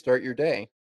out to start your day.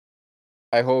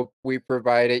 I hope we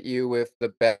provided you with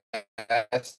the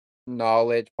best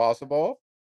knowledge possible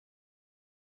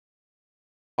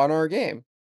on our game.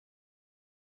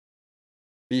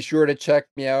 Be sure to check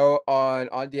me out on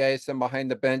the Ice and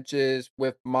Behind the Benches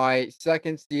with my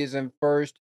second season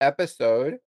first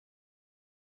episode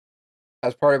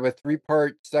as part of a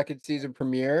 3-part second season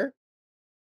premiere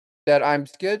that I'm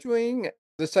scheduling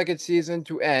the second season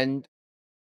to end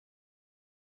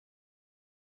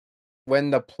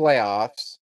when the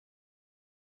playoffs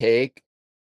take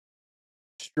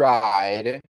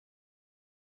stride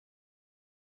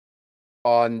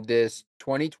on this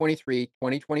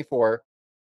 2023-2024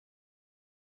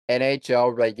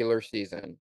 NHL regular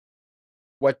season.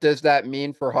 What does that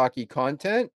mean for hockey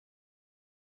content?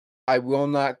 I will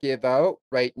not give out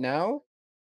right now,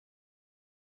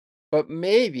 but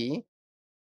maybe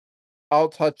I'll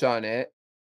touch on it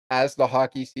as the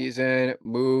hockey season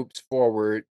moves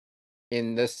forward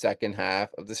in the second half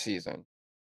of the season.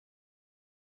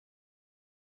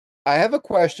 I have a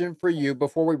question for you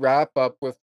before we wrap up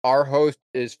with our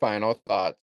host's final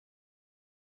thoughts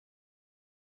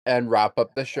and wrap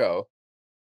up the show.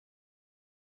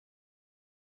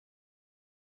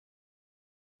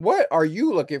 What are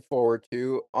you looking forward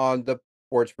to on the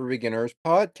Sports for Beginners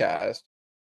podcast?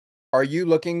 Are you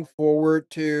looking forward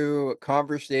to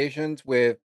conversations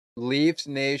with Leafs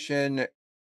Nation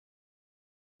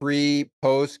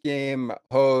pre-post game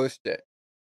host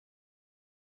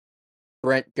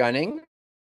Brent Gunning?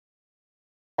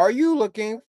 Are you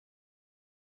looking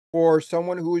for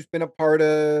someone who's been a part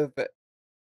of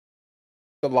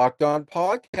the Locked On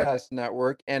Podcast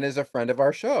Network and is a friend of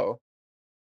our show?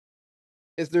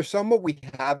 Is there someone we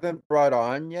haven't brought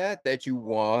on yet that you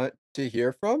want to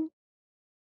hear from?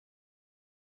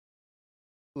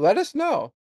 Let us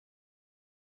know.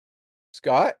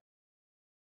 Scott,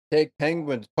 take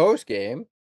Penguins post game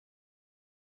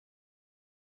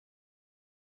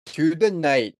to the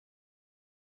night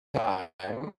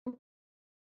time.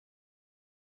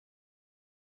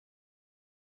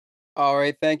 All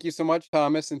right. Thank you so much,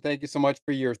 Thomas, and thank you so much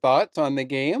for your thoughts on the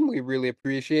game. We really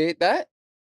appreciate that.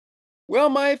 Well,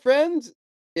 my friends,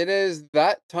 it is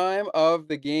that time of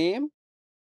the game.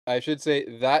 I should say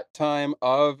that time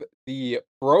of the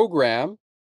program.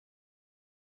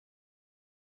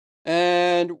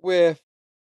 And with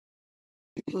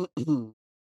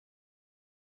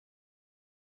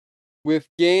with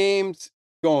games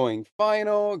going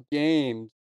final,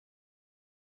 games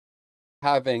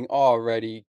having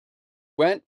already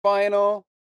went final,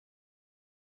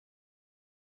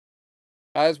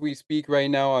 as we speak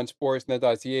right now on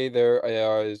sportsnet.ca,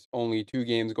 there is only 2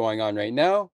 games going on right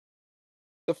now.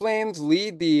 The Flames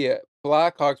lead the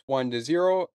Blackhawks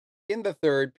 1-0 in the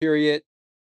third period.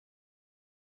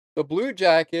 The Blue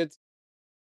Jackets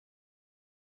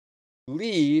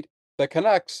lead the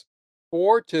Canucks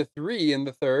 4-3 in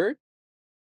the third.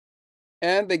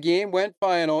 And the game went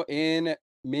final in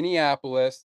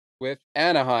Minneapolis with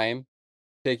Anaheim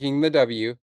taking the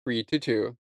W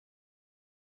 3-2.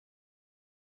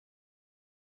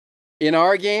 In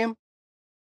our game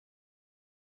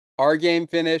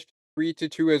finished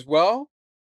 3-2 as well.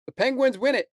 The Penguins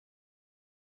win it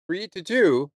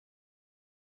 3-2.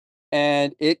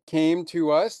 And it came to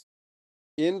us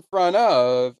in front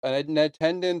of an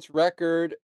attendance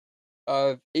record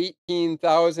of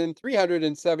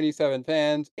 18,377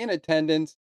 fans in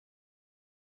attendance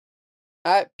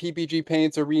at PPG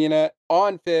Paints Arena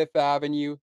on 5th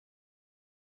Avenue.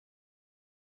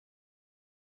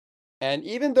 And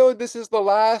even though this is the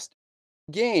last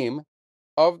game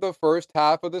of the first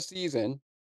half of the season,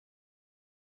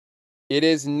 it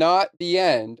is not the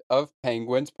end of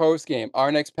Penguins postgame.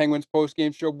 Our next Penguins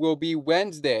postgame show will be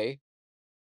Wednesday.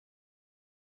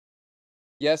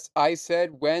 Yes, I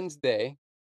said Wednesday.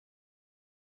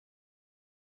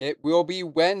 It will be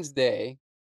Wednesday,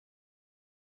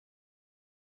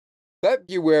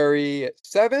 February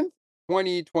 7th,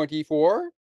 2024,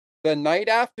 the night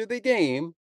after the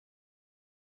game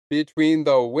between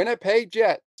the Winnipeg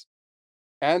Jets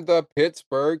and the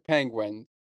Pittsburgh Penguins.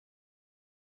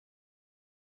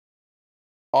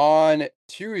 On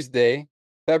Tuesday,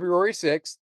 February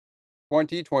 6th,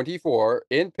 2024,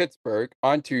 in Pittsburgh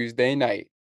on Tuesday night.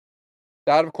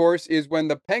 That, of course, is when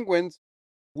the Penguins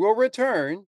will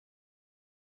return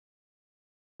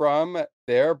from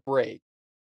their break,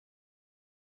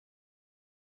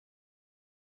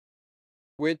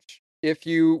 which, if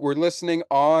you were listening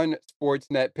on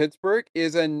Sportsnet Pittsburgh,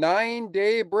 is a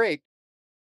 9-day break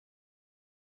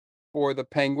for the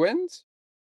Penguins.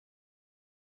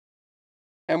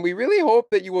 And we really hope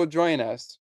that you will join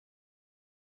us,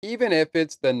 even if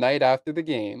it's the night after the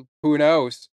game. Who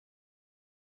knows?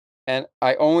 And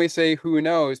I only say who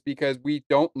knows because we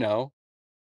don't know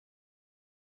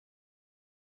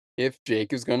if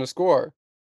Jake is going to score.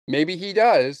 Maybe he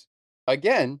does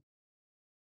again.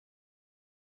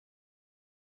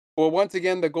 Well, once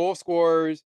again, the goal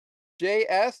scorers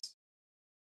JS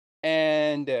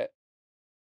and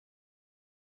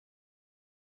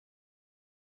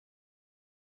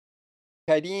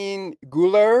Caden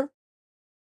Guler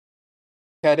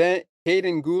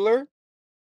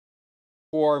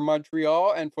for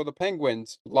Montreal, and for the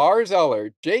Penguins, Lars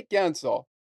Eller, Jake Gensel,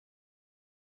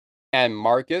 and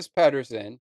Marcus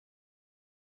Pettersson.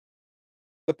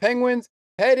 The Penguins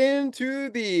head into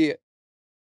the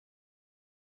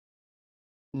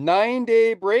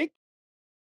 9-day break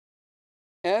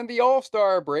and the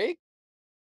All-Star break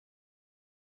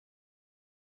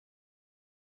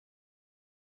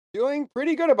feeling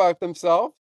pretty good about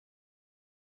themselves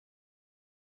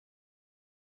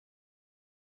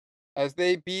as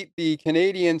they beat the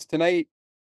Canadiens tonight,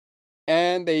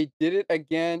 and they did it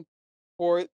again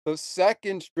for the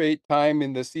second straight time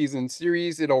in the season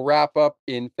series. It'll wrap up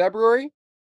in February.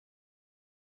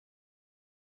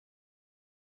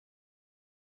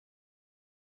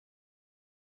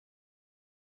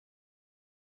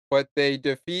 But they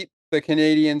defeat the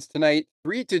Canadiens tonight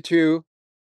 3-2.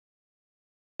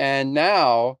 And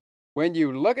now, when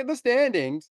you look at the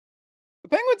standings, the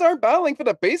Penguins aren't battling for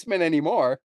the basement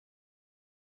anymore.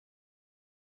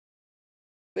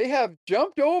 They have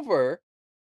jumped over.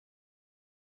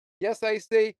 Yes, I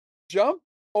say jump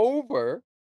over.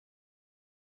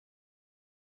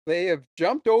 They have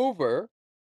jumped over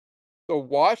the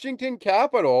Washington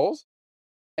Capitals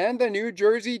and the New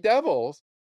Jersey Devils.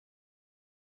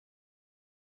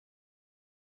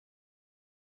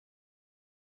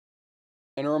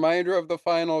 And a reminder of the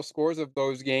final scores of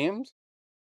those games.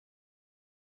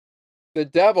 The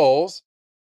Devils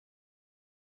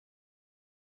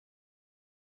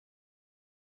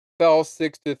fell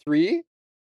 6-3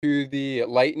 to the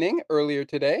Lightning earlier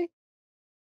today.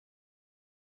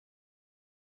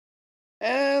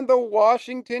 And the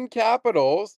Washington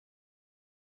Capitals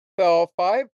fell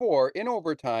 5-4 in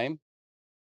overtime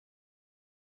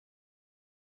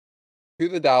to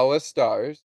the Dallas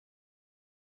Stars.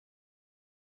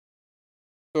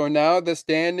 So now the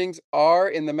standings are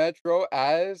in the Metro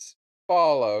as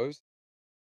follows.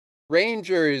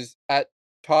 Rangers at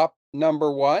top number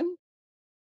 1,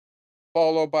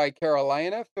 followed by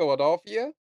Carolina,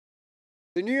 Philadelphia,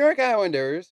 the New York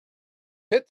Islanders,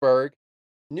 Pittsburgh,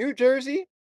 New Jersey,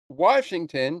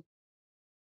 Washington,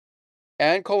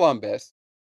 and Columbus.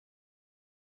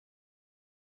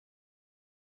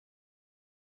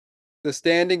 The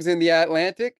standings in the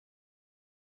Atlantic.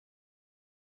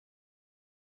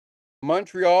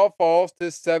 Montreal falls to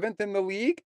 7th in the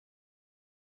league,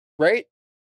 right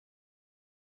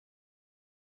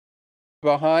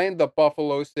behind the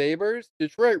Buffalo Sabres,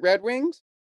 Detroit Red Wings,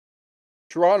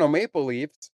 Toronto Maple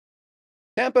Leafs,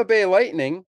 Tampa Bay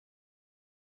Lightning,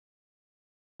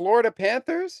 Florida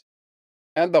Panthers,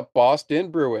 and the Boston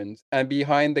Bruins. And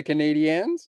behind the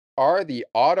Canadiens are the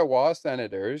Ottawa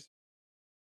Senators.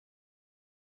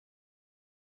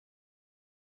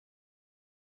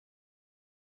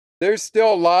 There's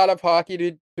still a lot of hockey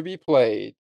to be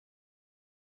played.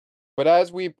 But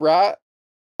as we wrap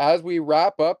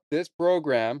up this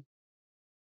program,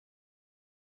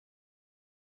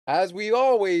 as we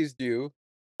always do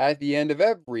at the end of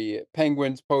every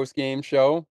Penguins post-game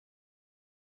show,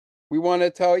 we want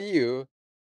to tell you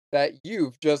that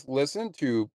you've just listened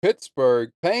to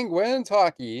Pittsburgh Penguins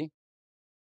hockey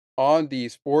on the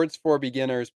Sports for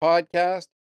Beginners podcast.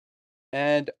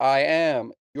 And I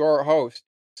am your host,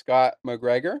 Scott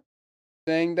McGregor,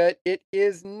 saying that it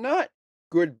is not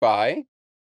goodbye.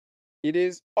 It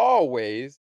is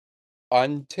always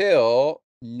until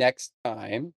next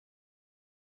time.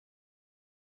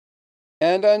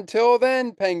 And until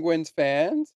then, Penguins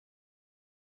fans,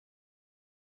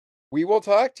 we will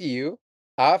talk to you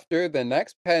after the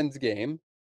next Pens game.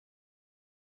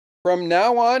 From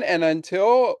now on and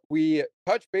until we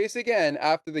touch base again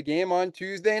after the game on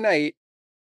Tuesday night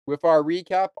with our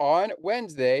recap on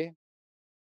Wednesday,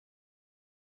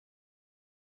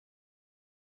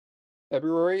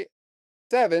 February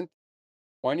 7th,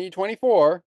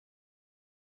 2024,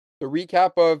 the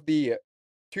recap of the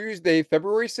Tuesday,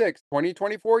 February 6th,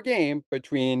 2024 game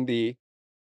between the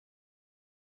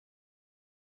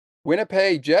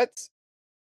Winnipeg Jets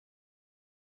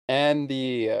and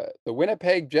the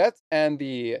Winnipeg Jets and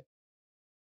the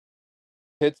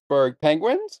Pittsburgh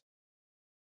Penguins.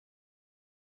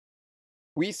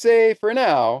 We say for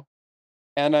now,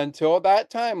 and until that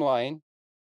timeline,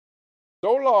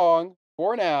 so long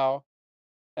for now,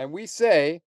 and we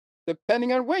say,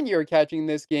 depending on when you're catching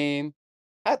this game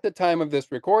at the time of this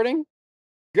recording,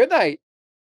 good night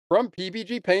from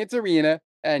PPG Paints Arena,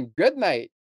 and good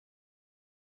night.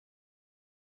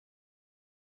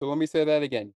 So let me say that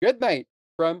again. Good night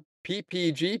from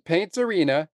PPG Paints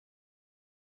Arena,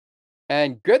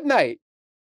 and good night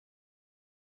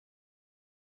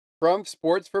from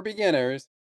Sports for Beginners,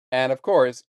 and of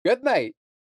course, good night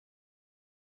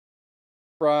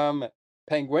from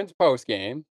Penguins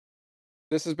Postgame.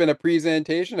 This has been a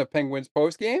presentation of Penguins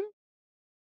Postgame.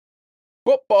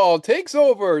 Football takes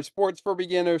over Sports for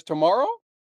Beginners tomorrow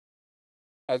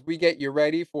as we get you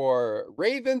ready for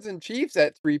Ravens and Chiefs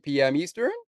at 3 p.m. Eastern.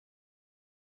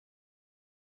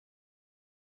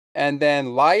 And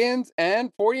then Lions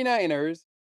and 49ers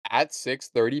at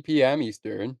 6:30 p.m.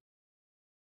 Eastern.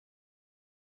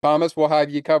 Thomas will have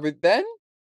you covered then.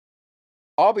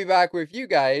 I'll be back with you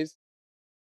guys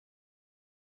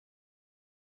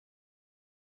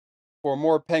for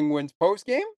more Penguins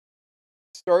postgame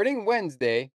starting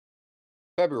Wednesday,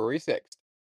 February 6th.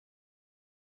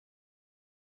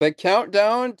 The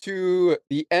countdown to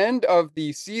the end of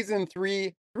the Season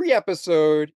 3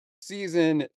 3-episode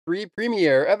Season 3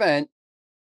 premiere event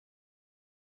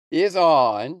is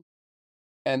on,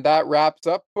 and that wraps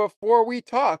up before we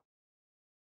talk.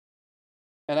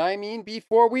 And I mean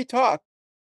before we talk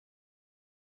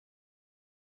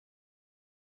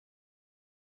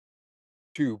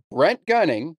to Brent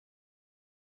Gunning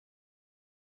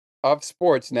of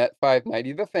Sportsnet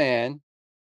 590 The Fan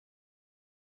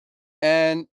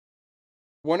and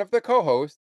one of the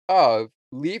co-hosts of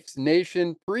Leafs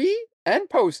Nation pre- and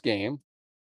post-game.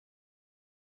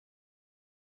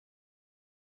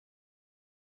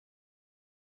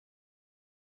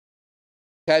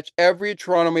 Catch every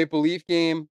Toronto Maple Leaf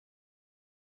game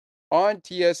on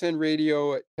TSN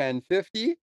Radio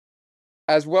 1050,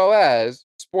 as well as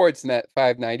Sportsnet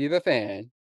 590 The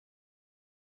Fan,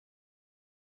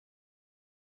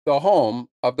 the home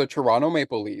of the Toronto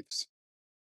Maple Leafs.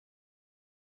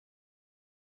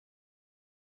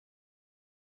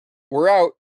 We're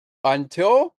out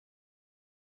until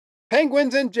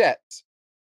Penguins and Jets.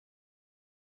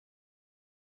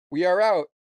 We are out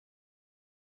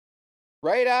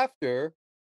right after.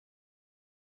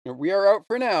 We are out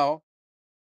for now,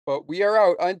 but we are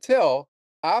out until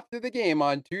after the game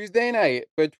on Tuesday night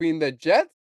between the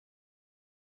Jets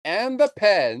and the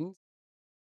Pens.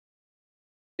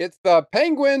 It's the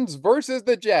Penguins versus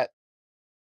the Jets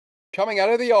coming out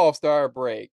of the All-Star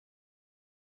break.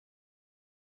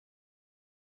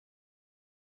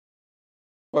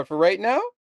 But for right now,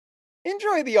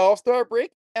 enjoy the All-Star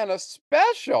break and a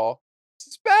special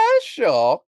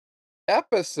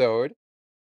episode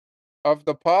of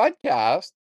the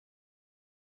podcast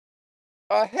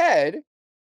ahead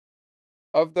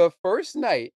of the first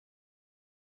night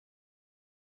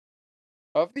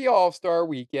of the All-Star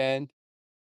weekend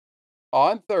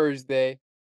on Thursday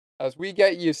as we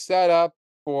get you set up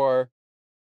for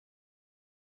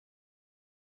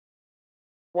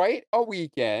quite a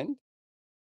weekend.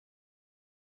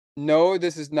 No,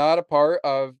 this is not a part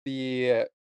of the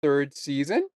third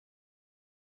season,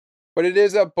 but it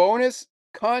is a bonus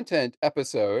content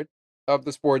episode of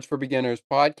the Sports for Beginners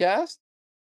podcast,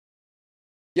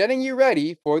 getting you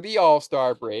ready for the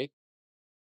All-Star break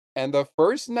and the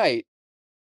first night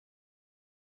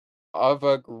of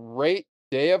a great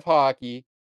day of hockey,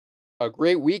 a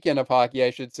great weekend of hockey, I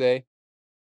should say,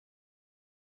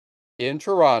 in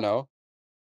Toronto,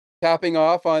 capping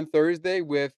off on Thursday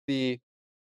with the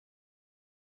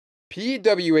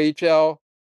PWHL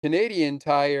Canadian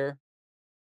Tire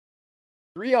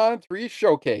 3-on-3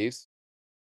 showcase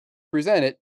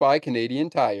presented by Canadian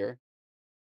Tire.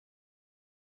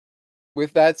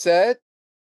 With that said,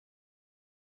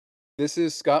 this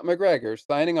is Scott McGregor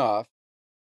signing off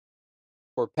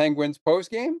for Penguins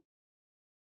postgame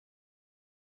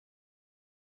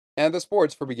and the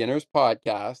Sports for Beginners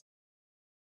podcast.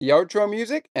 The outro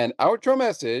music and outro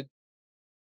message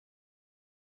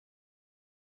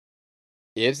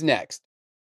is next.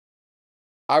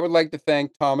 I would like to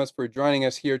thank Thomas for joining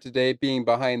us here today, being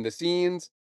behind the scenes.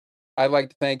 I'd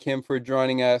like to thank him for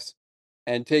joining us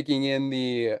and taking in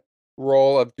the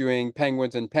role of doing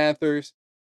Penguins and Panthers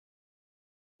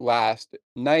last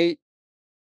night.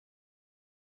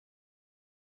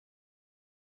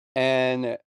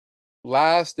 And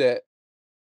lastly,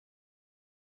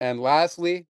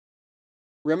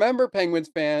 remember, Penguins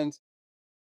fans,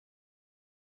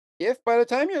 if by the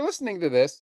time you're listening to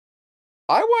this,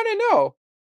 I want to know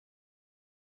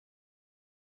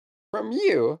from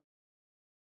you,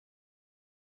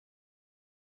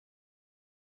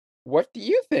 what do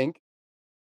you think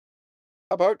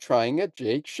about trying a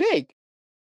Jake Shake?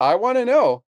 I want to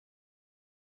know.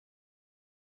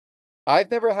 I've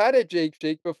never had a Jake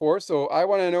Shake before, so I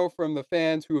want to know from the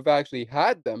fans who have actually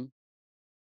had them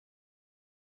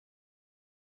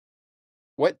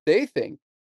what they think.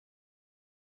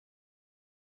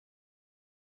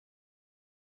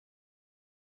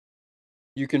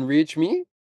 You can reach me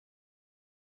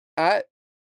at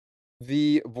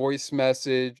the voice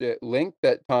message link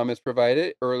that Thomas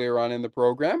provided earlier on in the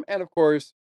program. And of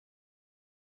course,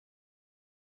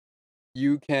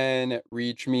 you can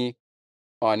reach me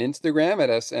on Instagram at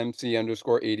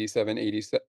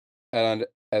SMC_8787 and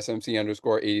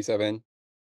SMC_87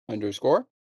 _.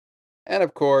 And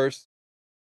of course,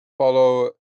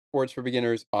 follow Sports for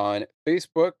Beginners on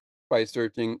Facebook by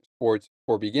searching Sports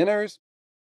for Beginners.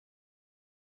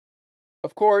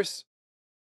 Of course,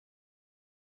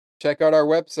 check out our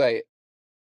website,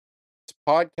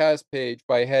 podcast page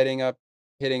by hitting up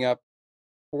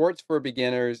Sports for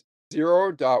Beginners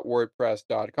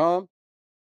 0.wordpress.com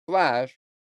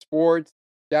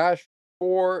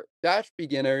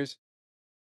 /sports-for-beginners/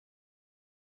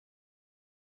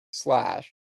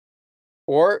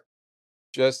 or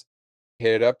just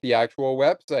hit up the actual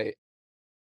website,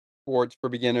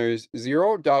 sportsforbeginners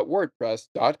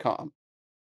 0.wordpress.com.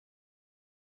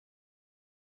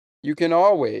 You can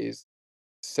always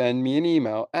send me an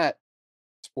email at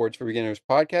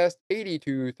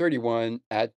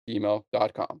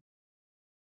sportsforbeginnerspodcast8231@gmail.com.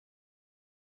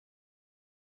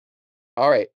 All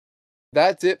right,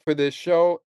 that's it for this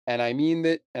show, and I mean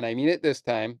it this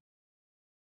time.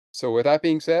 So with that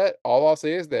being said, all I'll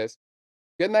say is this: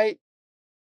 good night.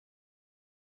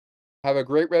 Have a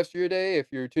great rest of your day if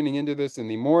you're tuning into this in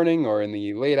the morning or in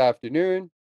the late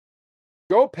afternoon.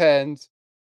 Go Pens,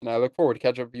 and I look forward to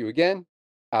catching up with you again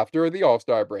after the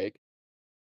All-Star break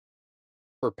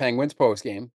for Penguins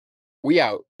postgame. We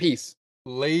out. Peace.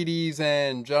 Ladies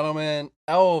and gentlemen,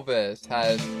 Elvis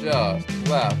has just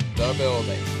left the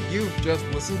building. You've just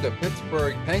listened to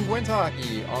Pittsburgh Penguins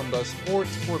hockey on the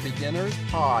Sports for Beginners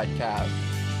podcast.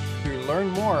 To learn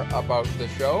more about the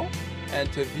show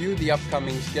and to view the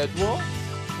upcoming schedule,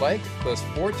 like the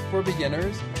Sports for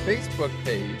Beginners Facebook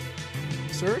page.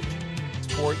 Search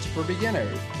Sports for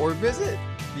Beginners or visit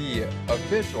the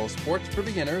official Sports for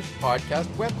Beginners podcast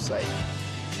website.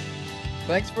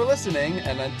 Thanks for listening,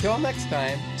 and until next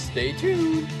time, stay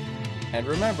tuned. And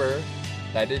remember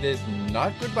that it is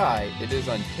not goodbye, it is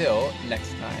until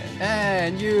next time.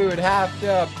 And you'd have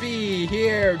to be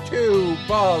here to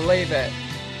believe it.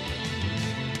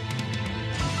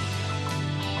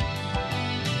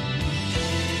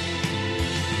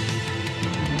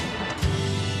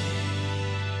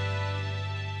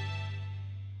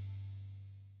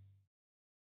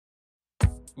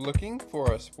 Looking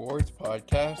for a sports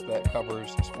podcast that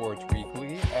covers sports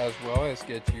weekly as well as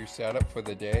gets you set up for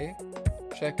the day?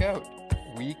 Check out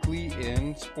Weekly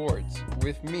in Sports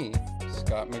with me,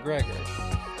 Scott McGregor.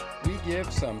 We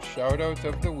give some shout-outs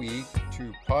of the week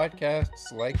to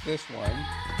podcasts like this one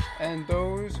and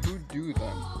those who do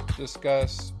them.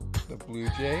 Discuss the Blue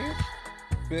Jays,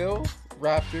 Bills,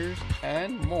 Raptors,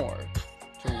 and more.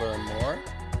 To learn more,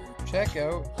 check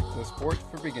out the Sports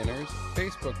for Beginners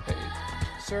Facebook page.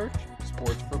 Search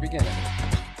Sports for Beginners.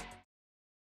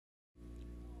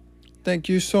 Thank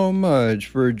you so much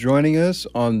for joining us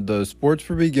on the Sports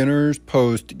for Beginners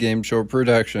post-game show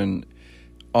production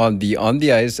on the On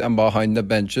the Ice and Behind the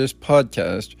Benches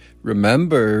podcast.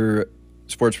 Remember,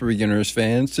 Sports for Beginners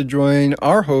fans, to join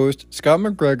our host, Scott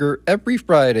McGregor, every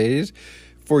Fridays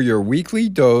for your weekly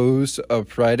dose of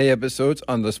Friday episodes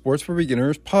on the Sports for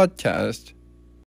Beginners podcast.